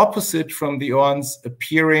are the opposite from the ones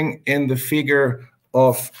appearing in the figure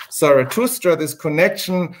of Zarathustra. This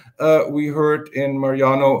connection we heard in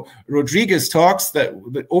Mariano Rodriguez talks, that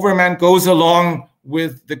the overman goes along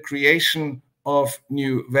with the creation of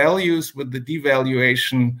new values, with the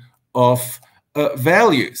devaluation of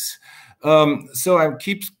values. So I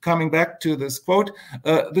keep coming back to this quote.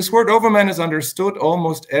 This word overman is understood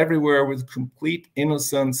almost everywhere with complete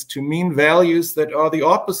innocence to mean values that are the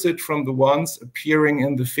opposite from the ones appearing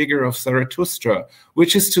in the figure of Zarathustra,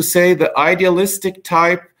 which is to say the idealistic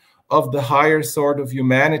type of the higher sort of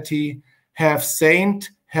humanity, have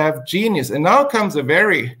saint, have genius. And now comes a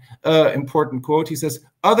very important quote. He says,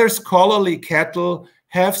 other scholarly cattle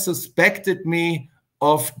have suspected me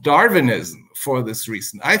of Darwinism for this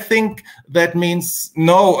reason. I think that means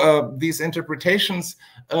no, these interpretations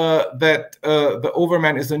that the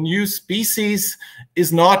overman is a new species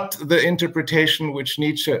is not the interpretation which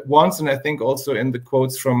Nietzsche wants. And I think also in the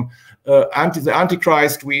quotes from the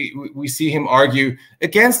Antichrist, we see him argue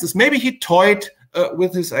against this. Maybe he toyed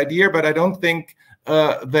with his idea, but I don't think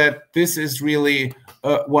that this is really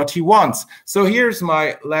what he wants. So here's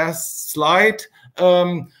my last slide.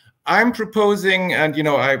 I'm proposing, and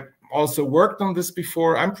I also worked on this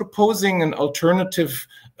before, I'm proposing an alternative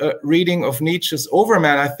reading of Nietzsche's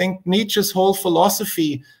Overman. I think Nietzsche's whole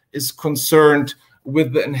philosophy is concerned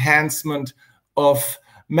with the enhancement of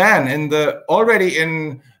man. And already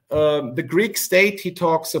in the Greek state, he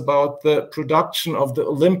talks about the production of the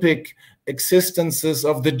Olympic existences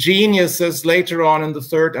of the geniuses. Later on in the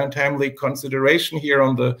third untimely consideration here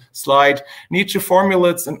on the slide, Nietzsche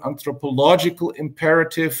formulates an anthropological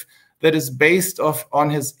imperative that is based on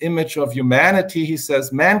his image of humanity. He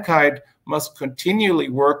says mankind must continually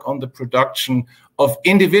work on the production of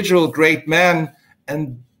individual great men,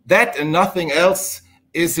 and that and nothing else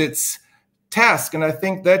is its task. And I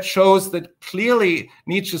think that shows that clearly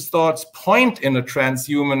Nietzsche's thoughts point in a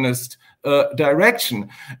transhumanist direction.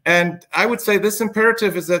 And I would say this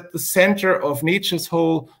imperative is at the center of Nietzsche's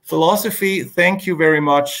whole philosophy. Thank you very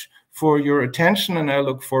much for your attention, and I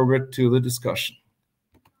look forward to the discussion.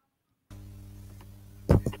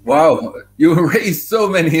 Wow, you raised so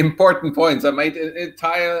many important points. I made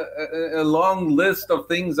a long list of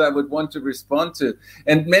things I would want to respond to,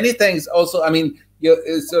 and many things also. I mean,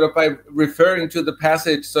 sort of by referring to the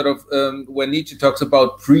passage, sort of when Nietzsche talks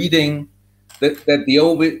about breeding, that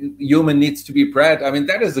the human needs to be bred. I mean,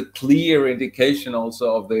 that is a clear indication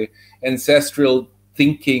also of the ancestral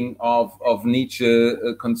thinking of Nietzsche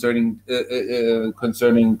concerning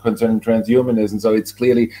transhumanism. So it's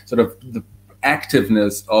clearly sort of the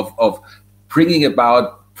activeness of bringing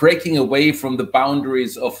about breaking away from the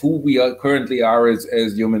boundaries of who we currently are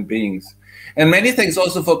as human beings. And many thanks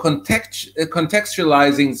also for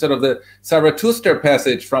contextualizing sort of the Zarathustra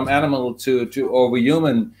passage from animal to over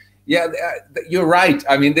human. Yeah, you're right.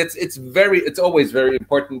 I mean, it's always very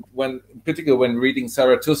important particularly when reading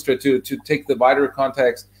Zarathustra to take the wider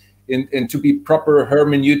context and to be proper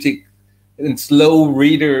hermeneutic and slow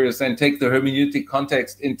readers and take the hermeneutic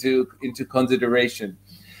context into consideration.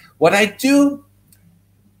 What I do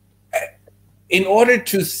in order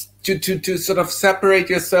to sort of separate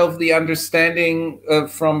yourself, the understanding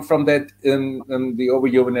from that the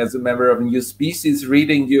overhuman as a member of a new species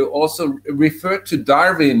reading, you also refer to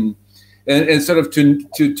Darwin and sort of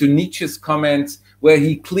to Nietzsche's comments where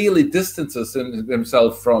he clearly distances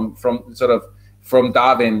himself from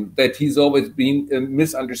Darwin, that he's always been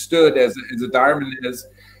misunderstood as a Darwinist.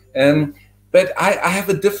 But I have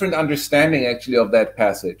a different understanding actually of that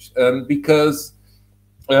passage because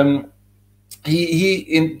he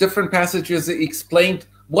in different passages explained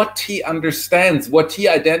what he understands, what he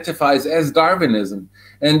identifies as Darwinism.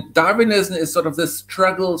 And Darwinism is sort of the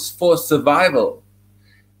struggles for survival.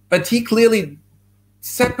 But he clearly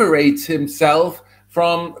separates himself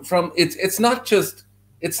from it's not just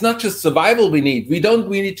survival we need. We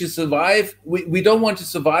need to survive. We don't want to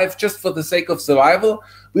survive just for the sake of survival.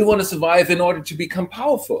 We want to survive in order to become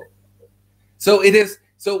powerful. So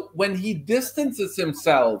when he distances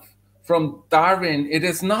himself from Darwin, it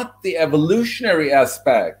is not the evolutionary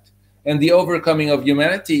aspect and the overcoming of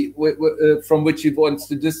humanity from which he wants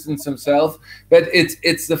to distance himself, but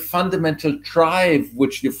it's the fundamental drive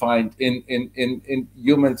which you find in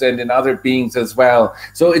humans and in other beings as well.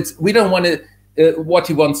 So we don't want to what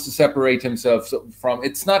he wants to separate himself from.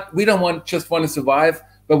 It's not, we don't just want to survive,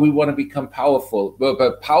 but we want to become powerful.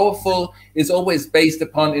 But powerful is always based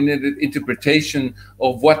upon an interpretation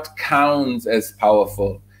of what counts as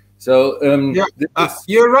powerful. So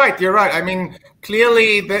you're right. I mean,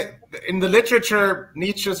 clearly in the literature,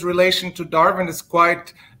 Nietzsche's relation to Darwin is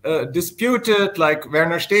quite disputed. Like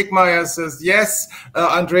Werner Stegmaier says yes,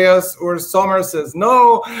 Andreas Urs Sommer says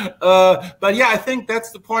no. But yeah, I think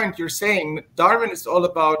that's the point you're saying. Darwin is all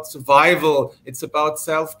about survival. It's about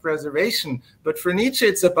self-preservation. But for Nietzsche,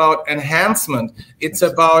 it's about enhancement. It's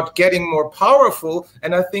about getting more powerful.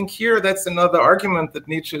 And I think here that's another argument that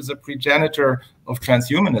Nietzsche is a progenitor of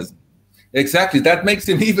transhumanism. Exactly. That makes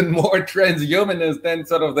him even more transhumanist than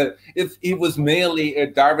sort of if he was merely a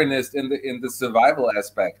Darwinist in the survival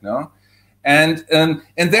aspect, no? And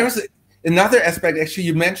there's another aspect actually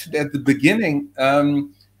you mentioned at the beginning,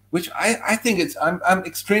 which I think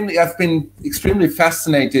I've been extremely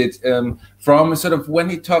fascinated from sort of when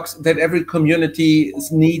he talks that every community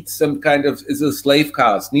needs some kind of, is a slave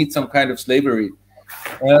caste, needs some kind of slavery.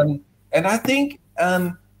 And I think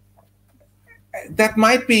that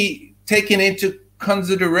might be taken into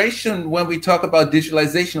consideration when we talk about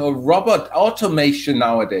digitalization or robot automation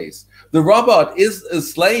nowadays. The robot is a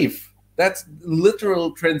slave. That's the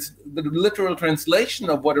literal translation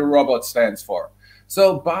of what a robot stands for.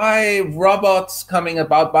 So by robots coming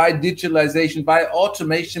about, by digitalization, by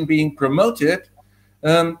automation being promoted,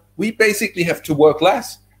 we basically have to work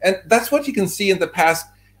less. And that's what you can see in the past.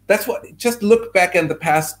 That's what, just look back in the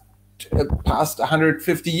past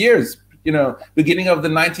 150 years. You know, beginning of the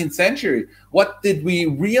 19th century, what did we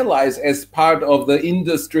realize as part of the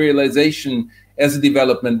industrialization as a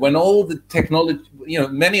development when all the technology, you know,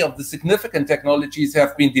 many of the significant technologies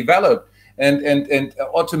have been developed and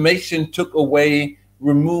automation took away,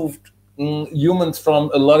 removed humans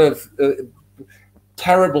from a lot of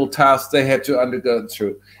terrible tasks they had to undergo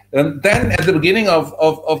through. Then at the beginning of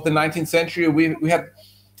the 19th century, we had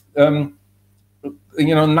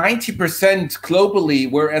 90% globally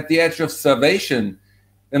were at the edge of starvation,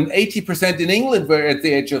 and 80% in England were at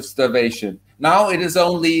the edge of starvation. Now it is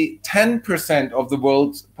only 10% of the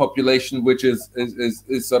world's population which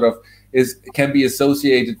can be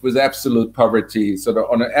associated with absolute poverty, sort of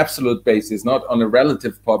on an absolute basis, not on a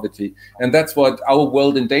relative poverty. And that's what our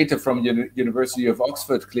World in Data from University of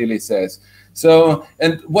Oxford clearly says. So,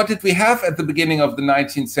 and what did we have at the beginning of the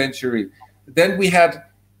 19th century? Then we had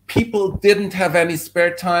people didn't have any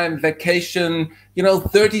spare time, vacation,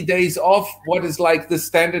 30 days off, what is like the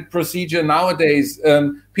standard procedure nowadays.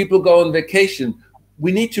 People go on vacation.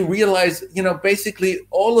 We need to realize, basically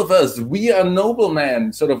all of us, we are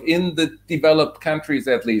noblemen, sort of in the developed countries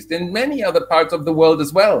at least, in many other parts of the world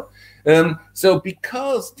as well. So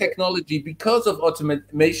because technology, because of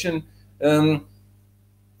automation,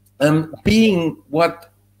 being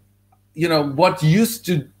what used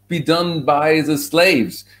to be done by the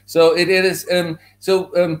slaves. So it is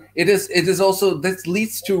also, this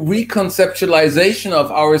leads to reconceptualization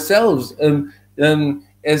of ourselves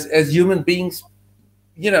as human beings,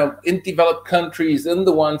 you know, in developed countries, in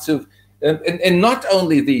the ones who've, and not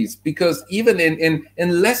only these, because even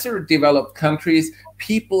in lesser developed countries,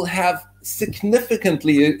 people have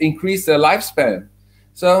significantly increased their lifespan.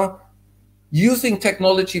 So using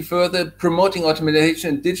technology further, promoting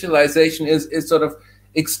automation and digitalization is sort of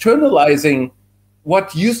externalizing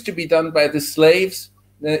what used to be done by the slaves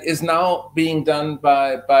is now being done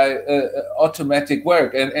by automatic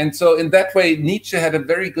work. And so in that way, Nietzsche had a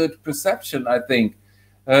very good perception, I think.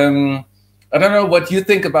 I don't know what you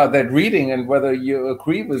think about that reading and whether you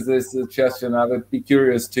agree with this suggestion. I would be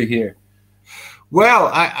curious to hear.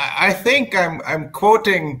 Well, I think I'm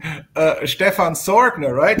quoting Stefan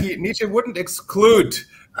Sorgner, right? Nietzsche wouldn't exclude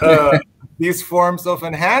these forms of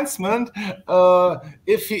enhancement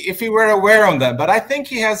if he were aware of them. But I think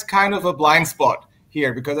he has kind of a blind spot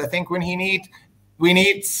here, because I think when we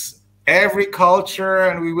need every culture,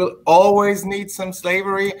 and we will always need some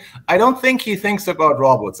slavery. I don't think he thinks about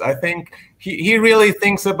robots. I think he really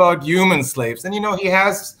thinks about human slaves. And, you know, he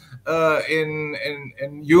has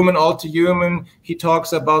in Human All Too Human, he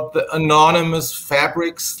talks about the anonymous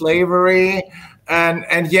fabric slavery.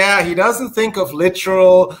 And yeah, he doesn't think of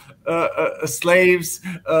literal slaves,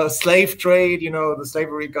 slave trade. You know, the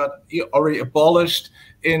slavery got already abolished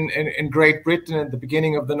in Great Britain at the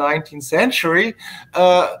beginning of the 19th century.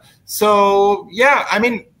 So yeah, I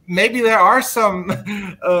mean, maybe there are some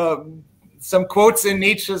quotes in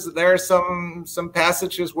Nietzsche's. There are some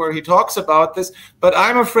passages where he talks about this, but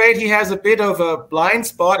I'm afraid he has a bit of a blind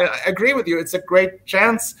spot. And I agree with you; it's a great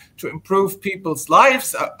chance to improve people's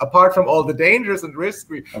lives, apart from all the dangers and risks.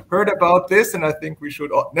 We heard about this, and I think we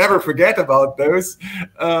should never forget about those.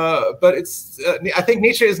 But it's I think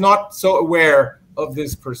Nietzsche is not so aware of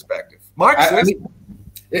this perspective. Marxist.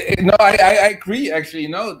 No, I agree, actually.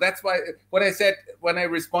 No, that's why what I said when I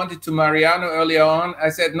responded to Mariano earlier on, I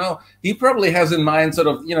said, no, he probably has in mind sort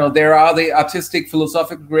of, you know, there are the artistic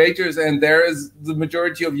philosophical creators and there is the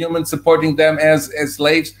majority of humans supporting them as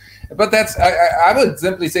slaves. But that's, I would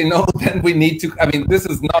simply say, no, then we need to, I mean, this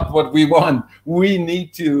is not what we want. We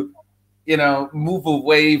need to, you know, move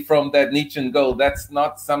away from that Nietzschean goal. That's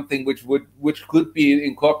not something which could be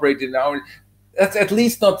incorporated in our, that's at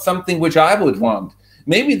least not something which I would want.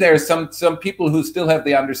 Maybe there are some people who still have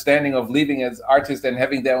the understanding of living as artists and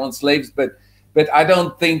having their own slaves, but I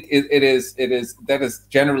don't think that is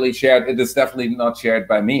generally shared. It is definitely not shared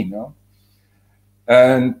by me, no.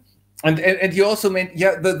 And you also meant,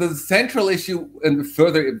 yeah, the central issue and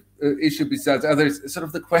further issue besides others is sort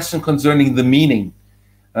of the question concerning the meaning.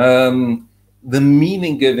 The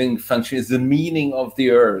meaning-giving function is the meaning of the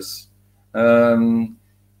earth, and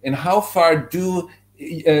how far do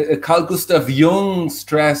Carl Gustav Jung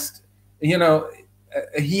stressed, you know,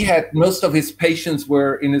 he had most of his patients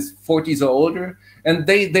were in his 40s or older, and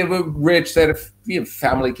they were rich, they had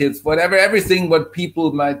family, kids, whatever, everything what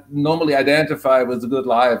people might normally identify with a good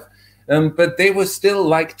life. But they were still,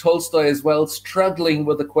 like Tolstoy as well, struggling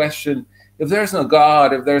with the question, if there's no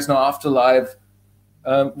God, if there's no afterlife,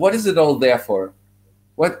 what is it all there for?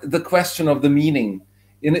 What the question of the meaning?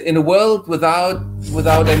 In a world without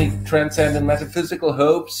any transcendent metaphysical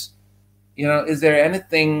hopes, you know, is there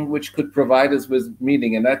anything which could provide us with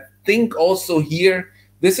meaning? And I think also here,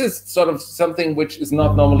 this is sort of something which is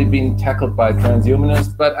not normally being tackled by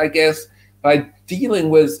transhumanists, but I guess by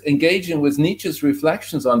engaging with Nietzsche's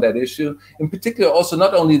reflections on that issue, in particular also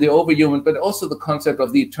not only the overhuman, but also the concept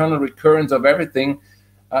of the eternal recurrence of everything,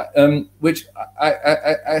 which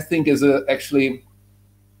I think is actually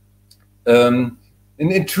an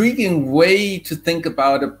intriguing way to think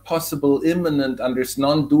about a possible immanent,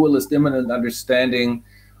 non-dualist immanent understanding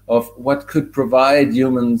of what could provide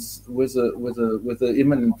humans with an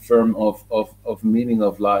immanent form of meaning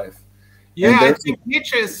of life. Yeah, I think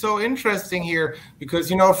Nietzsche is so interesting here because,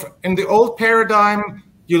 you know, in the old paradigm,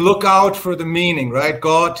 you look out for the meaning, right?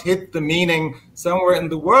 God hid the meaning somewhere in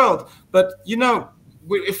the world. But, you know,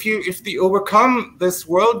 if you overcome this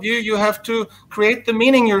worldview, you have to create the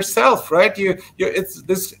meaning yourself, right? It's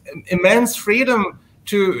this immense freedom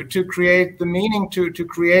to create the meaning, to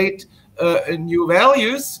create new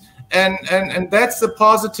values, and that's the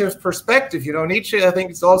positive perspective. You know, Nietzsche, I think,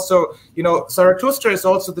 is also, you know, Zarathustra is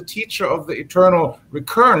also the teacher of the eternal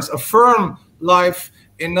recurrence. Affirm life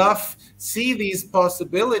enough, see these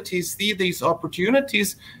possibilities, see these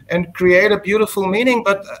opportunities, and create a beautiful meaning,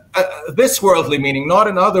 but this worldly meaning, not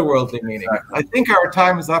an otherworldly meaning. Exactly. I think our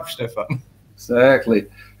time is up, Stefan. Exactly.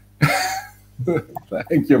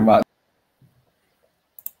 Thank you, Matt.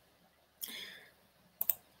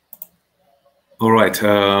 All right.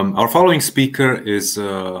 Our following speaker is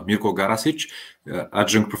Mirko Garasic,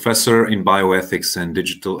 adjunct professor in bioethics and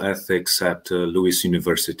digital ethics at Lewis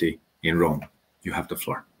University in Rome. You have the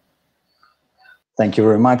floor. Thank you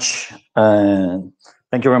very much.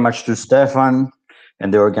 Thank you very much to Stefan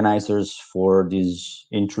and the organizers for this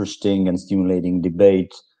interesting and stimulating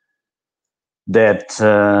debate that,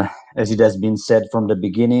 as it has been said from the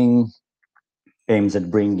beginning, aims at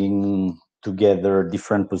bringing together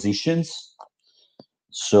different positions.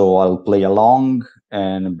 So I'll play along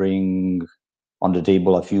and bring on the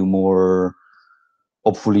table a few more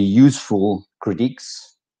hopefully useful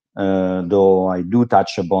critiques, though I do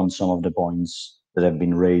touch upon some of the points that have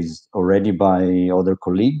been raised already by other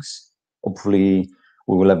colleagues. Hopefully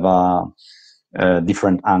we will have a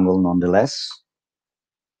different angle nonetheless.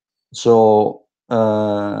 So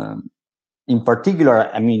in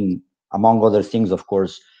particular, I mean, among other things, of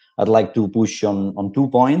course, I'd like to push on 2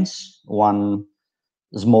 points, one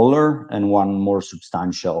smaller and one more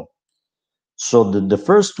substantial. So the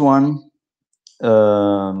first one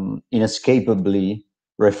inescapably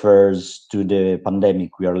refers to the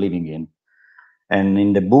pandemic we are living in. And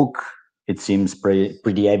in the book, it seems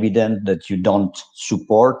pretty evident that you don't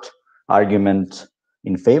support argument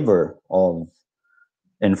in favor of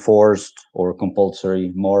enforced or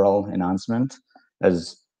compulsory moral enhancement,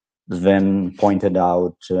 as Sven pointed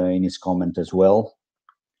out in his comment as well,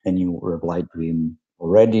 and you replied to him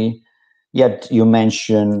already. Yet you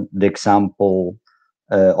mention the example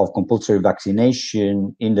of compulsory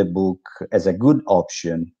vaccination in the book as a good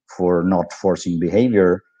option for not forcing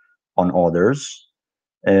behavior on others.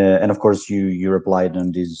 And of course, you replied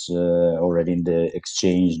on this already in the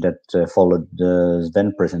exchange that followed the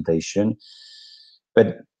Sven presentation.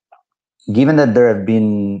 But given that there have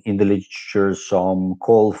been in the literature some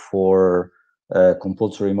call for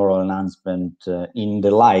compulsory moral enhancement in the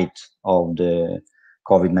light of the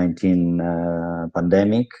COVID-19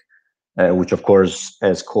 pandemic, which of course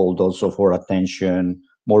has called also for attention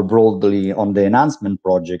more broadly on the enhancement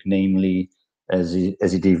project, namely, as it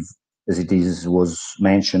was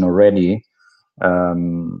mentioned already, are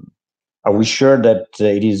we sure that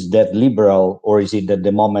it is that liberal, or is it that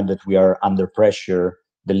the moment that we are under pressure,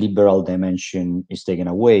 the liberal dimension is taken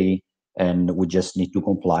away and we just need to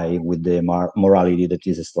comply with the morality that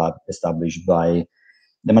is established by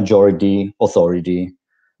the majority authority,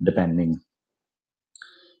 depending?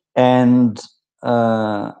 And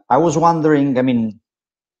I was wondering, I mean,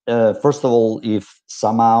 first of all, if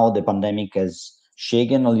somehow the pandemic has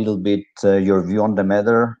shaken a little bit your view on the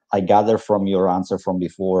matter. I gather from your answer from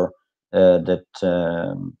before that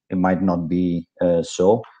it might not be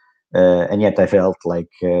so. And yet I felt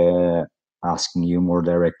like asking you more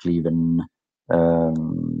directly, even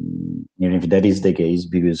if that is the case,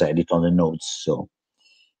 because I had it on the notes. So,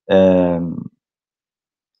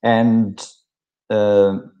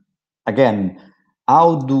 again,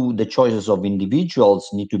 how do the choices of individuals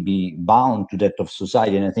need to be bound to that of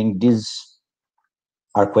society? And I think these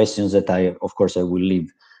are questions that of course, I will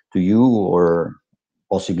leave to you or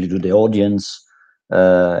possibly to the audience.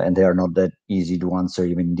 And they are not that easy to answer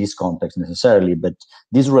even in this context necessarily, but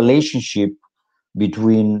this relationship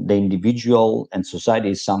between the individual and society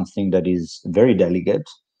is something that is very delicate.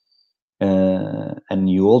 And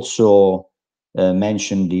you also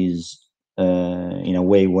mentioned this in a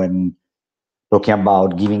way when talking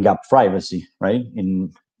about giving up privacy, right?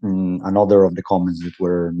 In another of the comments that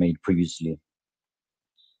were made previously.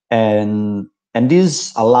 And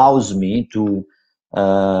this allows me to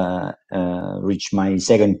reach my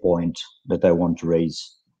second point that I want to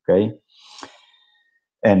raise, okay?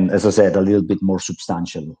 And as I said, a little bit more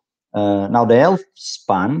substantial. Now, the health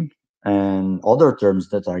span and other terms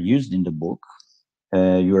that are used in the book,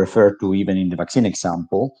 you refer to even in the vaccine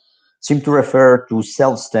example, seem to refer to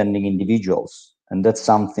self-standing individuals. And that's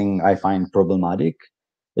something I find problematic,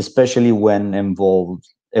 especially when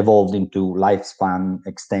evolved into lifespan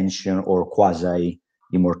extension or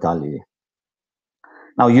quasi-immortality.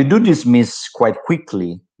 Now, you do dismiss quite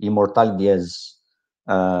quickly immortality as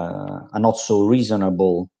a not so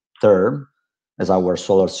reasonable term, as our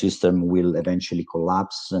solar system will eventually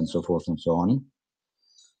collapse and so forth and so on.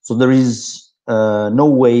 So there is no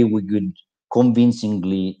way we could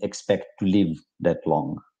convincingly expect to live that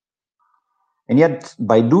long. And yet,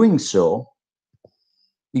 by doing so,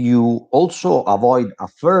 you also avoid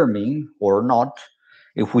affirming or not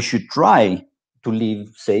if we should try to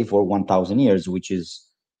live, say, for 1,000 years, which is,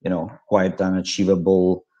 quite an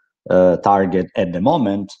achievable target at the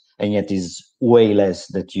moment, and yet is way less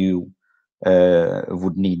that you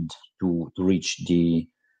would need to reach the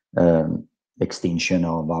extinction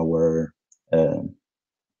of our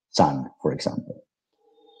son, for example.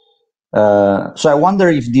 So I wonder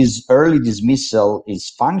if this early dismissal is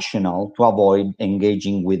functional to avoid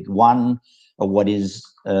engaging with one of what is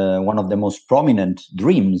one of the most prominent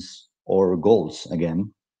dreams or goals,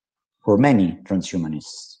 again, for many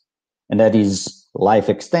transhumanists, and that is life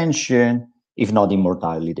extension, if not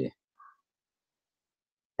immortality.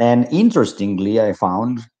 And interestingly, I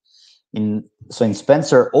found in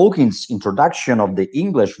Spencer Hawkins' introduction of the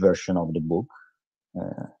English version of the book,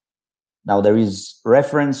 now there is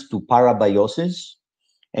reference to parabiosis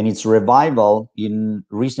and its revival in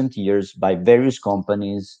recent years by various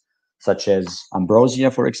companies such as Ambrosia,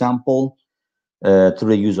 for example, through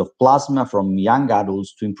the use of plasma from young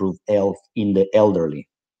adults to improve health in the elderly.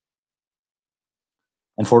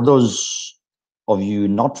 And for those of you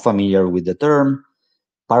not familiar with the term,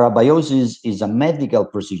 parabiosis is a medical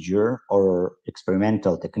procedure or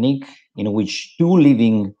experimental technique in which two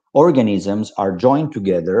living organisms are joined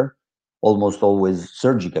together, almost always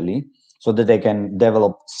surgically, so that they can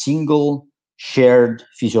develop single shared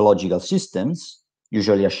physiological systems,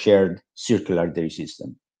 usually a shared circulatory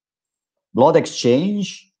system. Blood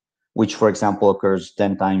exchange, which for example occurs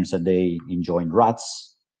 10 times a day in joined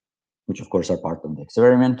rats, which of course are part of the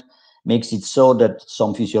experiment, makes it so that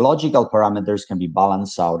some physiological parameters can be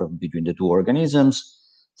balanced out of between the two organisms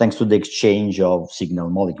thanks to the exchange of signal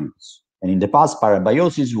molecules. And in the past,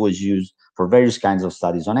 parabiosis was used for various kinds of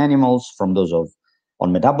studies on animals, from those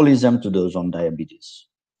on metabolism to those on diabetes.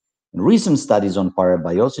 And recent studies on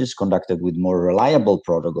parabiosis conducted with more reliable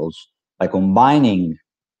protocols by combining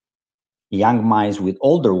young mice with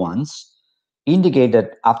older ones indicate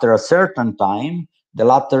that after a certain time, the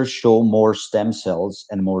latter show more stem cells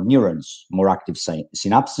and more neurons, more active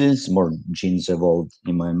synapses, more genes evolved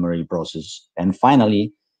in memory process, and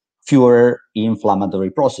finally, fewer inflammatory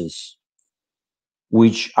processes,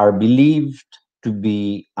 which are believed to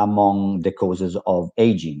be among the causes of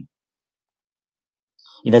aging.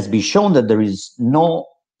 It has been shown that there is no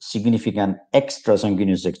significant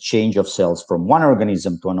extrasanguineous exchange of cells from one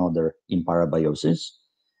organism to another in parabiosis.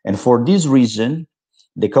 And for this reason,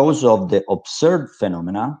 the cause of the observed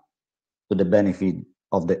phenomena, to the benefit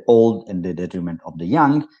of the old and the detriment of the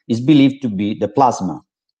young, is believed to be the plasma.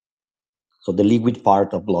 So the liquid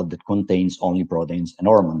part of blood that contains only proteins and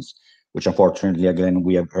hormones, which unfortunately, again,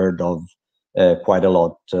 we have heard of quite a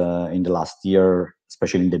lot in the last year,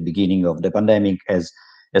 especially in the beginning of the pandemic, as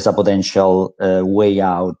a potential way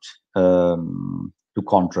out to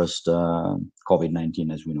contrast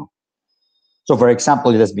COVID-19, as we know. So, for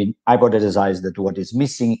example, it has been hypothesized that what is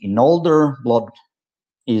missing in older blood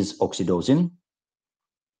is oxytocin,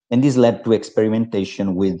 and this led to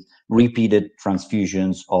experimentation with repeated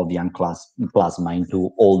transfusions of young plasma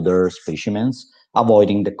into older specimens,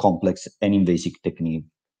 avoiding the complex and invasive technique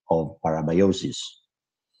of parabiosis.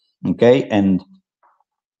 Okay, and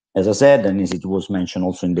as I said, and as it was mentioned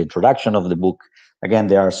also in the introduction of the book, again,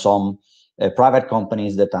 there are some private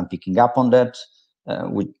companies that are picking up on that,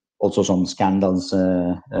 with also some scandals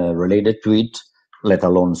related to it, let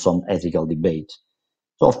alone some ethical debate.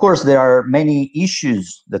 So, of course, there are many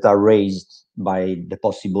issues that are raised by the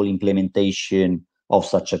possible implementation of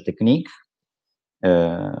such a technique,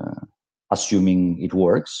 assuming it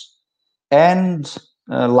works, and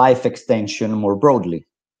life extension more broadly.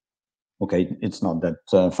 Okay, it's not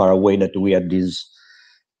that far away that we had this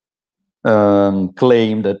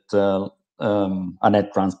claim that a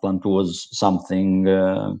net transplant was something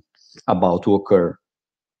about to occur,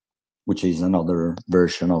 which is another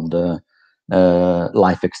version of the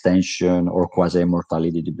life extension or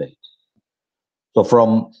quasi-immortality debate. So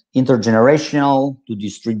from intergenerational to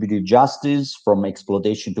distributed justice, from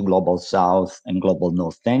exploitation to global south and global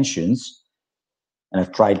north tensions, and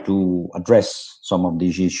I've tried to address some of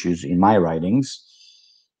these issues in my writings,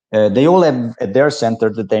 they all have at their center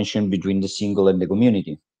the tension between the single and the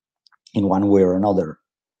community in one way or another.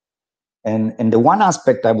 And the one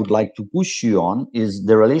aspect I would like to push you on is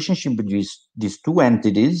the relationship between these two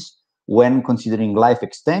entities when considering life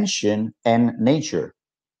extension and nature.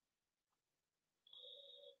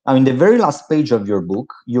 Now, in the very last page of your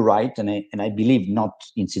book, you write, and I believe not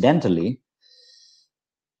incidentally,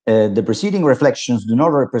 the preceding reflections do not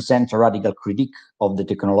represent a radical critique of the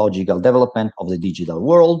technological development of the digital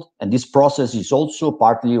world, and this process is also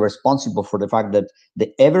partly responsible for the fact that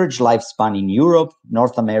the average lifespan in Europe,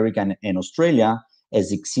 North America, and Australia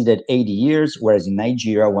has exceeded 80 years, whereas in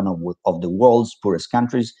Nigeria, one of the world's poorest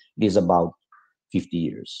countries, it is about 50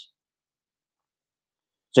 years.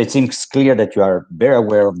 So it seems clear that you are very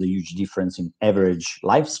aware of the huge difference in average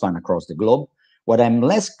lifespan across the globe. What I'm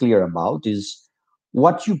less clear about is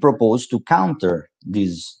what you propose to counter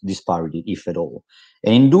this disparity, if at all?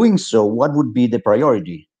 And in doing so, what would be the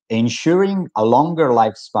priority? Ensuring a longer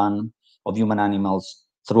lifespan of human animals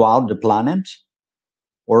throughout the planet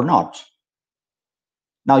or not?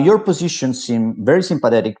 Now, your positions seem very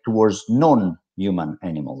sympathetic towards non-human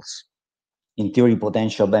animals. In theory,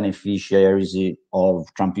 potential beneficiaries of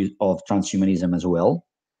transhumanism as well.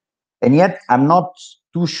 And yet, I'm not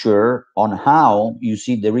too sure on how you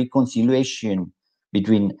see the reconciliation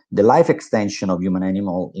between the life extension of human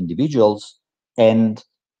animal individuals and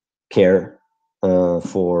care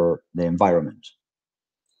for the environment.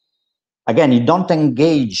 Again, you don't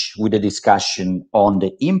engage with the discussion on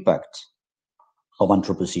the impact of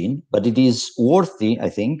Anthropocene, but it is worthy, I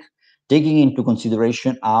think, taking into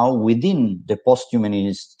consideration how within the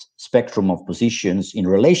post-humanist spectrum of positions in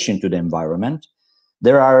relation to the environment,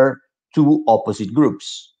 there are two opposite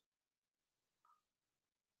groups.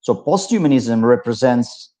 So posthumanism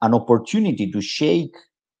represents an opportunity to shake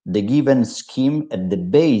the given scheme at the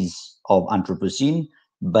base of Anthropocene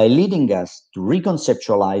by leading us to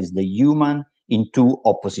reconceptualize the human in two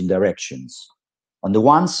opposite directions. On the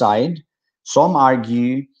one side, some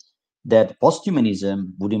argue that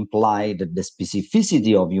posthumanism would imply that the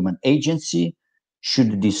specificity of human agency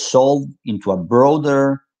should dissolve into a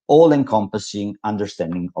broader, all-encompassing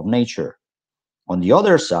understanding of nature. On the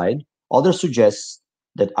other side, others suggest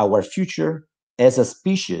that our future as a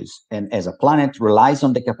species and as a planet relies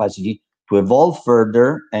on the capacity to evolve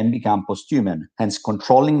further and become posthuman, hence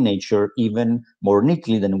controlling nature even more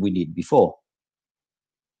neatly than we did before.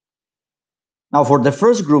 Now, for the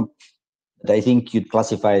first group that I think you'd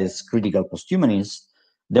classify as critical posthumanists,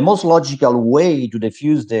 the most logical way to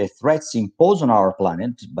diffuse the threats imposed on our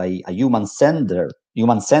planet by a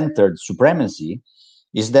human-centered supremacy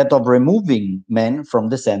is that of removing men from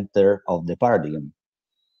the center of the paradigm.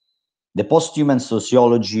 The posthuman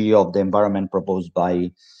sociology of the environment proposed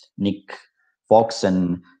by Nick Fox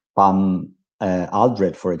and Pam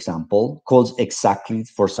Aldred, for example, calls exactly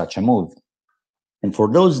for such a move. And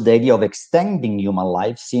for those, the idea of extending human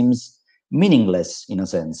life seems meaningless in a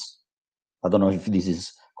sense. I don't know if this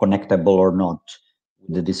is connectable or not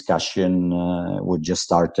with the discussion we just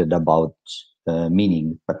started about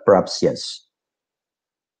meaning, but perhaps yes.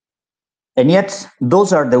 And yet,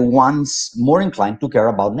 those are the ones more inclined to care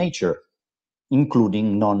about nature,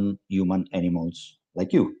 including non-human animals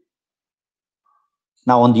like you.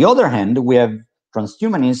 Now, on the other hand, we have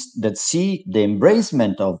transhumanists that see the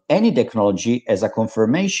embracement of any technology as a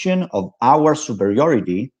confirmation of our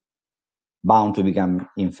superiority, bound to become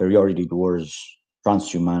inferiority towards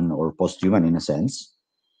transhuman or posthuman in a sense.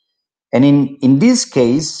 And in this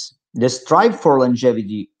case, the strive for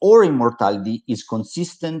longevity or immortality is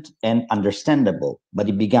consistent and understandable, but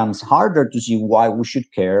it becomes harder to see why we should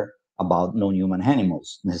care about non-human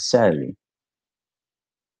animals necessarily.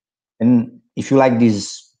 And if you like,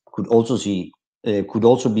 this could also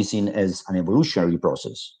be seen as an evolutionary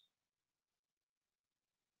process.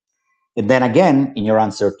 And then again, in your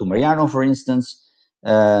answer to Mariano, for instance,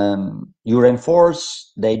 you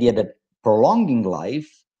reinforce the idea that prolonging life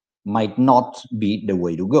might not be the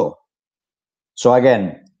way to go. So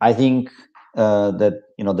again, I think that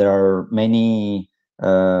there are many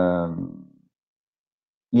that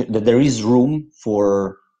there is room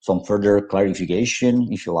for some further clarification,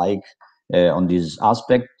 if you like, on this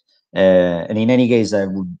aspect. And in any case, I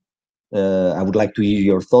would like to hear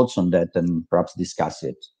your thoughts on that and perhaps discuss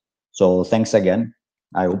it. So thanks again.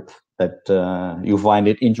 I hope that you find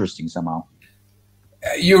it interesting somehow.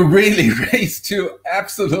 You really raised two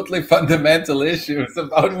absolutely fundamental issues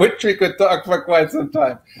about which we could talk for quite some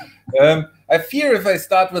time. I fear if I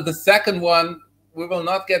start with the second one, we will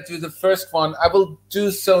not get to the first one. I will do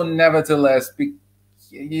so nevertheless.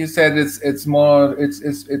 You said it's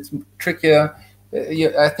trickier.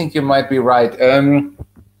 I think you might be right.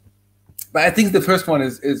 But I think the first one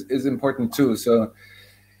is important too. So,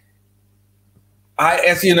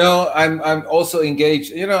 as you know, I'm also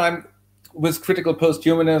engaged. I'm with critical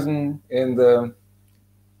posthumanism in the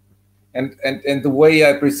and the way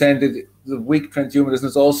I presented the weak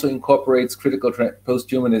transhumanism also incorporates critical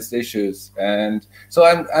posthumanist issues, and so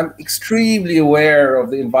I'm extremely aware of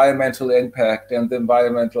the environmental impact and the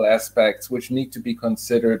environmental aspects which need to be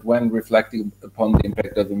considered when reflecting upon the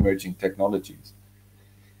impact of emerging technologies.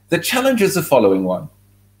 The challenge is the following one: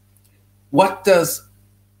 what does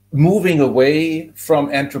moving away from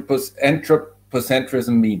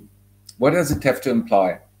anthropocentrism mean? What does it have to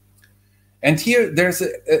imply? And here there's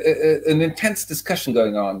an intense discussion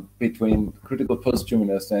going on between critical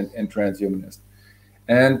posthumanists and transhumanists.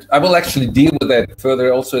 And I will actually deal with that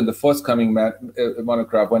further also in the forthcoming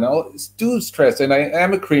monograph, when I do stress, and I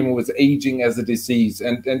am agreeing with aging as a disease,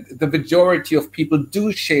 and the majority of people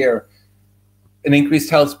do share an increased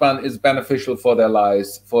health span is beneficial for their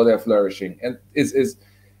lives, for their flourishing, and it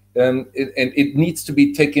needs to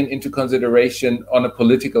be taken into consideration on a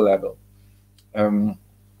political level.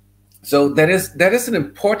 So that is an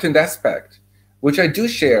important aspect, which I do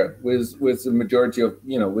share with the majority of,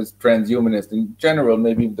 with transhumanists in general,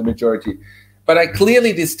 maybe the majority. But I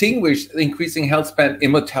clearly distinguish increasing health span.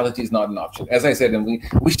 Immortality is not an option. As I said, and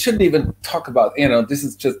we shouldn't even talk about, this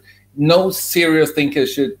is just, no serious thinker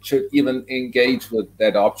should even engage with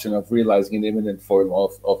that option of realizing an imminent form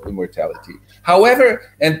of immortality. However,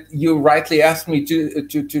 and you rightly asked me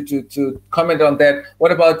to comment on that,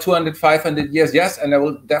 what about 200, 500 years? Yes, and I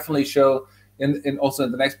will definitely show also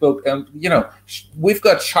in the next book, we've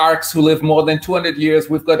got sharks who live more than 200 years.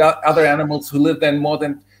 We've got other animals who live then more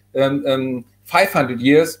than 500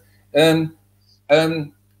 years. And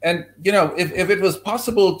if it was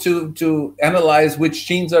possible to analyze which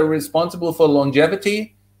genes are responsible for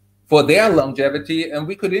longevity, for their longevity, and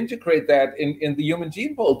we could integrate that in the human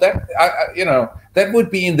gene pool, that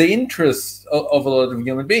would be in the interests of a lot of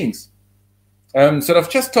human beings. Sort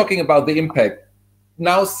of just talking about the impact,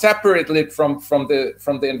 now separately from the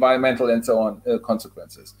environmental and so on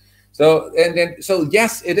consequences. So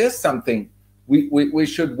yes, it is something we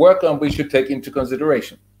should work on. We should take into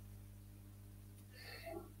consideration.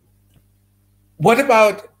 What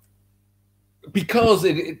about, because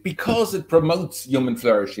it promotes human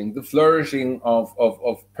flourishing, the flourishing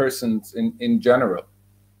of persons in general.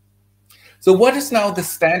 So what is now the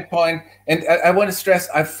standpoint? And I want to stress,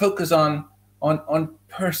 I focus on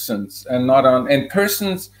persons and not on, and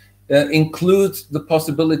persons includes the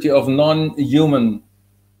possibility of non-human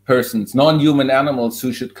persons, non-human animals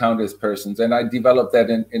who should count as persons. And I developed that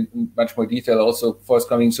in much more detail, also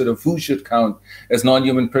forthcoming sort of who should count as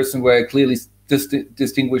non-human person, where I clearly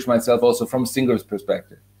distinguish myself also from Singer's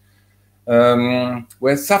perspective,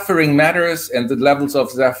 where suffering matters and the levels of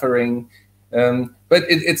suffering, but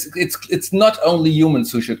it's not only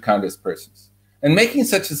humans who should count as persons. And making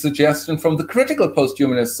such a suggestion from the critical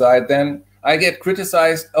post-humanist side, then I get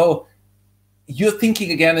criticized. Oh, you're thinking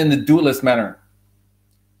again in a dualist manner,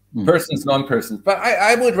 persons, non-persons. But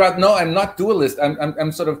I would rather, no, I'm not dualist.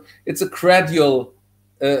 I'm sort of, it's a gradual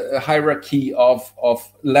hierarchy of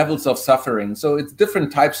levels of suffering. So it's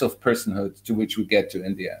different types of personhood to which we get to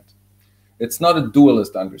in the end. It's not a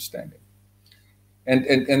dualist understanding. And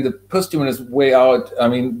the posthumanist way out, I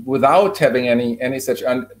mean, without having any such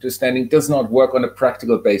understanding, does not work on a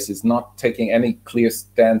practical basis, not taking any clear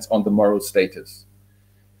stance on the moral status.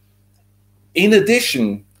 In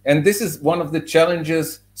addition, and this is one of the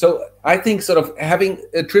challenges, so I think sort of granting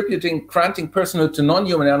personhood to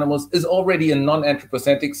non-human animals is already a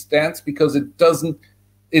non-anthropocentric stance, because it doesn't,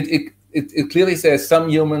 it clearly says some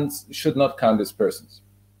humans should not count as persons.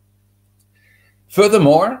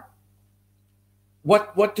 Furthermore,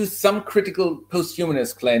 what do some critical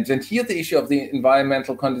post-humanist claims, and here the issue of the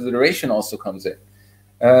environmental consideration also comes in,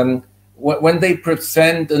 when they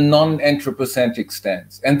present a non-anthropocentric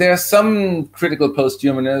stance. And there are some critical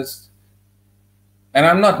post-humanists, and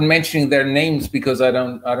I'm not mentioning their names because I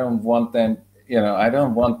don't want them, I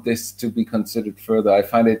don't want this to be considered further. I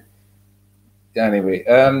find it, anyway,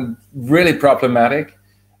 really problematic,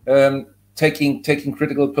 taking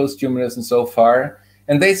critical post-humanism so far.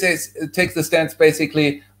 And they take the stance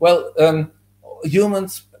basically, well,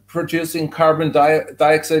 humans producing carbon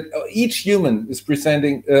dioxide, each human is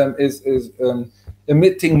presenting,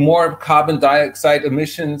 emitting more carbon dioxide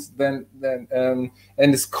emissions than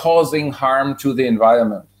and is causing harm to the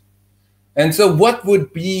environment. And so what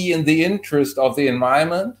would be in the interest of the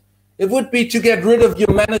environment? It would be to get rid of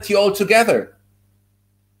humanity altogether.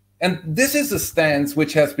 And this is a stance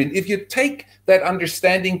which has been, if you take that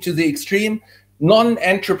understanding to the extreme,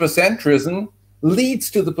 non-anthropocentrism leads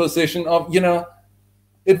to the position of,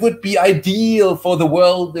 it would be ideal for the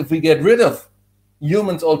world if we get rid of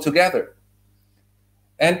humans altogether.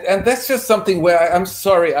 And that's just something where I'm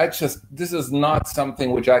sorry, this is not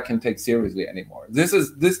something which I can take seriously anymore. This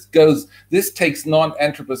takes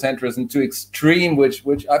non-anthropocentrism to extreme, which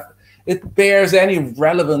it bears any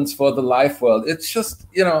relevance for the life world. It's just,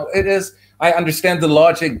 it is, I understand the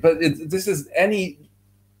logic, but this is any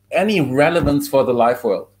relevance for the life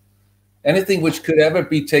world. Anything which could ever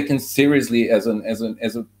be taken seriously as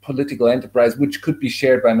a political enterprise, which could be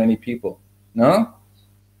shared by many people. No?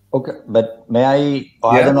 Okay, but may I?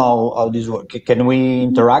 I don't know how this works. Can we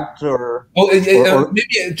interact or?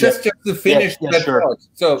 Maybe just to finish that thought.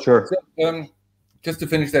 So, sure. Just to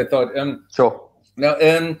finish that thought. Sure. Now,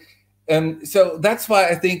 so that's why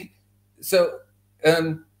I think so.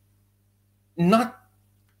 Not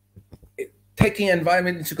taking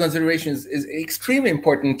environment into consideration is extremely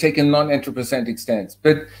important, taking non-anthropocentric stance,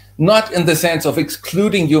 but not in the sense of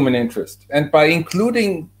excluding human interest. And by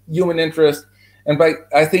including human interest, and by,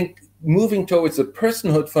 I think, moving towards a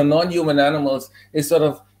personhood for non-human animals is sort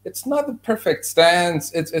of, it's not a perfect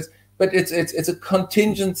stance, but it's a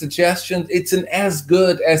contingent suggestion. It's an as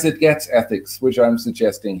good as it gets ethics, which I'm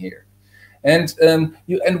suggesting here. And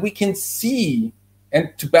we can see, and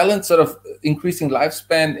to balance sort of increasing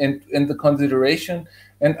lifespan and the consideration,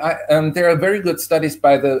 and there are very good studies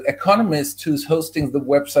by the economist who's hosting the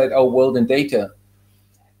website Our World in Data,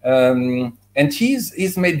 and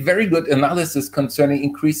he's made very good analysis concerning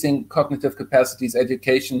increasing cognitive capacities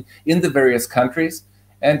education in the various countries,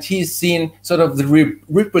 and he's seen sort of the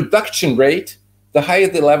reproduction rate. The higher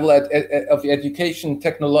the level of education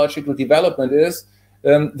technological development is,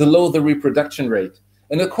 the lower the reproduction rate.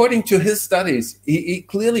 And according to his studies, he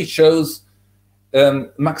clearly shows,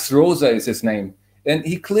 Max Rosa is his name, and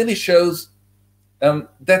he clearly shows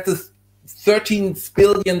that the 13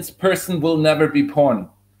 billionth person will never be born.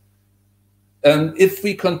 If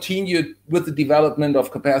we continue with the development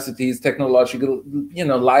of capacities, technological,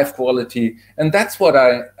 life quality, and that's what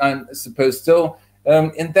I'm supposed to.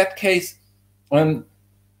 In that case,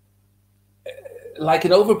 like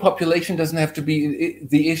an overpopulation doesn't have to be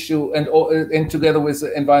the issue, and together with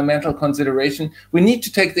environmental consideration, we need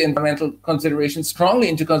to take the environmental consideration strongly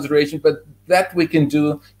into consideration, but that we can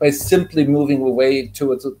do by simply moving away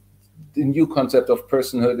towards the new concept of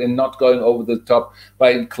personhood and not going over the top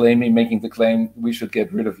by making the claim we should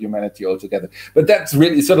get rid of humanity altogether. But that's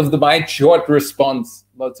really sort of my short response.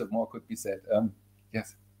 Lots of more could be said.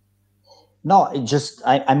 Yes. No,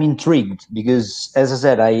 I'm intrigued because, as I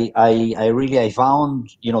said, I found,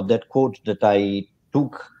 that quote that I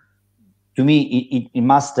took, to me, it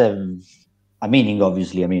must have a meaning,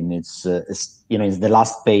 obviously. I mean, it's the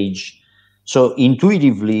last page. So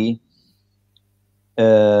intuitively,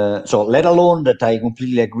 so let alone that I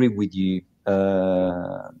completely agree with you,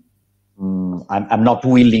 I'm not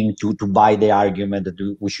willing to buy the argument that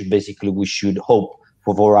we should hope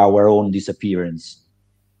for our own disappearance.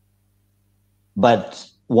 But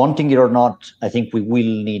wanting it or not, I think we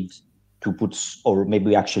will need to put, or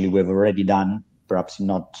maybe actually we've already done, perhaps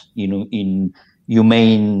not in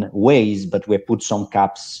humane ways, but we put some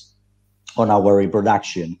caps on our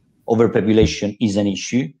reproduction. Overpopulation is an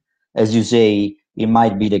issue. As you say, it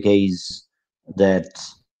might be the case that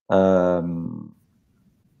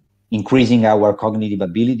increasing our cognitive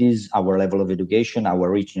abilities, our level of education, our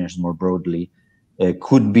richness more broadly,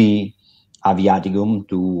 could be a viaticum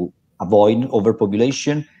to avoid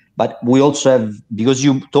overpopulation. But we also have, because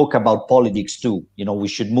you talk about politics too, we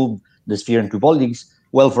should move the sphere into politics.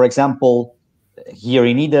 Well, for example, here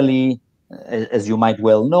in Italy, as you might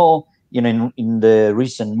well know, in the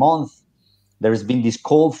recent month, there has been this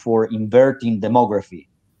call for inverting demography.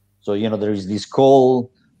 So, there is this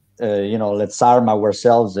call, let's arm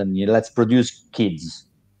ourselves and let's produce kids.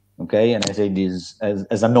 Okay. And I say this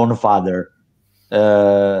as a non-father.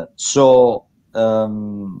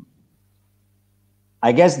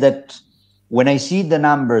 I guess that when I see the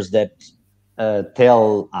numbers that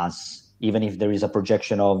tell us, even if there is a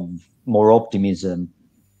projection of more optimism,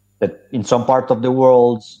 that in some part of the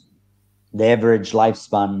world, the average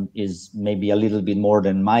lifespan is maybe a little bit more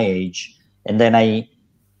than my age. And then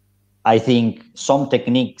I think some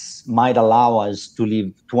techniques might allow us to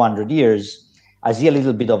live 200 years. I see a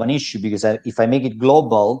little bit of an issue because if I make it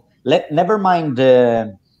global, never mind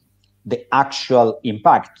the actual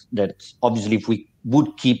impact that obviously if we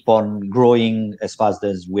would keep on growing as fast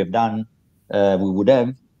as we have done, we would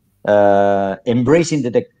have. Embracing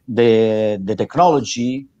the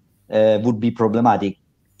technology would be problematic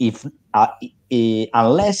if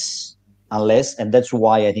unless, and that's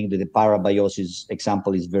why I think that the parabiosis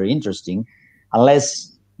example is very interesting,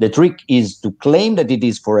 unless the trick is to claim that it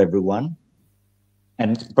is for everyone,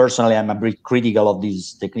 and personally I'm a bit critical of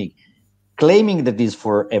this technique, claiming that it is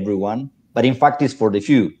for everyone, but in fact it's for the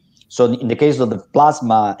few. So in the case of the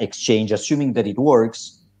plasma exchange, assuming that it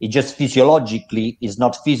works, it just physiologically is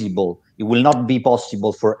not feasible. It will not be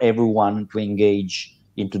possible for everyone to engage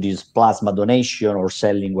into this plasma donation or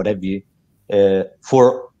selling, whatever,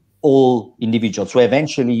 for all individuals. So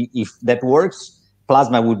eventually, if that works,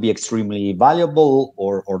 plasma would be extremely valuable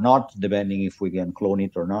or not, depending if we can clone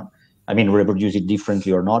it or not. I mean, reproduce it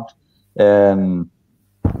differently or not, and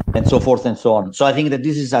so forth and so on. So I think that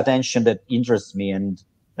this is a tension that interests me. And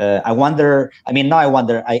I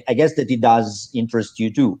guess that it does interest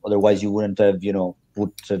you too. Otherwise, you wouldn't have,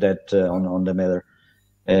 put that on the matter.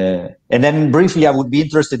 And then briefly, I would be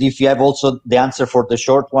interested if you have also the answer for the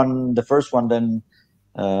short one, the first one, then.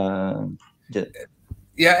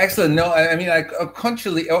 Yeah, excellent. No, I mean, I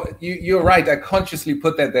consciously, you're right. I consciously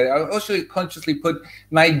put that there. I also consciously put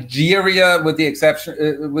Nigeria with the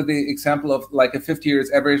exception, with the example of like a 50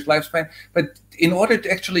 years average lifespan. But in order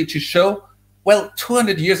to actually to show, well,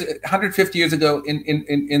 200 years, 150 years ago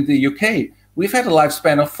in the UK, we've had a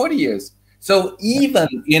lifespan of 40 years. So even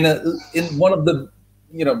in one of the,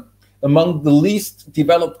 among the least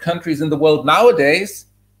developed countries in the world nowadays,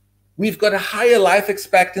 we've got a higher life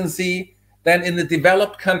expectancy than in the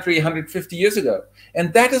developed country 150 years ago.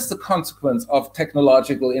 And that is the consequence of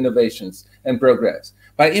technological innovations and progress.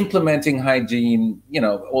 By implementing hygiene,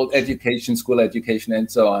 all education, school education, and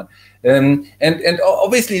so on. And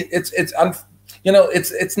obviously,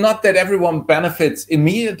 it's not that everyone benefits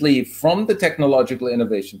immediately from the technological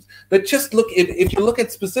innovations, but just look, if you look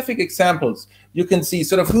at specific examples, you can see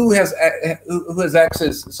sort of who has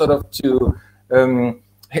access sort of to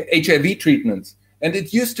HIV treatments. And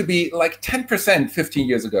it used to be like 10% 15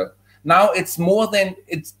 years ago. Now it's more than,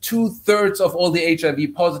 it's 2/3 of all the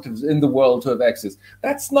HIV positives in the world who have access.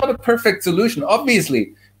 That's not a perfect solution,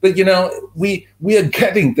 obviously, but we are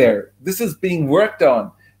getting there. This is being worked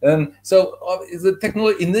on. So the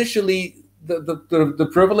technology, initially, the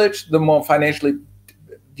privileged, the more financially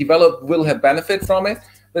developed will have benefit from it.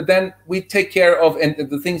 But then we take care of, and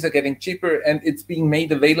the things are getting cheaper, and it's being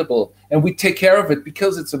made available, and we take care of it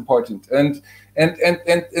because it's important. And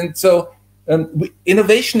so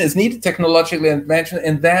innovation is needed, technological invention,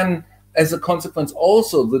 and then as a consequence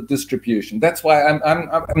also the distribution. That's why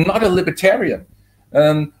I'm not a libertarian.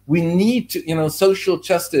 We need to, social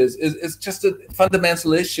justice is just a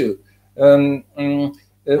fundamental issue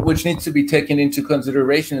which needs to be taken into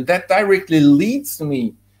consideration, and that directly leads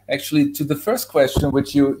me actually to the first question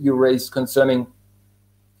which you raised concerning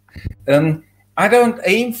I don't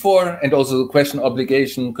aim for, and also the question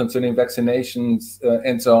obligation concerning vaccinations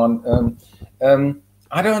and so on.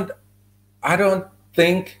 I don't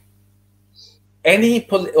think any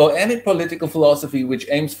political philosophy which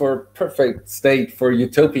aims for a perfect state, for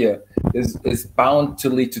utopia, is bound to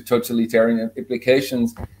lead to totalitarian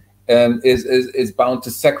implications and is bound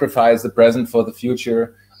to sacrifice the present for the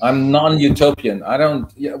future. I'm non-utopian.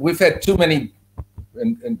 We've had too many,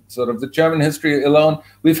 in sort of the German history alone,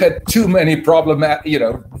 we've had too many problematic,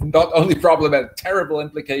 not only problematic, terrible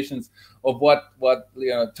implications of what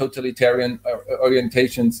totalitarian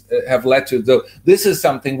orientations have led to. So this is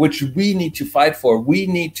something which we need to fight for. We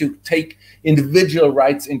need to take individual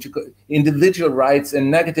rights and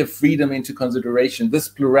negative freedom into consideration. This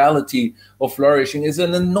plurality of flourishing is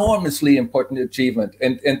an enormously important achievement,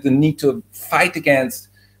 and the need to fight against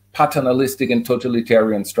paternalistic and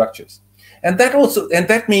totalitarian structures. And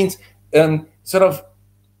that means sort of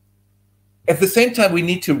at the same time we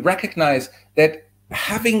need to recognize that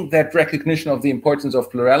having that recognition of the importance of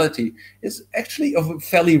plurality is actually of a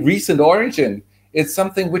fairly recent origin. It's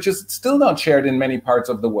something which is still not shared in many parts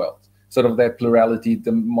of the world, sort of that plurality,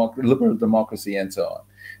 liberal democracy, and so on.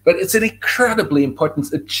 But it's an incredibly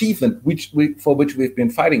important achievement for which we've been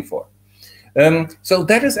fighting for. So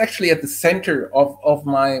that is actually at the center of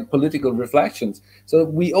my political reflections. So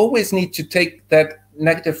we always need to take that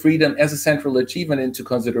negative freedom as a central achievement into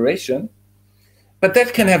consideration, but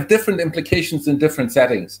that can have different implications in different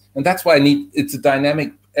settings. And that's why it's a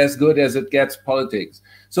dynamic as good as it gets politics.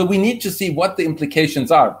 So we need to see what the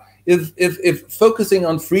implications are. If focusing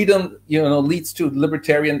on freedom, leads to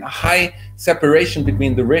libertarian high separation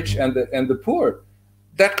between the rich and the poor,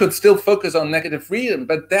 that could still focus on negative freedom,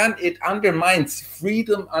 but then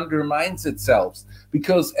freedom undermines itself,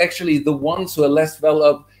 because actually the ones who are less well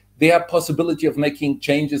off, their possibility of making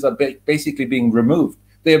changes are basically being removed.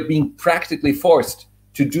 They're being practically forced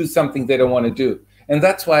to do something they don't want to do. And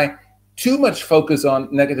that's why too much focus on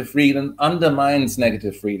negative freedom undermines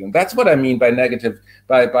negative freedom. That's what I mean by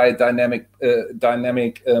dynamic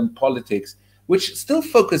politics, which still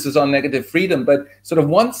focuses on negative freedom, but sort of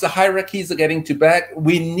once the hierarchies are getting too bad,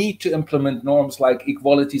 we need to implement norms like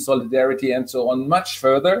equality, solidarity, and so on much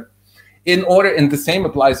further, and the same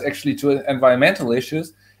applies actually to environmental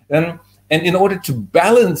issues, and in order to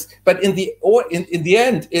balance. But in the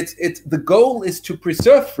end, the goal is to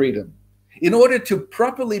preserve freedom. In order to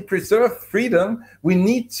properly preserve freedom, we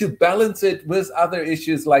need to balance it with other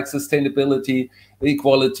issues like sustainability,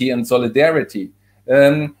 equality, and solidarity.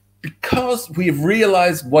 Because we've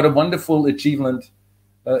realized what a wonderful achievement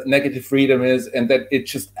negative freedom is, and that it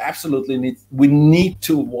just absolutely we need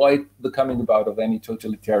to avoid the coming about of any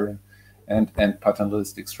totalitarian and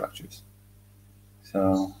paternalistic structures.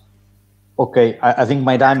 So, Okay, I think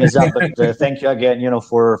my time is up, but thank you again,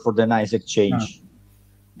 for the nice exchange.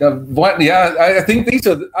 I think these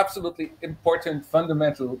are absolutely important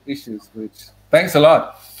fundamental issues. Thanks a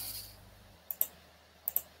lot.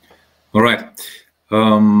 All right,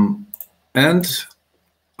 and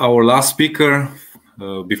our last speaker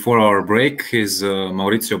before our break is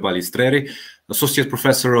Maurizio Balistreri, Associate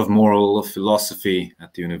Professor of Moral Philosophy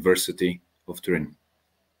at the University of Turin.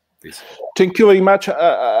 Please. Thank you very much.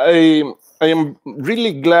 I am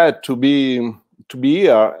really glad to be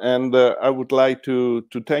here, and I would like to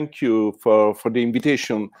thank you for the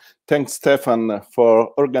invitation. Thanks, Stefan,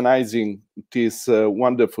 for organizing this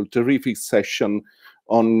wonderful, terrific session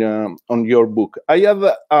on your book. I have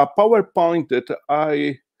a PowerPoint that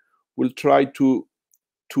I will try to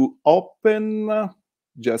open.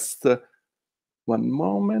 Just one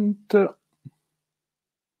moment.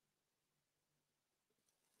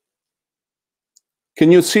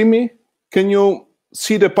 Can you see me? Can you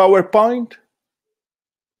see the PowerPoint?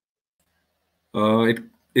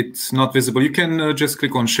 It's not visible. You can just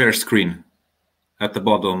click on share screen at the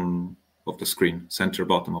bottom of the screen, center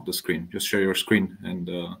bottom of the screen. Just share your screen and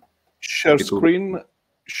share screen.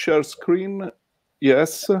 Share screen.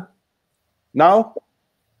 Yes. Now?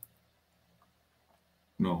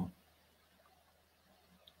 No.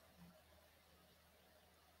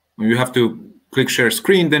 You have to click share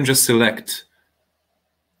screen, then just select.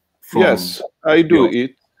 Yes, I do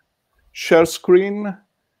it. Share screen.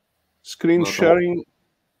 Screen sharing.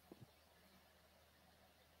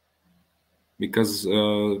 Because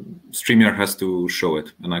StreamYard has to show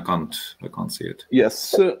it, and I can't see it.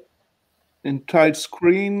 Yes, entire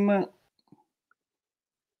screen.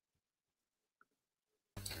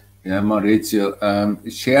 Yeah, Maurizio,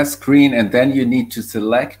 share screen, and then you need to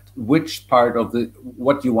select which part of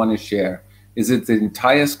what you want to share. Is it the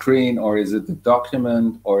entire screen, or is it the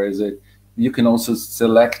document, or is it? You can also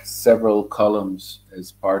select several columns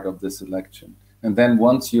as part of the selection, and then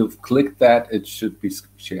once you've clicked that, it should be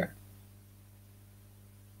shared.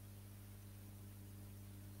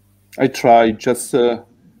 I try just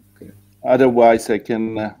okay. Otherwise I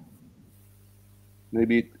can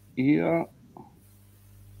maybe here.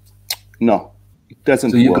 No, it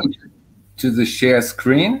doesn't work. So you go to the share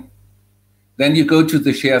screen, then you go to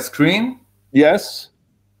the share screen. Yes,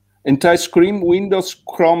 entire screen, Windows,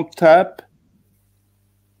 Chrome tab.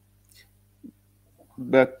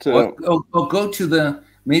 But or go to the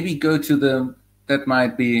that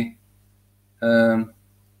might be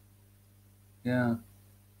yeah.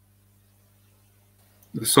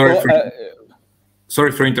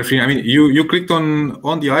 Sorry for interfering. I mean, you clicked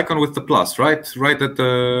on the icon with the plus, right? Right at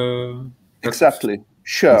the exactly.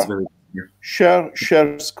 Share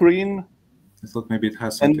screen. I thought maybe it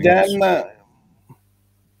has something.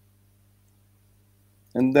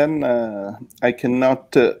 And then I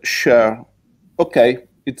cannot share. Okay,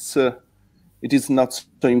 it is not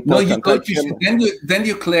so important. No, you go to then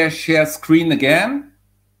you clear share screen again,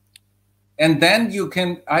 and then you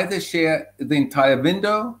can either share the entire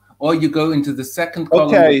window, or you go into the second column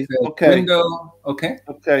of the window. Okay.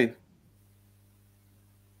 Okay.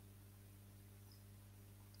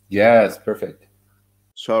 Yes, perfect.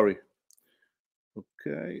 Sorry.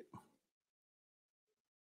 Okay.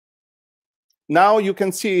 Now you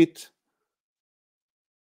can see it.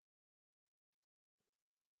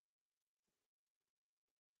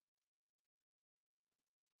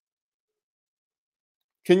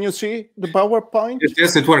 Can you see the PowerPoint?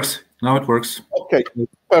 Yes, it works. Now it works. Okay,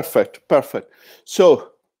 perfect, perfect.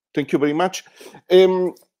 So, thank you very much.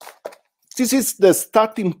 This is the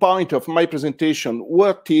starting point of my presentation.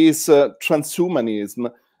 What is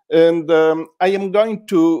transhumanism? And I am going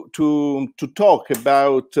to talk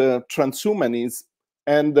about transhumanism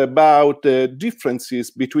and about the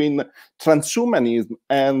differences between transhumanism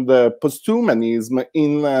and posthumanism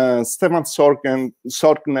in Stefan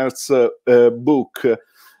Sorgner's book.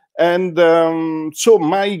 And so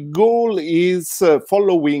my goal is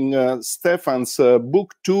following Stefan's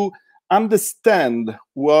book to understand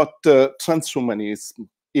what transhumanism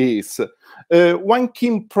is. One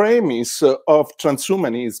key premise of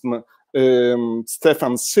transhumanism,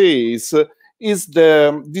 Stefan says, is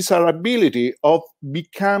the desirability of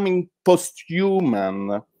becoming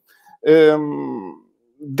posthuman.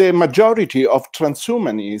 The majority of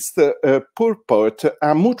transhumanists purport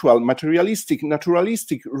a mutual, materialistic,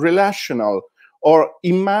 naturalistic, relational, or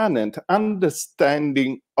immanent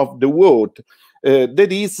understanding of the world.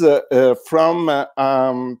 That is, from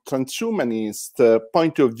transhumanist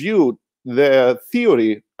point of view, the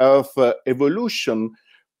theory of evolution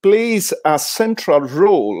plays a central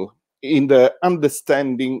role in the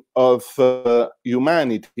understanding of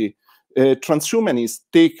humanity. transhumanists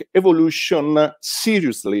take evolution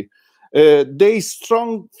seriously. They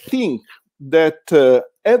strongly think that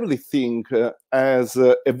everything has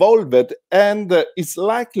evolved and is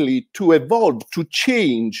likely to evolve, to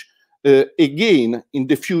change again in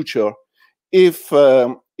the future if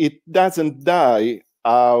it doesn't die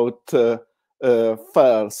out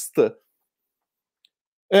first.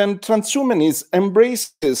 And transhumanism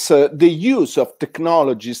embraces the use of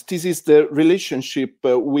technologies. This is the relationship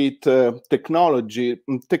with technology.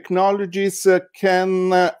 Technologies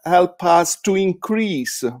can help us to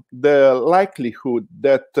increase the likelihood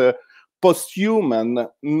that posthuman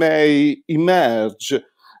may emerge.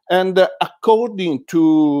 And according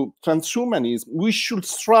to transhumanism, we should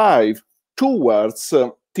strive towards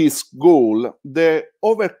this goal, the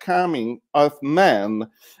overcoming of man.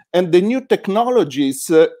 And the new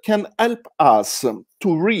technologies can help us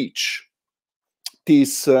to reach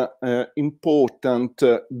this important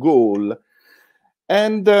goal.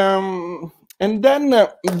 And then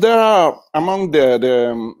there are among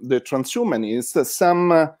the transhumanists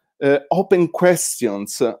some open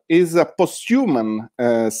questions. Is a posthuman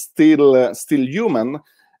still human?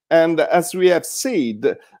 And as we have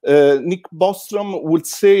said, Nick Bostrom would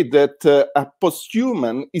say that a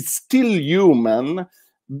posthuman is still human,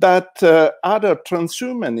 but other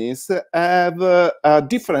transhumanists have a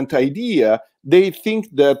different idea. They think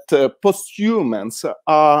that posthumans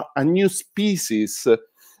are a new species.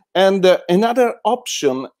 And another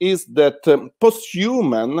option is that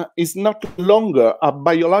posthuman is not longer a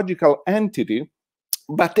biological entity,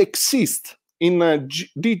 but exists in a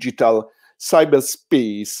digital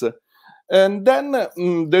cyberspace. And then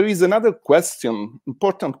there is another question,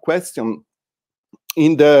 important question,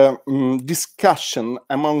 in the discussion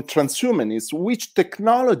among transhumanists: which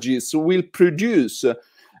technologies will produce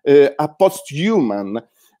a posthuman?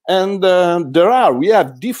 And we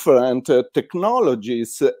have different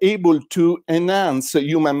technologies able to enhance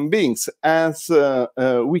human beings, as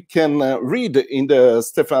we can read in the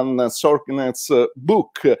Stefan Sorgner's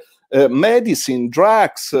book, medicine,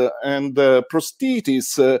 drugs, and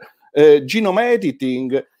prosthesis, genome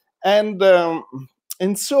editing.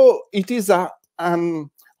 And so it is an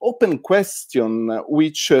open question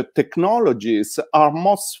which technologies are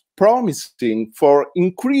most promising for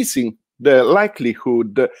increasing the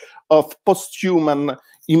likelihood of posthuman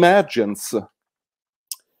emergence.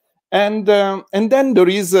 And then there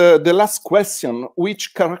is the last question: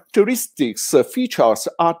 which characteristics, features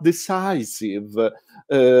are decisive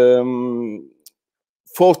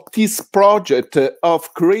for this project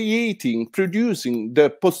of producing the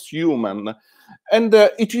posthuman? And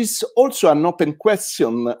it is also an open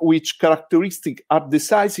question: which characteristics are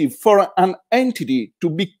decisive for an entity to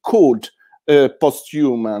be called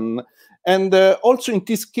posthuman? And also in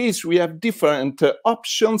this case, we have different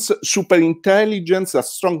options: superintelligence, a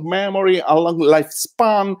strong memory, a long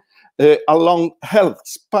lifespan, a long health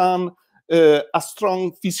span, a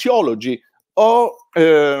strong physiology, or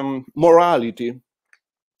morality.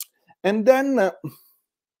 And then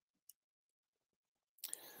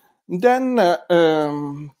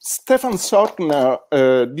Stefan Sorgner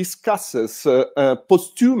discusses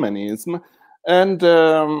posthumanism, and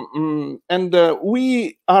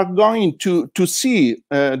we are going to see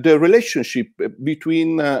the relationship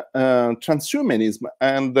between transhumanism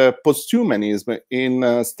and posthumanism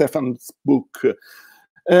in Stefan's book.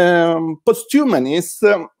 Posthumanists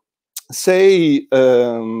say,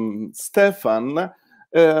 Stefan,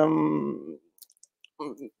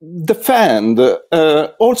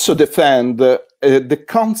 also defend the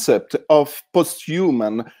concept of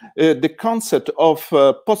posthuman. The concept of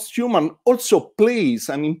posthuman also plays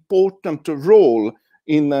an important role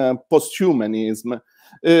in posthumanism.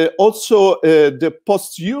 Also, the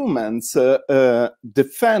posthumans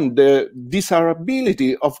defend the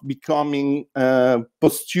desirability of becoming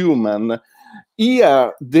posthuman.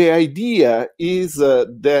 Here, the idea is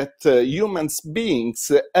that human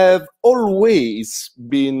beings have always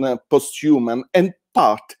been posthuman and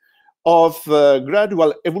part of a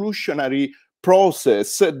gradual evolutionary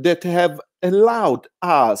process that have allowed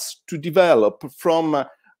us to develop from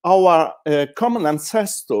our common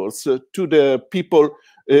ancestors to the people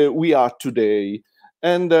we are today.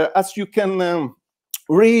 And as you can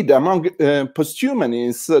read among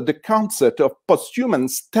posthumanists, the concept of posthuman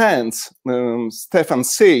stands, Stefan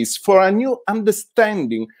says, for a new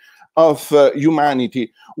understanding of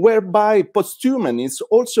humanity, whereby posthumanists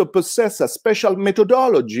also possess a special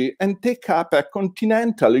methodology and take up a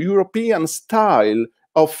continental European style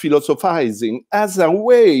of philosophizing as a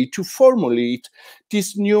way to formulate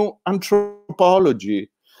this new anthropology.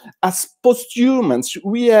 As posthumans,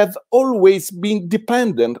 we have always been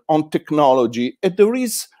dependent on technology, and there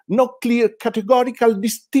is no clear categorical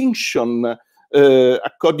distinction,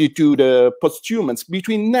 according to the posthumans,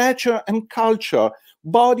 between nature and culture,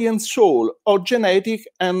 body and soul, or genetic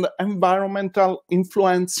and environmental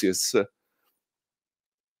influences.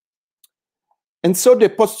 And so the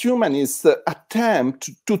posthumanist attempt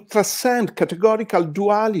to transcend categorical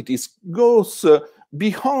dualities goes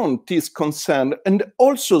beyond this concern and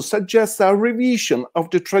also suggests a revision of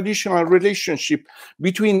the traditional relationship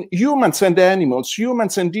between humans and animals,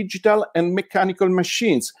 humans and digital and mechanical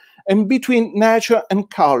machines, and between nature and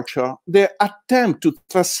culture. The attempt to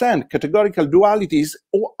transcend categorical dualities is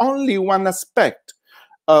only one aspect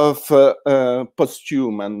of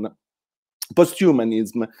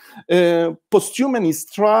posthumanism.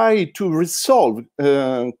 Posthumanists try to resolve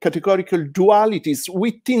categorical dualities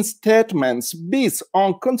within statements based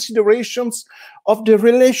on considerations of the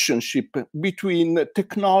relationship between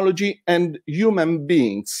technology and human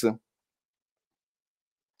beings.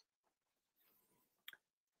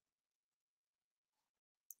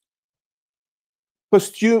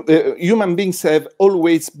 Human beings have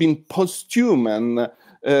always been posthuman.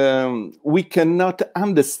 We cannot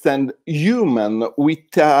understand human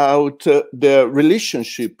without the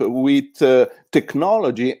relationship with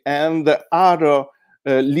technology and other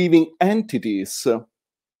living entities.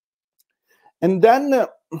 And then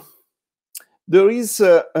there is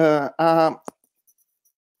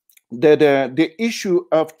the issue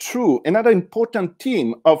of truth. Another important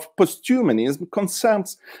theme of posthumanism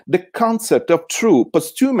concerns the concept of truth.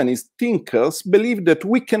 Posthumanist thinkers believe that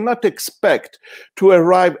we cannot expect to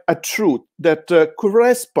arrive at truth that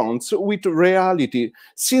corresponds with reality,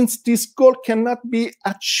 since this goal cannot be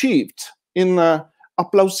achieved in a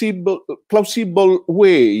plausible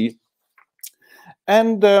way.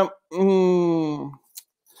 And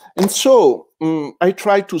so I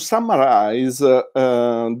try to summarize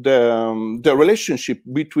the relationship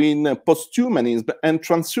between posthumanism and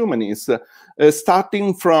transhumanism,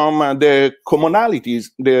 starting from the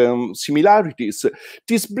commonalities, the similarities.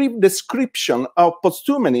 This brief description of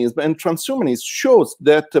posthumanism and transhumanism shows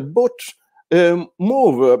that both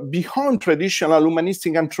move beyond traditional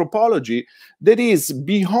humanistic anthropology, that is,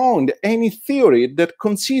 beyond any theory that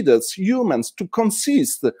considers humans to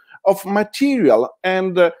consist of material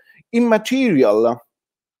and immaterial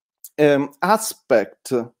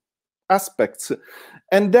aspects.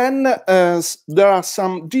 And then there are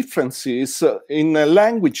some differences in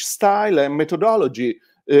language, style, and methodology,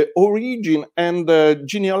 origin, and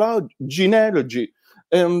genealogy.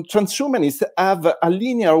 Transhumanists have a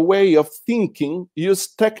linear way of thinking, use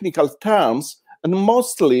technical terms, and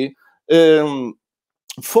mostly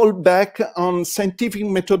fall back on scientific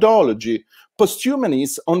methodology.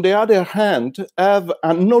 Posthumanists, on the other hand, have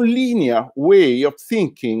a non-linear way of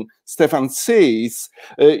thinking, Stefan says,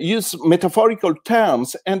 use metaphorical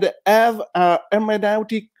terms, and have a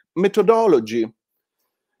hermeneutic methodology.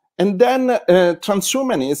 And then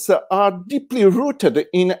transhumanists are deeply rooted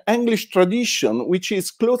in English tradition, which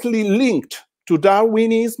is closely linked to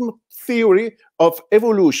Darwinism, theory of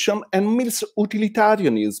evolution, and Mill's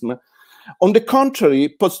utilitarianism. On the contrary,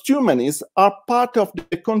 posthumanists are part of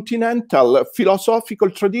the continental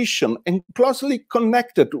philosophical tradition and closely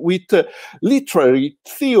connected with literary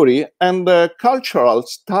theory and cultural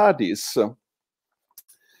studies.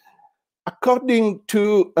 According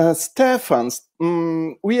to Stefan,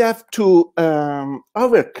 we have to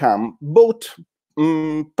overcome both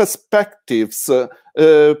perspectives,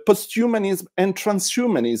 posthumanism and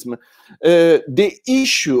transhumanism. The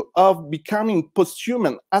issue of becoming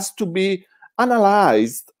posthuman has to be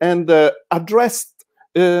analyzed and addressed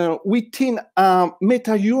within a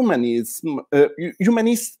meta-humanist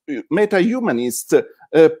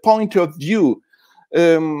point of view.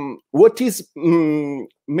 What is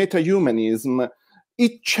meta-humanism?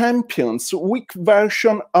 It champions weak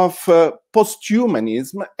version of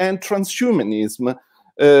posthumanism and transhumanism,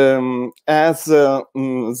 as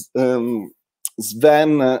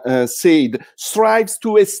Sven said, strives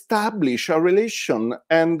to establish a relation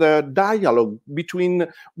and a dialogue between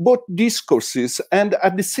both discourses and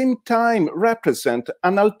at the same time represent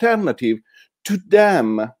an alternative to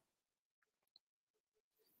them.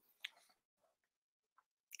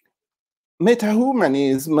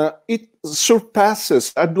 Metahumanism, it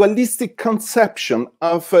surpasses a dualistic conception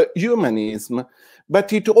of humanism,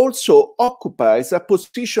 but it also occupies a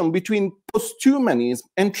position between posthumanism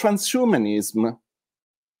and transhumanism.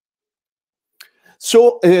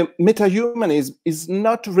 So metahumanism is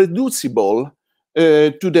not reducible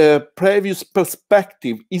to the previous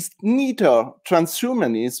perspective. It's neither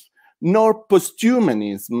transhumanism nor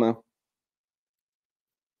posthumanism.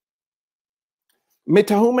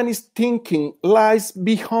 Metahumanist thinking lies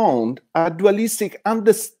beyond a dualistic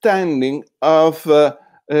understanding of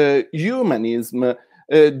humanism,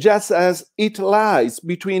 just as it lies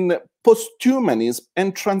between posthumanism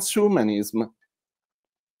and transhumanism.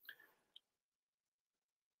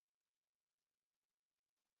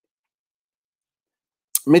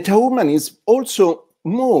 Metahumanism also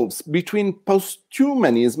moves between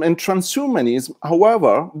posthumanism and transhumanism,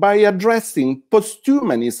 however, by addressing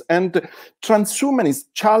posthumanist and transhumanist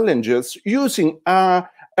challenges using a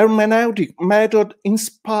hermeneutic method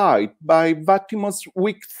inspired by Vattimo's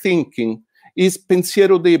weak thinking, his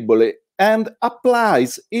pensiero debole, and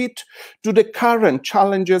applies it to the current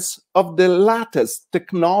challenges of the latest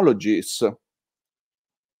technologies.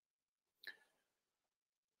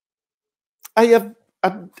 I have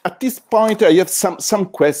at this point, I have some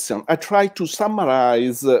questions. I try to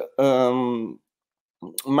summarize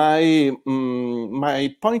my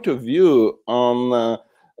point of view on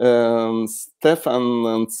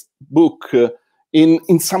Stefan's book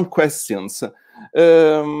in some questions.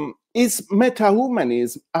 Is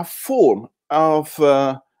metahumanism a form of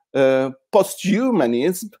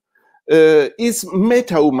posthumanism? Is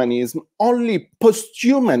metahumanism only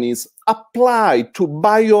posthumanism applied to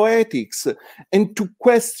bioethics and to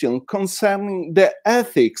questions concerning the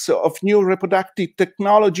ethics of new reproductive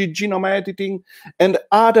technology, genome editing, and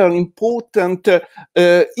other important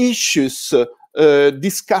issues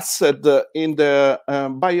discussed in the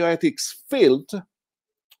bioethics field?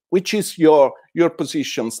 Which is your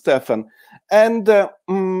position, Stefan? And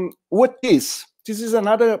what is, this is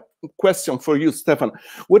another question for you, Stefan.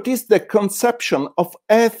 What is the conception of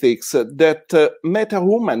ethics that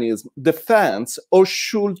metahumanism defends or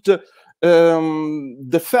should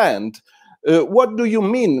defend? What do you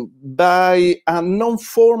mean by a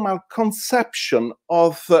non-formal conception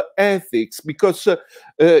of ethics? Because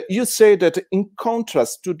you say that in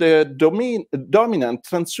contrast to the dominant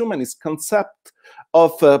transhumanist concept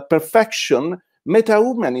of perfection,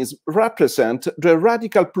 metahumanism represents the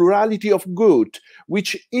radical plurality of good,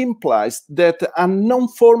 which implies that a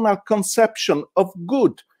non-formal conception of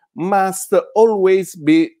good must always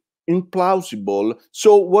be implausible.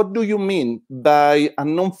 So what do you mean by a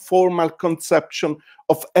non-formal conception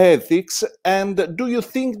of ethics? And do you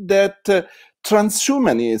think that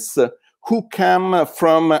transhumanists who come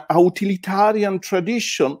from a utilitarian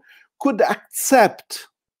tradition could accept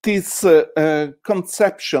this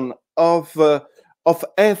conception of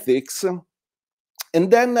ethics? And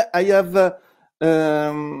then I have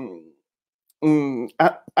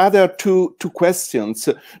other two questions.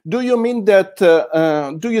 Do you mean that,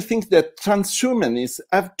 do you think that transhumanists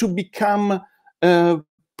have to become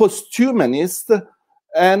posthumanist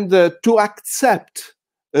and to accept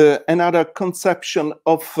another conception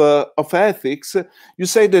of ethics? You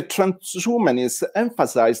say that transhumanists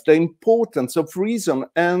emphasize the importance of reason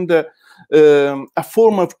and a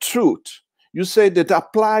form of truth. You say that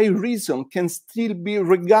applied reason can still be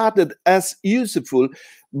regarded as useful,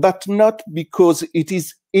 but not because it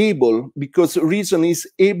is able, because reason is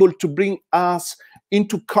able to bring us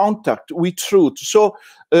into contact with truth. So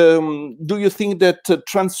do you think that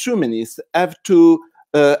transhumanists have to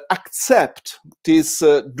accept this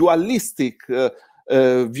dualistic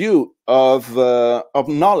view of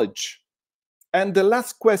knowledge? And the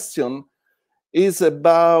last question is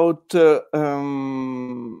about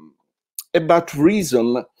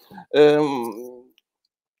reason.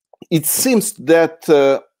 It seems that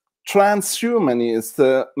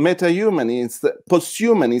transhumanists, metahumanists,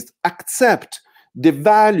 posthumanists accept the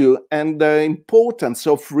value and the importance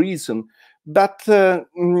of reason, but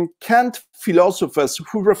can't philosophers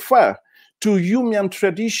who refer to Humean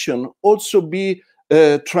tradition also be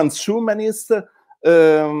transhumanists?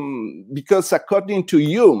 Because according to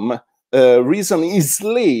Hume, reason is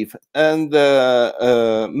slave and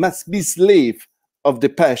must be slave of the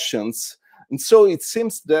passions. And so it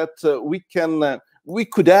seems that we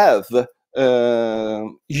could have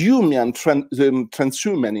Humean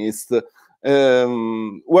transhumanists.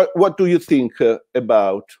 What do you think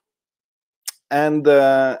about? And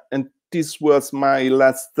this was my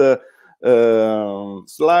last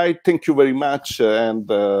slide. Thank you very much. And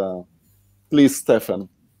please, Stefan.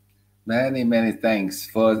 Many, many thanks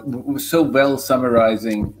for so well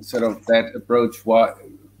summarizing sort of that approach,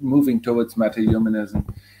 moving towards metahumanism.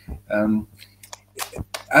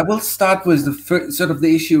 I will start with the first, sort of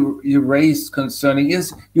the issue you raised concerning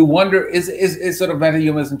you wonder, is sort of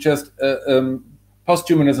metahumanism just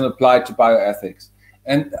posthumanism applied to bioethics?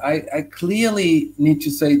 And I clearly need to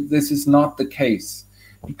say this is not the case,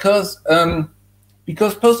 because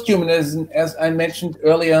because posthumanism, as I mentioned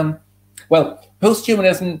earlier, well,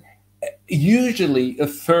 posthumanism usually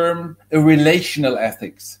affirm a relational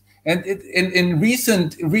ethics. And in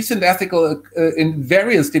recent ethical, in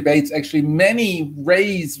various debates, actually, many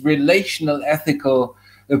raise relational ethical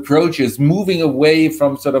approaches, moving away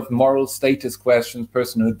from sort of moral status questions,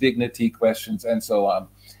 personhood dignity questions, and so on.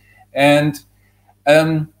 And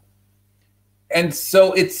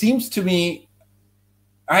so it seems to me,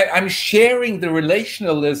 I'm sharing the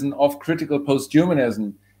relationalism of critical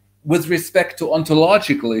posthumanism with respect to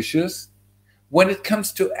ontological issues. When it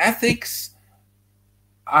comes to ethics,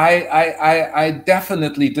 I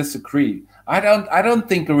definitely disagree. I don't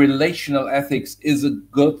think a relational ethics is a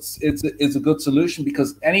good solution,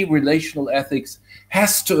 because any relational ethics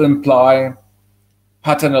has to imply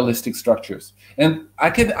paternalistic structures. And I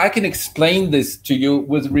can explain this to you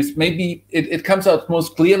with maybe it comes out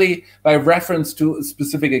most clearly by reference to a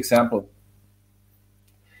specific example.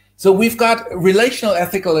 So we've got relational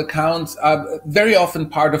ethical accounts are very often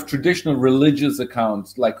part of traditional religious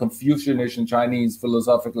accounts, like Confucianist and Chinese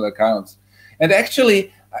philosophical accounts. And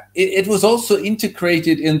actually, it was also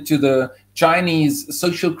integrated into the Chinese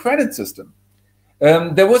social credit system.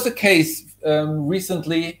 There was a case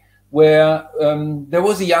recently where there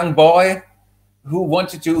was a young boy who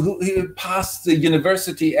he passed the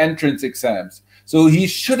university entrance exams. So he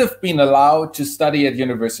should have been allowed to study at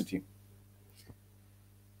university.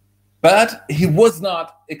 But he was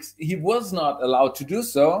not allowed to do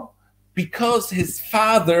so because his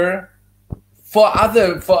father, for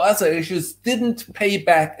other issues, didn't pay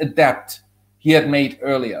back a debt he had made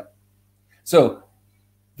earlier. So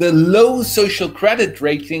the low social credit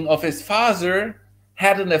rating of his father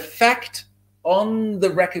had an effect on the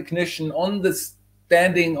recognition, on the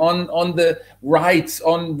standing, on the rights,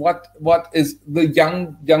 on what is the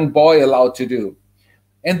young boy allowed to do.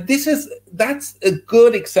 And that's a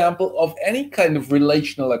good example of any kind of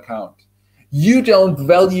relational account. You don't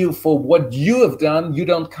value for what you have done. You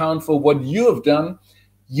don't count for what you have done.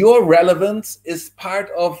 Your relevance is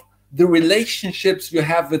part of the relationships you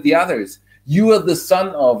have with the others. You are the son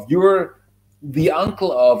of, you're the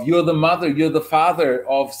uncle of, you're the mother, you're the father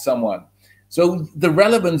of someone. So the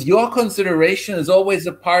relevance, your consideration is always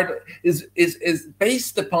is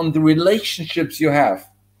based upon the relationships you have.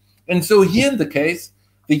 And so here in the case,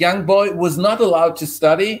 the young boy was not allowed to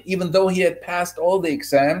study, even though he had passed all the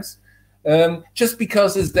exams, just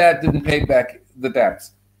because his dad didn't pay back the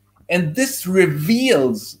debts. And this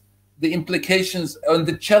reveals the implications and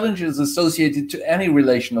the challenges associated to any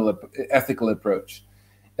relational ethical approach.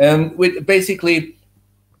 With basically,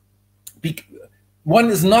 one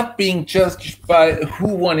is not being judged by who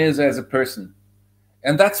one is as a person.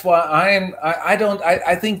 And that's why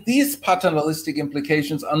I think these paternalistic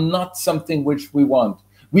implications are not something which we want.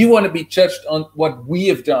 We want to be judged on what we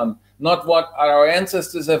have done, not what our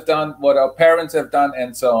ancestors have done, what our parents have done,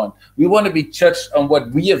 and so on. We want to be judged on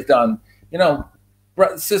what we have done. You know,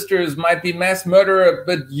 sisters might be mass murderer,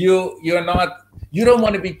 but you're not. You don't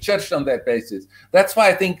want to be judged on that basis. That's why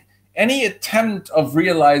I think any attempt of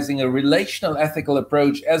realizing a relational ethical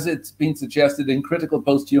approach, as it's been suggested in critical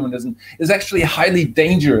posthumanism, is actually highly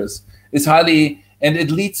dangerous. And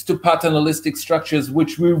it leads to paternalistic structures,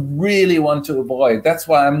 which we really want to avoid. That's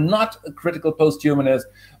why I'm not a critical posthumanist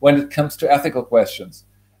when it comes to ethical questions.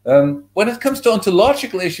 When it comes to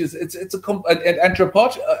ontological issues, it's an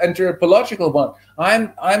anthropological one.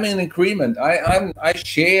 I'm in agreement. I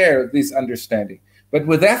share this understanding. But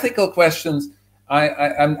with ethical questions,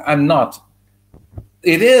 I'm not.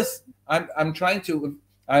 It is.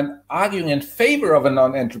 I'm arguing in favor of a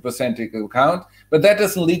non-anthropocentric account, but that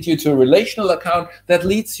doesn't lead you to a relational account. That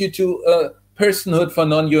leads you to a personhood for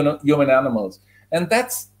non-human animals. And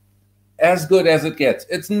that's as good as it gets.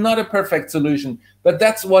 It's not a perfect solution, but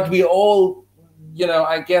that's what we all,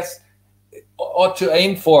 I guess, ought to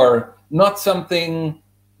aim for. Not something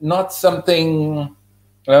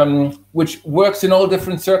which works in all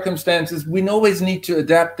different circumstances. We always need to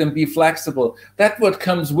adapt and be flexible. That's what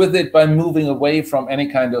comes with it by moving away from any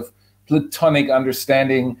kind of Platonic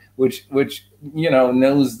understanding, which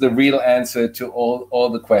knows the real answer to all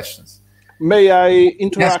the questions. May I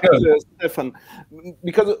interact, yes, Stefan?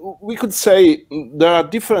 Because we could say there are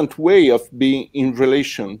different ways of being in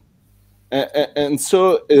relation. And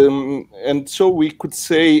so we could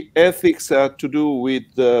say ethics are to do with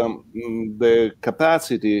the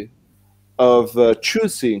capacity of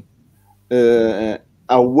choosing a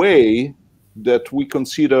way that we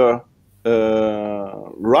consider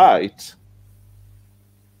right.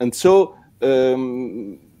 And so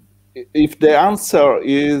if the answer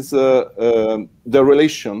is the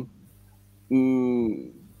relation,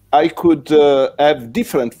 I could have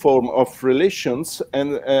different form of relations,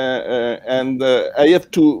 and I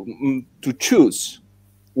have to choose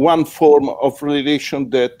one form of relation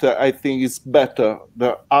that I think is better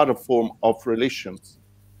than other form of relations.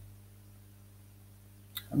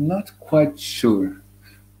 I'm not quite sure.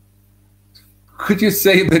 Could you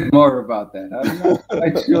say a bit more about that? I'm not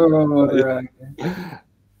quite sure whether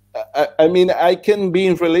I mean, I can be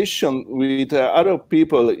in relation with other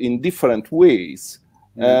people in different ways,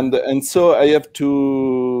 and so I have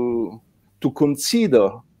to consider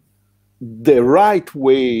the right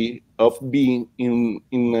way of being in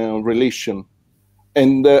a relation,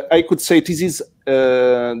 and I could say this is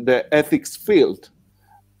the ethics field.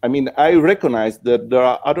 I mean, I recognize that there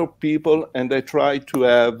are other people, and I try to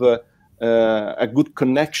have a good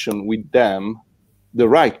connection with them, the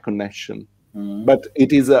right connection. But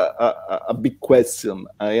it is a big question,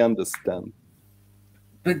 I understand.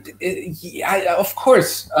 But yeah, of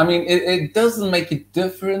course, I mean, it doesn't make a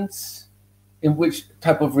difference in which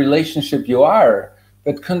type of relationship you are,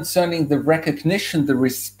 but concerning the recognition, the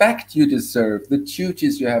respect you deserve, the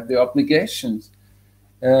duties you have, the obligations,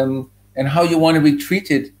 and how you want to be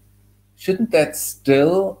treated, shouldn't that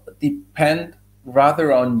still depend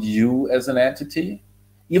rather on you as an entity?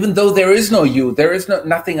 Even though there is no you, there is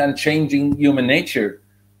nothing unchanging human nature.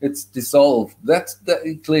 It's dissolved. That's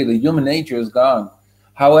clearly human nature is gone.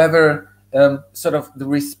 However, sort of the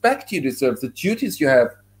respect you deserve, the duties you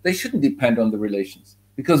have, they shouldn't depend on the relations,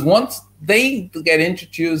 because once they get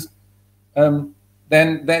introduced, then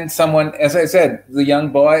someone, as I said, the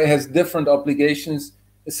young boy has different obligations,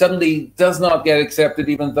 suddenly does not get accepted,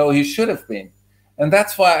 even though he should have been. And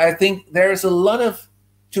that's why I think there is a lot of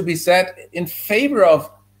to be said in favor of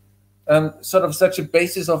sort of such a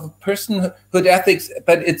basis of personhood ethics,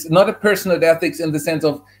 but it's not a personhood ethics in the sense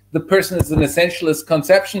of the person is an essentialist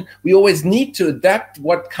conception. We always need to adapt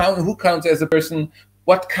who counts as a person,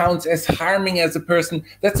 what counts as harming as a person.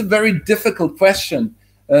 That's a very difficult question,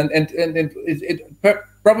 and it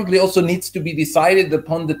probably also needs to be decided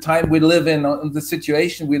upon the time we live in, on the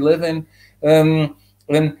situation we live in. And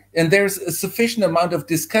there's a sufficient amount of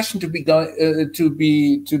discussion to be done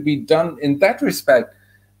in that respect.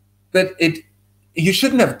 But you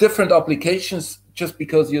shouldn't have different obligations just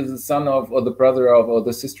because you're the son of, or the brother of, or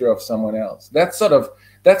the sister of someone else. That's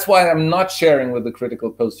why I'm not sharing with the critical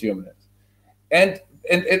post-humanists. And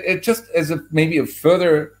it just as maybe a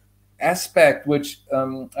further aspect which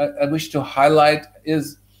I wish to highlight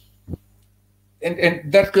is, and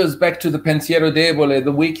that goes back to the pensiero debole,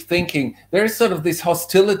 the weak thinking. There is sort of this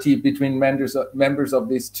hostility between members of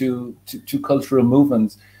these two cultural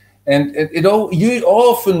movements. And it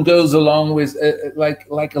often goes along with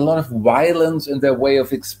like a lot of violence in their way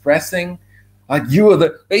of expressing. Like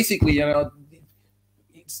basically,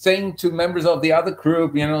 saying to members of the other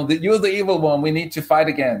group, that you're the evil one we need to fight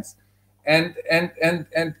against. And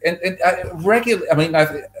regularly, I mean,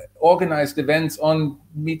 I've organized events on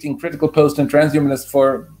meeting critical post and transhumanists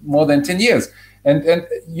for more than 10 years. And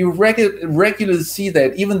you regularly see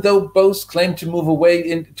that, even though both claim to move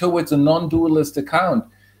away towards a non-dualist account.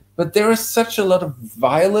 But there is such a lot of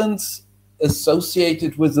violence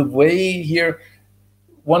associated with the way here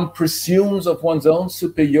one presumes of one's own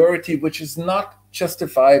superiority, which is not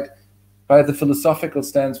justified by the philosophical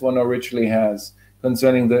stance one originally has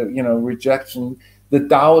concerning the rejection, the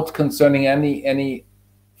doubt concerning any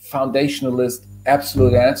foundationalist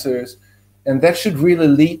absolute answers. And that should really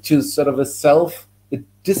lead to sort of a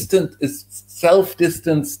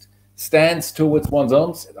self-distanced stance towards one's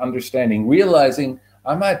own understanding, realizing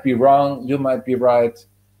I might be wrong, you might be right.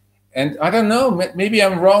 And I don't know, maybe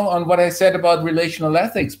I'm wrong on what I said about relational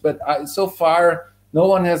ethics, but so far, no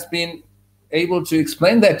one has been able to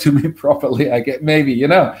explain that to me properly. I get maybe,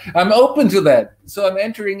 I'm open to that. So I'm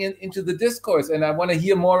entering into the discourse and I want to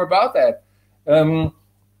hear more about that. And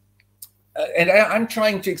I'm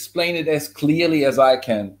trying to explain it as clearly as I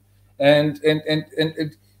can. And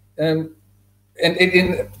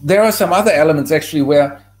there are some other elements actually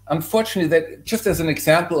where, unfortunately, that just as an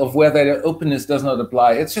example of where that openness does not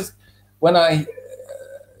apply. It's just when I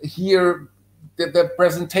hear the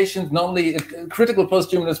presentations, normally critical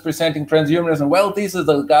post-humanists presenting transhumanism, well, these are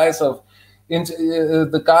the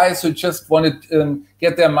guys who just want to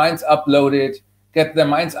get their minds uploaded,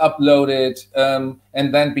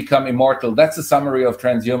 and then become immortal. That's a summary of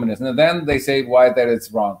transhumanism. And then they say why that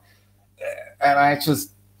it's wrong. And I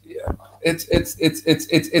just... It's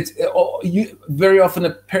very often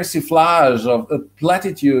a persiflage of a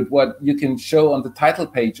platitude, what you can show on the title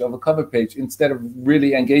page of a cover page, instead of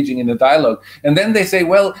really engaging in a dialogue. And then they say,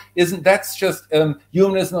 well, that's just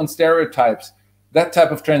humanism on stereotypes. That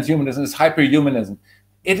type of transhumanism is hyperhumanism.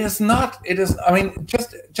 it is not. It is. I mean,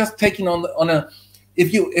 just taking on a.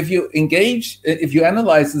 If you engage, if you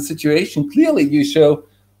analyze the situation clearly, you show.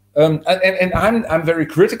 And I'm very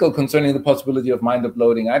critical concerning the possibility of mind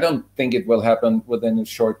uploading. I don't think it will happen within a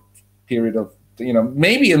short period of,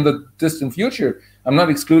 maybe in the distant future. I'm not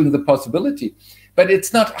excluding the possibility, but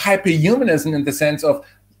it's not hyperhumanism in the sense of,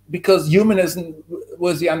 because humanism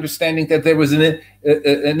was the understanding that there was an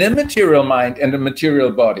immaterial mind and a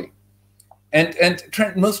material body, and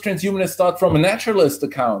most transhumanists start from a naturalist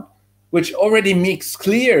account, which already makes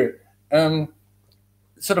clear.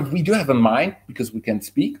 Sort of, we do have a mind because we can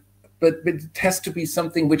speak, but it has to be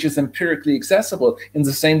something which is empirically accessible in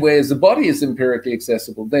the same way as the body is empirically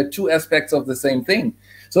accessible. They're two aspects of the same thing.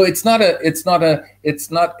 So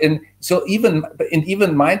so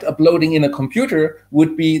even mind uploading in a computer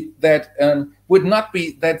would be that, would not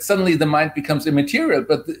be that suddenly the mind becomes immaterial,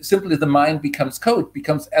 but simply the mind becomes code,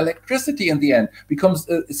 becomes electricity in the end, becomes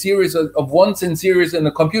a series of ones in series in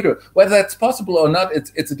a computer. Whether that's possible or not,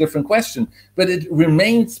 it's a different question, but it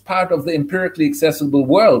remains part of the empirically accessible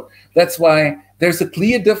world. That's why there's a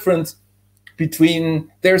clear difference between,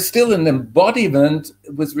 there's still an embodiment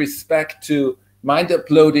with respect to mind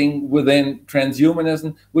uploading within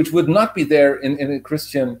transhumanism, which would not be there in a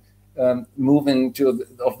Christian moving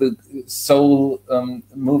of the soul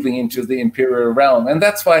moving into the imperial realm. And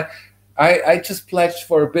that's why I just pledged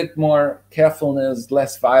for a bit more carefulness,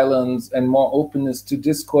 less violence, and more openness to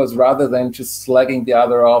discourse, rather than just slugging the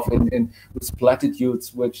other off with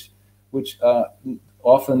platitudes, which are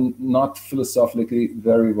often not philosophically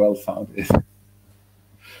very well founded.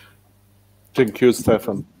 Thank you,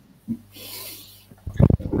 Stefan.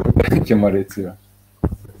 Thank you, Maurizio.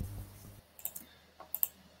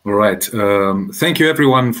 All right. Thank you,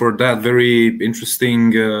 everyone, for that very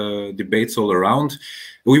interesting debates all around.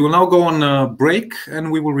 We will now go on a break,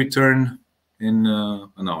 and we will return in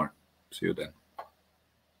an hour. See you then.